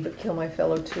charity, but kill my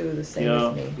fellow too, the same Yeah,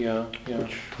 as me. yeah, yeah.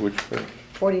 Which page?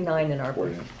 49 in our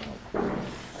book.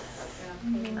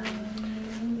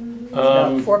 Um,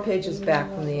 About 4 pages back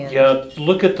from the end. Yeah,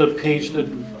 look at the page that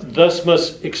thus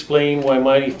must explain why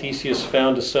mighty Theseus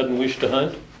found a sudden wish to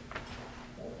hunt.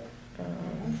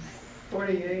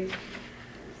 48,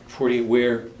 40,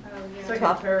 where? second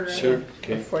Top. paragraph. Sir,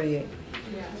 okay. 48.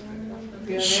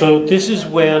 So this is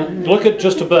when, look at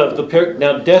just above,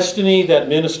 now destiny, that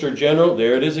minister general,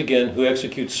 there it is again, who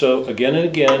executes. So again and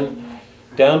again,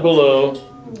 down below,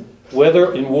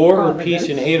 whether in war or peace,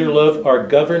 in hate or love, are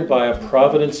governed by a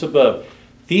providence above.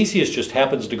 Theseus just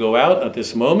happens to go out at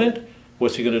this moment.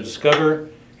 What's he going to discover?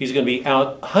 He's going to be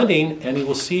out hunting, and he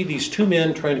will see these two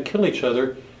men trying to kill each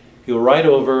other. He'll ride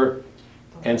over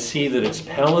and see that it's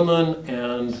Palamon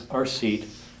and Arcite,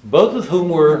 both of whom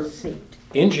were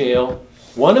in jail,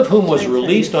 one of whom was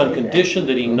released on condition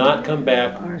that he not come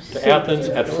back to Athens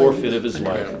at forfeit of his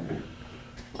life.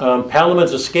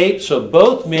 Palamon's escaped, so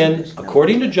both men,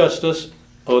 according to justice,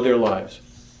 owe their lives.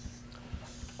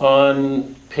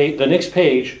 On the next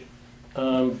page,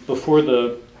 before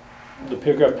the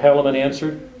paragraph Palamon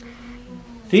answered,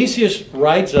 Theseus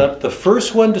rides up. The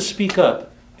first one to speak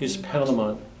up is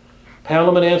Palamon.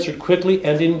 Palamon answered quickly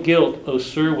and in guilt, "O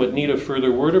sir, what need of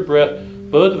further word or breath?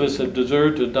 Both of us have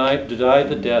deserved to die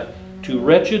the death. Two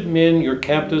wretched men, your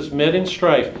captives, met in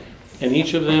strife, and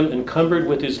each of them, encumbered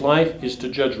with his life, is to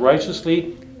judge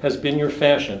righteously, has been your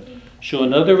fashion. Show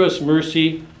neither of us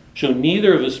mercy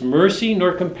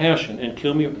nor compassion, and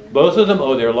kill me." Both of them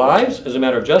owe their lives as a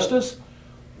matter of justice.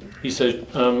 He says,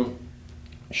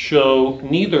 show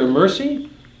neither mercy,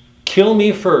 kill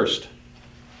me first.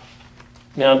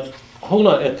 Now, hold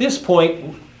on. At this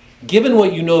point, given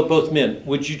what you know of both men,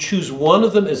 would you choose one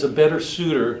of them as a better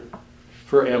suitor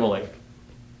for Emily?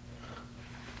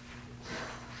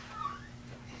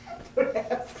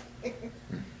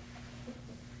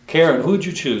 Karen, who would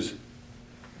you choose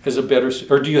as a better,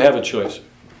 or do you have a choice?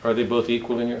 Are they both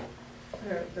equal in your?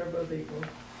 They're both equal.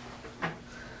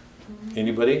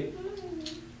 Anybody?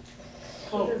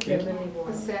 Oh,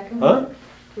 The second Huh?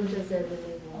 Who does Emily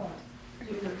want?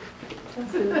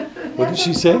 What did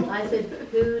she say? I said,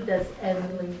 who does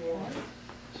Emily want?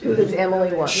 Who does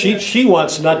Emily want? She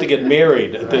wants not to get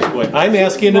married at this point. I'm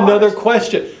asking another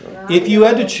question. If you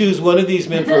had to choose one of these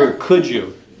men for her, could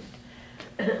you?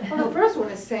 Well, the first one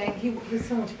is saying he's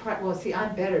so much pride. Well, see,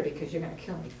 I'm better because you're going to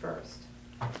kill me first,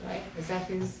 right? Is that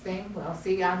his thing? Well,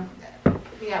 see,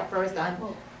 first.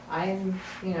 I'm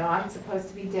supposed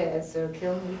to be dead, so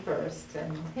kill me first.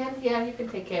 And him, yeah, you can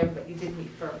take care of him, but you did me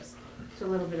first. It's a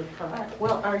little bit of pride.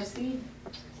 Well, Arcite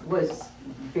was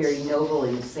very noble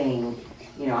in saying,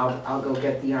 I'll go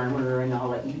get the armor and I'll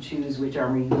let you choose which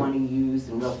armor you want to use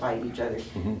and we'll fight each other.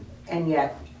 Mm-hmm. And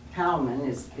yet Palamon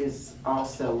is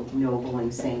also noble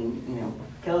in saying,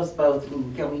 kill us both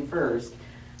and kill me first.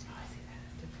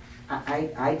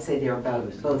 I'd say they're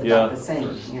both about the same,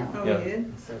 Oh, Yeah. he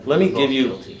did? Let me give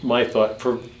you my thought,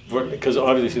 because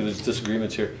obviously there's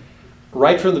disagreements here.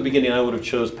 Right from the beginning, I would have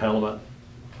chose Palamon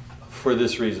for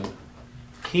this reason.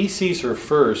 He sees her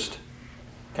first,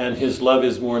 and his love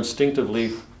is more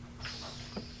instinctively,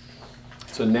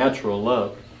 it's a natural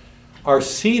love.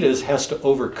 Arcite has to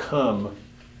overcome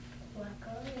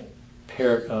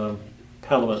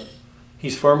Palamon.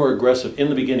 He's far more aggressive in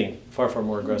the beginning, far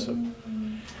more aggressive.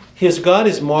 His god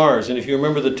is Mars, and if you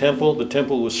remember the temple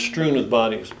was strewn with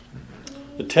bodies.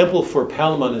 The temple for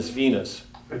Palamon is Venus.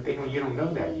 But you don't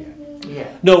know that yet. Yeah.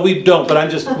 No, we don't,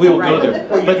 but we will go there.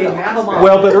 Well, you didn't ask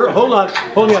that. Hold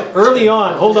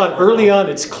on. Early on,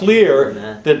 it's clear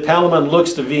that Palamon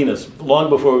looks to Venus, long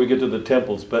before we get to the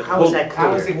temples. But How is that clear?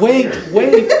 How is it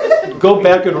Wait, go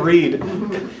back and read.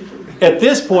 At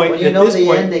this point, When you know the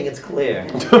ending, it's clear.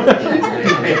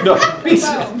 no,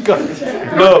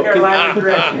 Carolina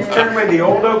direction. It's turned where the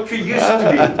old oak tree used to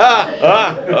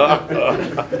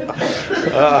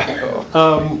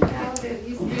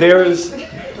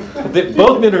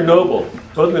both men are noble.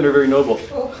 Both men are very noble.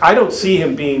 I don't see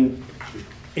him being,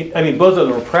 I mean, both of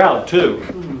them are proud too.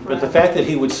 But the fact that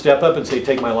he would step up and say,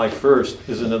 take my life first,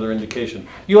 is another indication.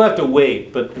 You'll have to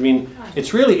wait, but I mean,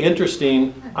 it's really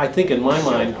interesting, I think in my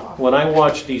mind, when I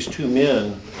watch these two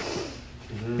men,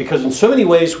 because in so many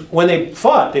ways, when they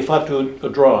fought to a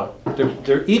draw.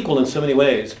 They're equal in so many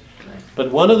ways.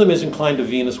 But one of them is inclined to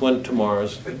Venus, one to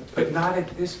Mars. But not at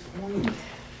this point.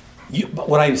 But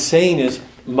what I'm saying is,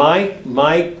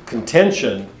 my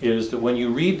contention is that when you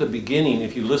read the beginning,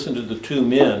 if you listen to the two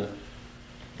men,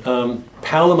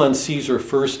 Palamon sees her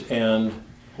first and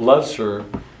loves her.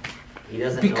 He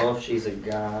doesn't know if she's a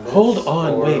goddess. Hold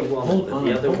on, or wait, a woman, hold but on,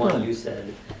 the other hold one on. you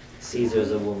said sees her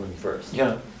as a woman first.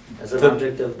 Yeah. As an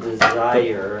object of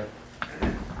desire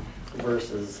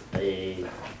versus a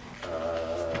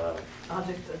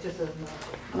Object, just a,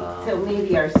 So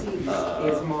maybe our seat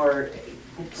is more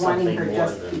wanting something her more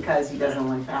just than because he doesn't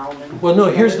want Palamon. Well,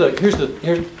 no, here's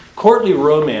courtly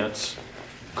romance,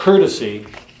 courtesy,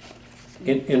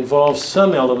 involves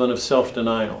some element of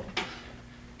self-denial.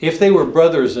 If they were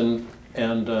brothers and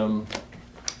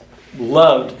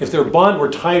loved, if their bond were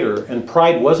tighter and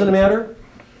pride wasn't a matter,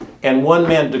 and one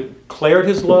man declared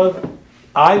his love,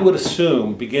 I would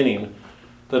assume, beginning,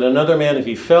 that another man, if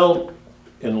he fell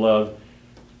in love,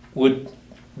 would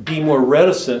be more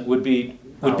reticent, would be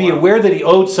aware that he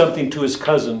owed something to his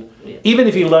cousin, even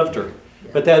if he loved her.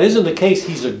 But that isn't the case.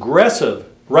 He's aggressive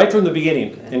right from the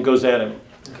beginning and goes at him.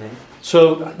 Okay.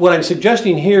 So what I'm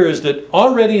suggesting here is that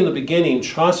already in the beginning,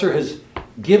 Chaucer has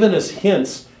given us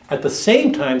hints at the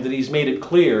same time that he's made it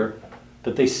clear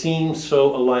that they seem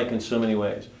so alike in so many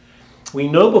ways. We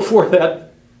know before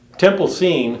that temple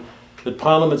scene that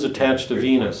Palamon's attached to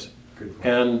Venus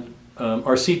and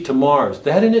Arcite to Mars.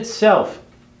 That in itself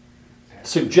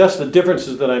suggests the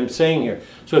differences that I'm saying here.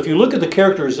 So if you look at the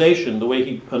characterization, the way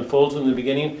he unfolds in the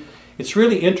beginning, it's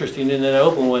really interesting in that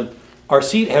open one.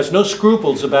 Arcite has no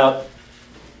scruples about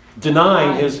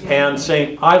denying his and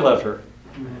saying, I love her.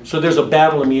 So there's a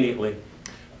battle immediately.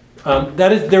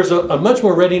 There's a much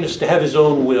more readiness to have his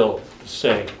own will to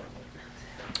say.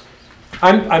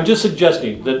 I'm just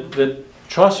suggesting that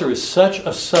Chaucer is such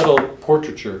a subtle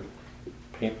portraiture,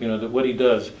 that what he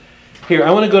does. Here,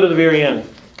 I want to go to the very end,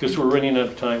 because we're running out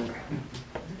of time.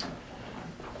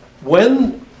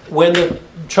 When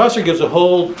Chaucer gives a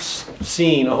whole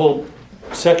scene, a whole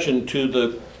section to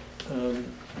the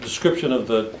description of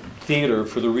the theater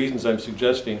for the reasons I'm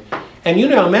suggesting, and you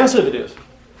know how massive it is,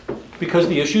 because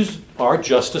the issues are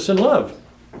justice and love.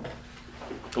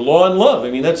 The law and love. I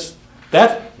mean, that's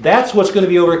what's going to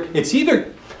be over. It's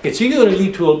either going to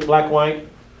lead to a black-white,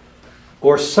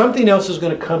 or something else is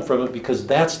going to come from it, because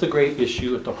that's the great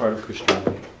issue at the heart of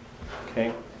Christianity.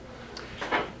 Okay.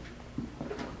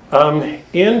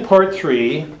 In part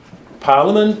 3,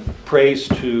 Palamon prays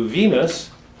to Venus.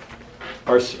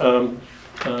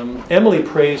 Emily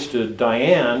prays to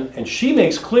Diane, and she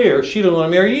makes clear she doesn't want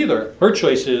to marry either. Her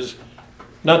choice is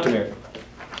not to marry.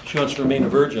 She wants to remain a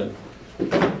virgin.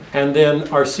 And then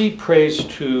Arcite prays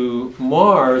to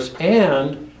Mars,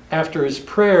 and after his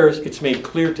prayers, it's made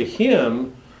clear to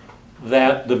him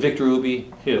that the victory will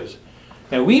be his.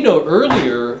 Now we know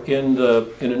earlier in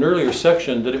an earlier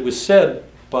section that it was said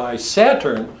by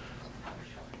Saturn,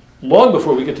 long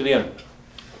before we get to the end,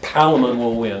 Palamon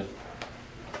will win.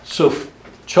 So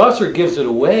Chaucer gives it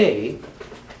away,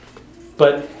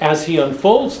 but as he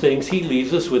unfolds things, he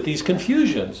leaves us with these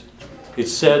confusions.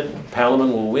 It's said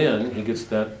Palamon will win. We get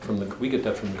that from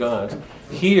the gods.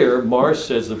 Here, Mars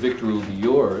says the victory will be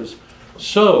yours.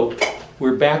 So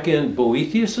we're back in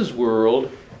Boethius's world,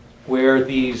 where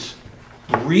these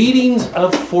readings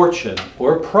of fortune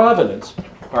or providence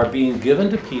are being given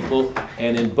to people,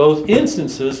 and in both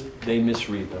instances, they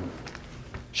misread them.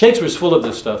 Shakespeare's full of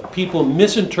this stuff. People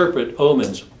misinterpret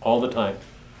omens all the time.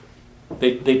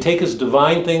 They take as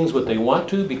divine things what they want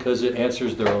to because it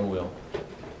answers their own will.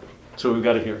 So we've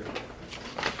got it here.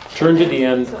 Turn to the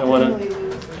end. I want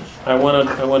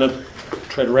to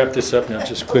try to wrap this up now,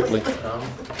 just quickly.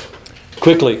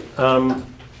 Quickly.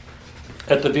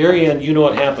 At the very end, you know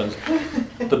what happens.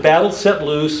 The battle's set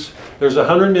loose. There's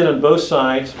 100 men on both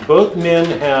sides. Both men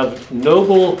have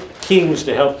noble kings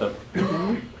to help them.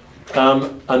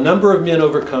 A number of men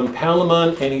overcome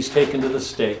Palamon, and he's taken to the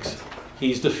stakes.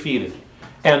 He's defeated.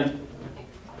 And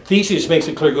Theseus makes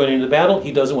it clear going into the battle,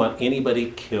 he doesn't want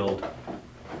anybody killed.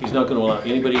 He's not going to allow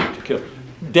anybody to kill.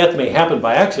 Death may happen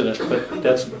by accident, but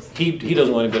he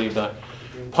doesn't want anybody to die.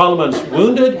 Palamon's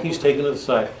wounded, he's taken to the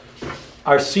side.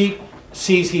 Arcite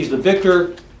sees he's the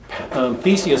victor.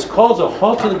 Theseus calls a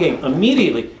halt to the game.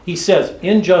 Immediately, he says,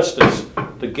 injustice,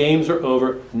 the games are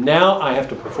over. Now I have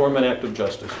to perform an act of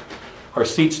justice.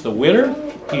 Arcete's the winner,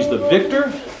 he's the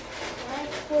victor,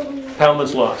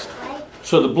 Palamon's lost.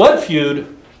 So the blood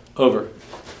feud, over.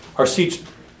 Arcete's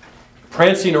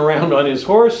prancing around on his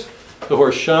horse, the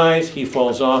horse shies, he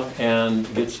falls off and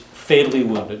gets fatally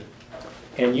wounded.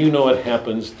 And you know what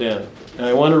happens then. And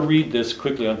I want to read this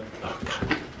quickly on, oh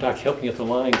God, Doc, help me at the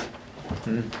lines.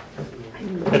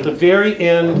 At the very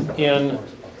end in,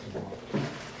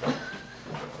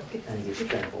 And he gets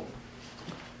trampled.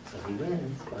 So he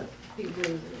wins, but He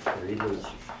loses. or he loses.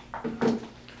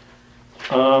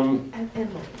 And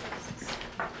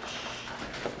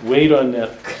wait on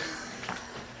that.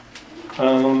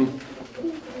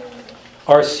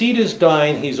 Arcete is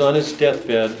dying, he's on his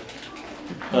deathbed.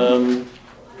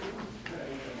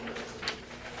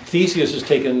 Theseus has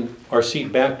taken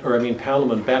Arcete back,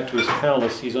 Palamon back to his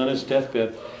palace. He's on his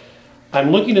deathbed.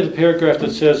 I'm looking at the paragraph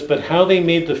that says, but how they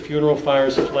made the funeral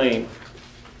fires flame.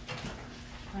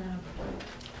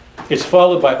 It's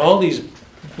followed by all these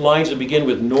lines that begin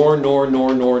with nor.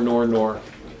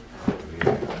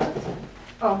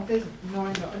 Oh, there's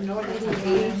Nor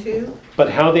 82, But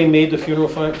how they made the funeral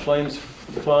flames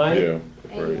fly? Yeah.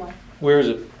 Right. 81. Where is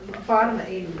it? bottom of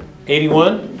 80.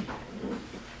 81?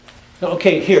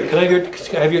 Okay, here, can I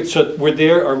have your, so we're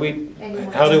there, are we,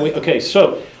 how do we, okay,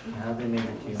 so, How they made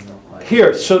the funeral fire.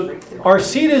 here, so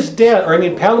Arcete is dead,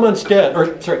 Palamon's dead,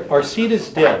 Arcete is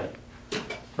dead,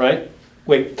 right?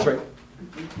 Wait, sorry.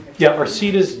 Yeah,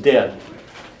 Arcete is dead.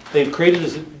 They've created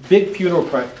this big funeral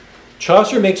party.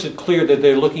 Chaucer makes it clear that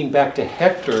they're looking back to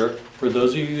Hector, for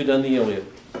those of you who've done the Iliad.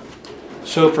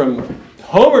 So from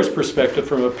Homer's perspective,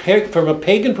 from a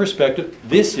pagan perspective,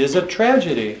 this is a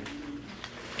tragedy.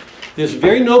 This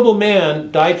very noble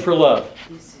man died for love.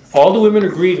 All the women are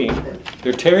grieving.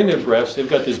 They're tearing their breasts. They've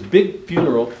got this big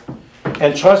funeral.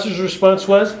 And Chaucer's response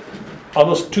was,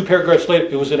 almost 2 paragraphs later,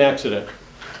 it was an accident.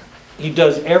 He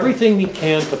does everything he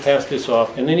can to pass this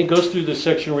off. And then he goes through this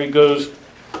section where he goes,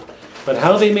 but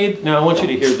how they made... Now I want you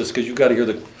to hear this because you've got to hear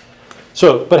the...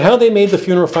 So, but how they made the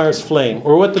funeral fires flame,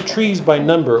 or what the trees by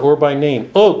number or by name.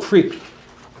 Oak, tree.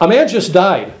 A man just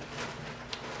died.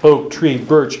 Oak, tree,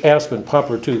 birch, aspen,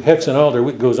 poplar, too, hex and alder,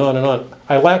 it goes on and on.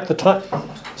 I lack the time.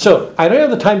 So, I don't have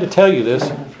the time to tell you this,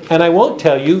 and I won't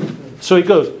tell you. So he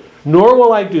goes, nor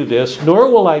will I do this, nor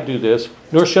will I do this,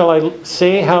 nor shall I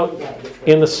say how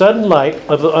in the sudden light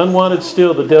of the unwanted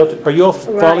still the delta... Are you all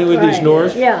following with these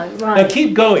nors? Yeah, Now right.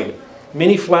 keep going.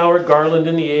 Many flowered garland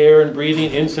in the air and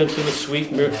breathing incense in the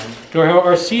sweet mirror. Nor how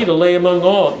Arceta lay among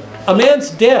all. A man's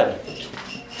dead.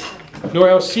 Nor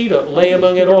how Arceta lay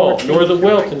among it all. Nor the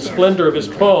wealth and splendor of his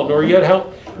pall. Nor yet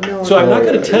how... So I'm not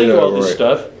going to tell you all this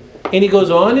stuff. And he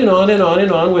goes on and on and on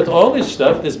and on with all this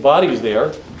stuff. This body's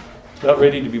there. Not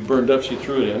ready to be burned up. She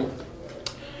threw it in.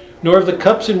 Nor of the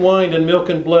cups and wine and milk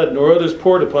and blood. Nor others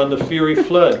poured upon the fiery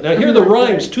flood. Now here are the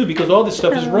rhymes too, because all this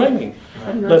stuff is rhyming.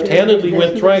 Left-handedly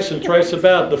went thrice and thrice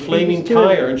about the flaming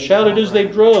tire, and shouted as they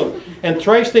drove, and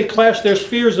thrice they clashed their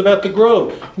spears about the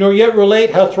grove, nor yet relate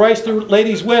how thrice the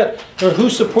ladies wet, nor who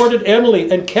supported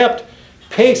Emily and kept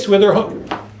pace with her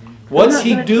What's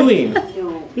he doing?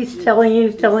 He's telling you,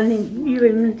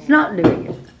 and he's not doing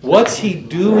it. What's he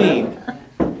doing?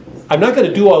 I'm not going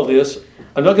to do all this.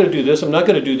 I'm not going to do this. I'm not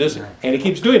going to do this. And he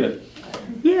keeps doing it.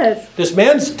 Yes. This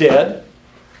man's dead.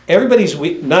 Everybody's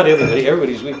weak. Not everybody.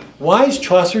 Everybody's weak. Why is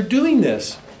Chaucer doing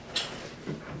this?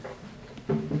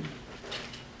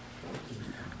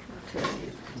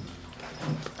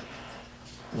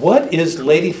 What is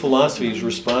Lady Philosophy's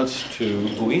response to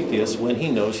Boethius when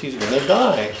he knows he's going to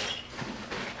die?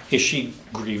 Is she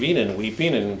grieving and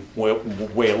weeping and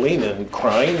wailing and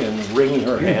crying and wringing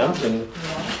her hands? And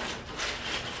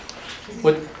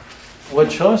what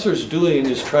Chaucer's doing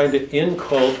is trying to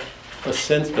inculcate a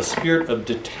spirit of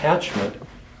detachment,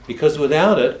 because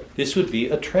without it, this would be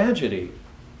a tragedy.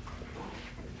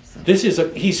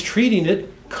 He's treating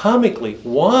it comically.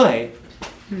 Why?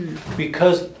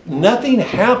 Because nothing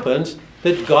happens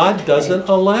that God doesn't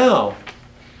allow.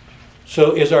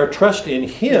 So is our trust in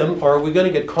Him, or are we going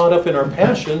to get caught up in our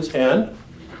passions and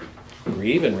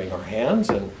grieve and wring our hands?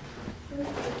 And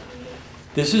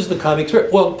this is the comic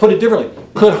spirit. Well, put it differently.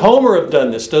 Could Homer have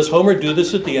done this? Does Homer do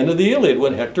this at the end of the Iliad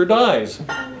when Hector dies?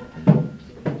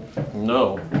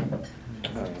 No.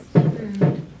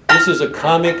 This is a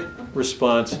comic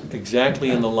response exactly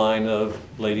in the line of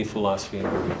Lady Philosophy and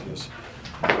Boethius.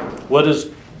 What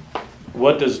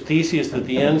does Theseus at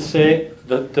the end say?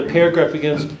 The paragraph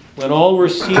begins, when all were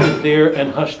seated there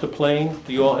and hushed the plain.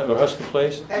 Do you all have a hush the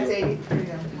place? That's 83.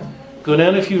 Go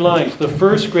down a few lines. The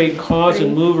first great cause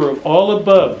and mover of all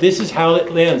above. This is how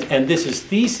it ends. And this is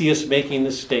Theseus making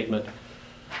this statement.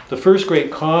 the first great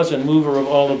cause and mover of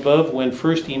all above, when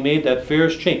first he made that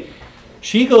fairest chain.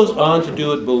 She goes on to do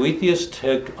what Boethius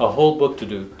took a whole book to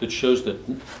do, that shows that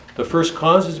the first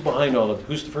cause is behind all of it.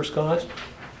 Who's the first cause?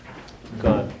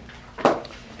 God.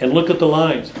 And look at the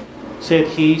lines. Said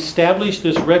he established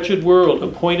this wretched world,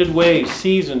 appointed ways,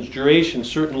 seasons, duration,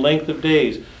 certain length of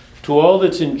days, to all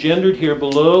that's engendered here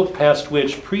below, past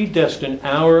which predestined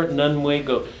hour none may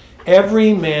go.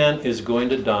 Every man is going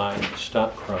to die.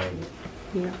 Stop crying.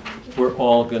 Yeah. We're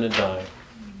all going to die.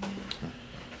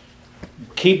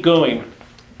 Keep going.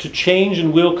 To change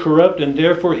and will corrupt, and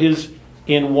therefore his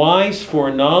in wise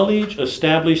foreknowledge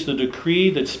established the decree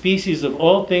that species of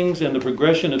all things and the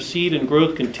progression of seed and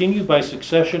growth continue by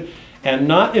succession and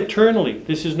not eternally.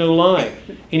 This is no lie.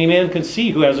 Any man can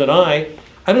see who has an eye.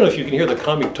 I don't know if you can hear the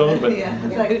comic tone, but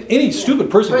any stupid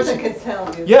person can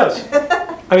tell you. Yes.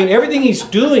 I mean, everything he's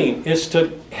doing is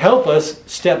to help us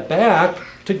step back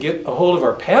to get a hold of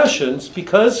our passions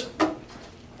because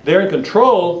they're in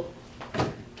control.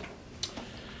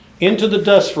 Into the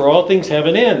dust, for all things have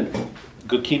an end.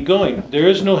 Keep going. There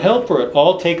is no help for it.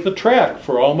 All take the track,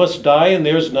 for all must die, and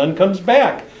there's none comes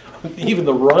back. Even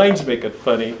the rhymes make it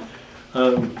funny.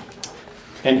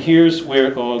 And here's where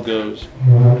it all goes.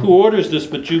 Who orders this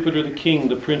but Jupiter the king,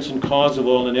 the prince and cause of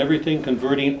all and everything,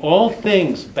 converting all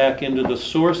things back into the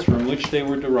source from which they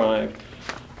were derived,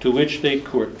 to which they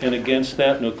court. And against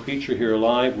that, no creature here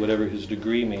alive, whatever his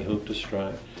degree, may hope to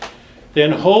strive.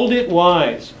 Then hold it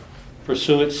wise, for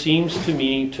so it seems to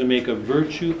me to make a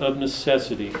virtue of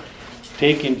necessity.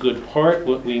 Take in good part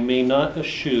what we may not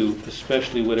eschew,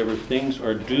 especially whatever things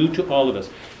are due to all of us.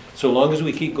 So long as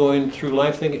we keep going through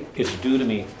life thinking, it's due to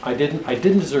me. I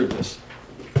didn't deserve this.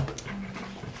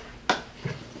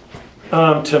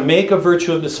 To make a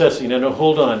virtue of necessity. Now,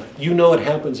 hold on. You know what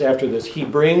happens after this. He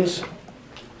brings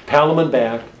Palamon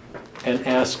back and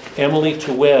asks Emily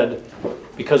to wed,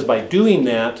 because by doing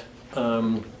that,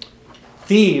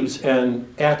 Thebes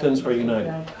and Athens are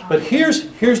united. But here's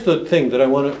the thing that I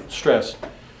want to stress.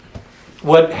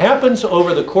 What happens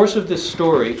over the course of this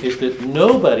story is that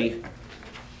nobody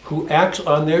who acts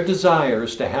on their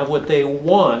desires to have what they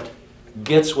want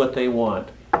gets what they want.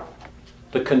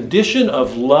 The condition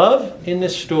of love in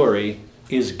this story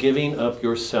is giving up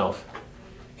yourself.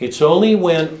 It's only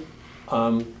when...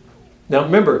 now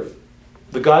remember,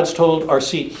 the gods told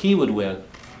Arcite he would win.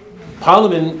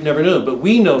 Palamon never knew, but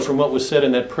we know from what was said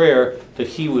in that prayer that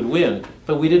he would win.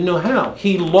 But we didn't know how.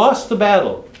 He lost the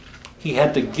battle. He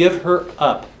had to give her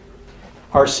up.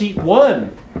 Arcite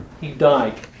won. He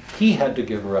died. He had to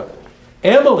give her up.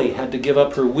 Emily had to give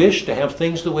up her wish to have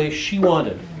things the way she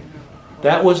wanted.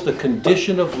 That was the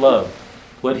condition of love.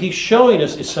 What he's showing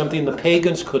us is something the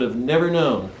pagans could have never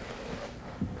known.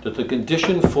 That the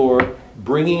condition for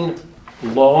bringing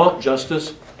law,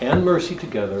 justice, and mercy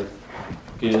together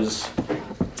is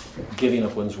giving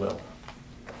up one's will.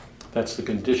 That's the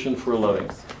condition for loving.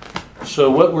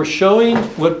 So what we're showing,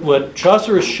 what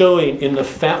Chaucer is showing in the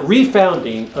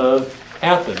refounding of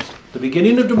Athens, the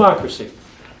beginning of democracy,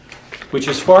 which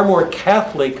is far more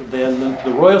Catholic than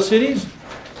the royal cities,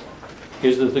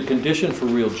 is that the condition for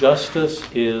real justice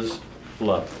is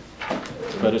love.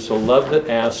 But it's a love that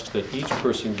asks that each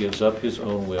person gives up his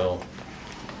own will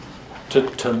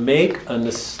to make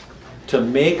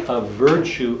a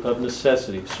virtue of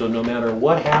necessity. So no matter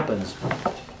what happens,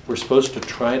 we're supposed to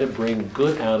try to bring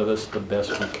good out of us the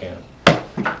best we can.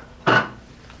 Let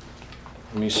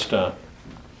me stop.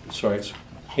 Sorry.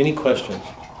 Any questions?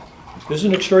 This is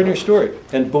an extraordinary story,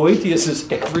 and Boethius is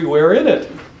everywhere in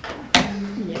it.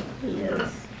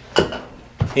 Yes.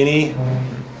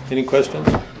 Any questions?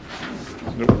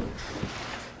 Nope.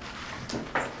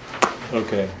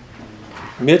 Okay.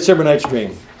 Midsummer Night's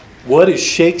Dream. What is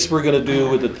Shakespeare going to do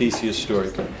with the Theseus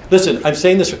story? Listen, I'm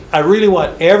saying this, I really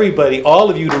want everybody, all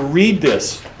of you, to read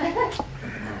this.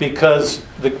 Because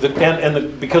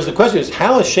because the question is,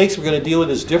 how is Shakespeare going to deal with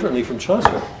this differently from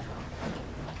Chaucer?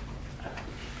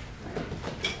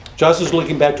 Chaucer's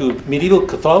looking back to medieval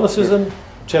Catholicism.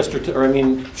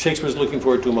 Shakespeare's looking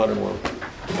forward to a modern world.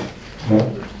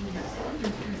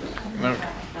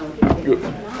 Good.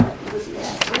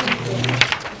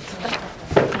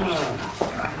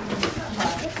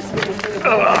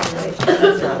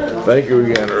 Thank you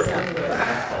again.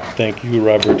 Thank you,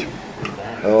 Robert.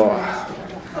 Oh,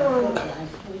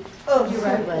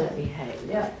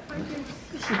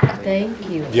 Thank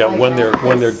you. Yeah, when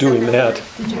they're doing that.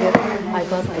 Did you get it? I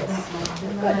got this.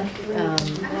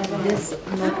 This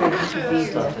I'm not ready to read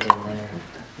it.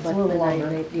 But when I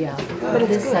but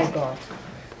this I got.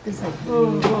 This I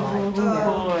really liked.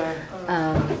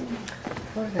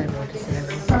 What did I want to say?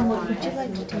 Would you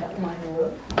like to take my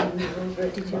role?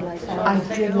 Did you like that? I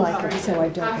did like it, so I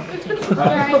don't have to take it.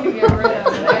 Trying to get rid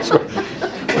of it.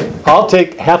 I'll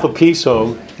take half a piece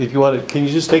home, if you want to, can you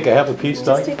just take a half a piece, Just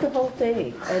Doc? take the whole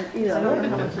thing, and, you know.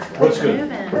 What's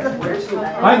good? I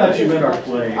thought you meant our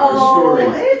play, our Oh, story.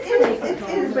 it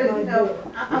is, but you know,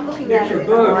 I'm looking at it in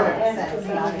a lot of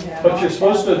sense. But you're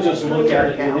supposed to just look at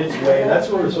it in its way, that's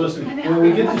what we're supposed to, when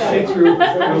we get to Shakespeare,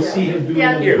 we'll see him doing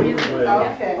it in his way.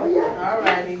 Okay, all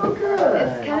righty.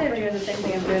 It's kind of doing the same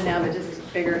thing I'm doing now, but just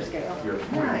bigger scale.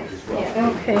 Nice.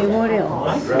 Okay, what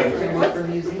else?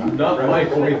 Not my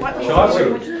point,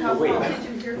 Chaucer.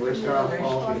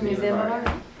 Museum of Art.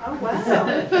 Oh, wow.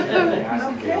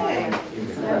 Okay.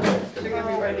 They're gonna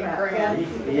be writing grants.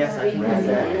 Yes, I can read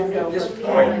that.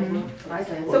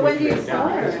 So when do you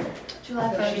start? July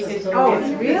 1st. Oh, it's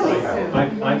really soon.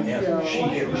 I'm she.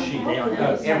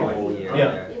 Emily.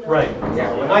 Yeah, right.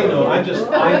 I know, it's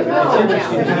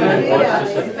interesting to me to watch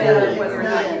this unfold.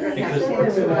 Because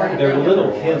there are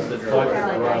little hints that talk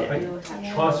about,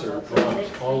 Chaucer drops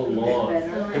all along.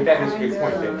 But that is a good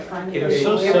point, then. They're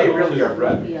so If they subtle, really too. are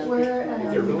brothers.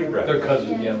 They're really They're brothers.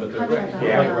 cousins, yeah, but they're.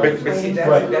 Yeah, but see,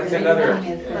 Right. that's another.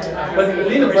 But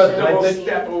being a brother, I Double think,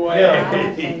 step away.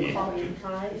 yeah, here,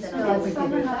 That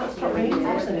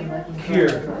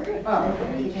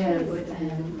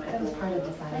was part of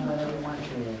deciding whether we wanted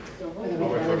to.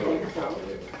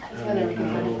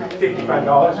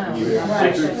 $55?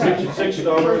 $6.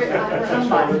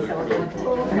 Somebody, so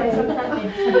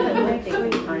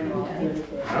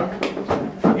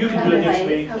You can do it next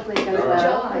week. hopefully it goes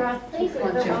well.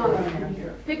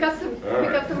 Pick up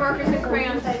the markers and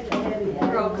crayons,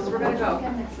 girl, because we're gonna go.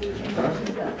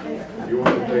 You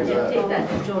want to take that?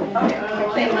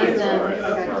 Thank you, Jen.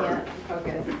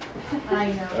 Focus. I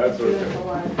know. That's okay.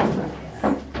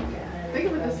 Think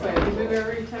of it this way, we move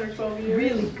every 10 or 12 years.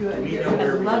 Really good. We know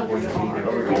where we're going to be.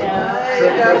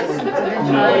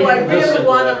 Oh, I really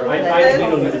want to. We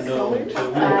don't even know until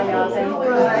we.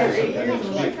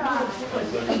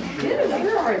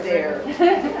 You are there.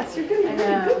 Yes, you're good. I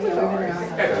know. We are.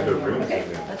 Yeah, they're really good.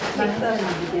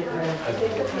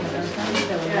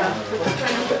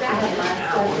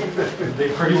 They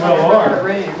pretty well are.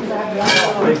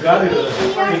 They've got to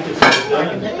get this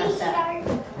done.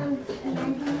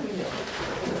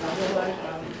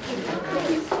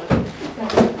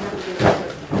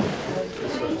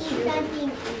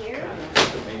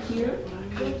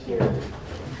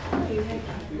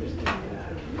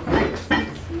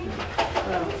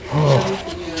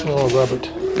 Oh, Robert.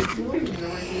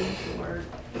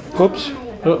 Oops.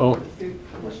 Uh-oh.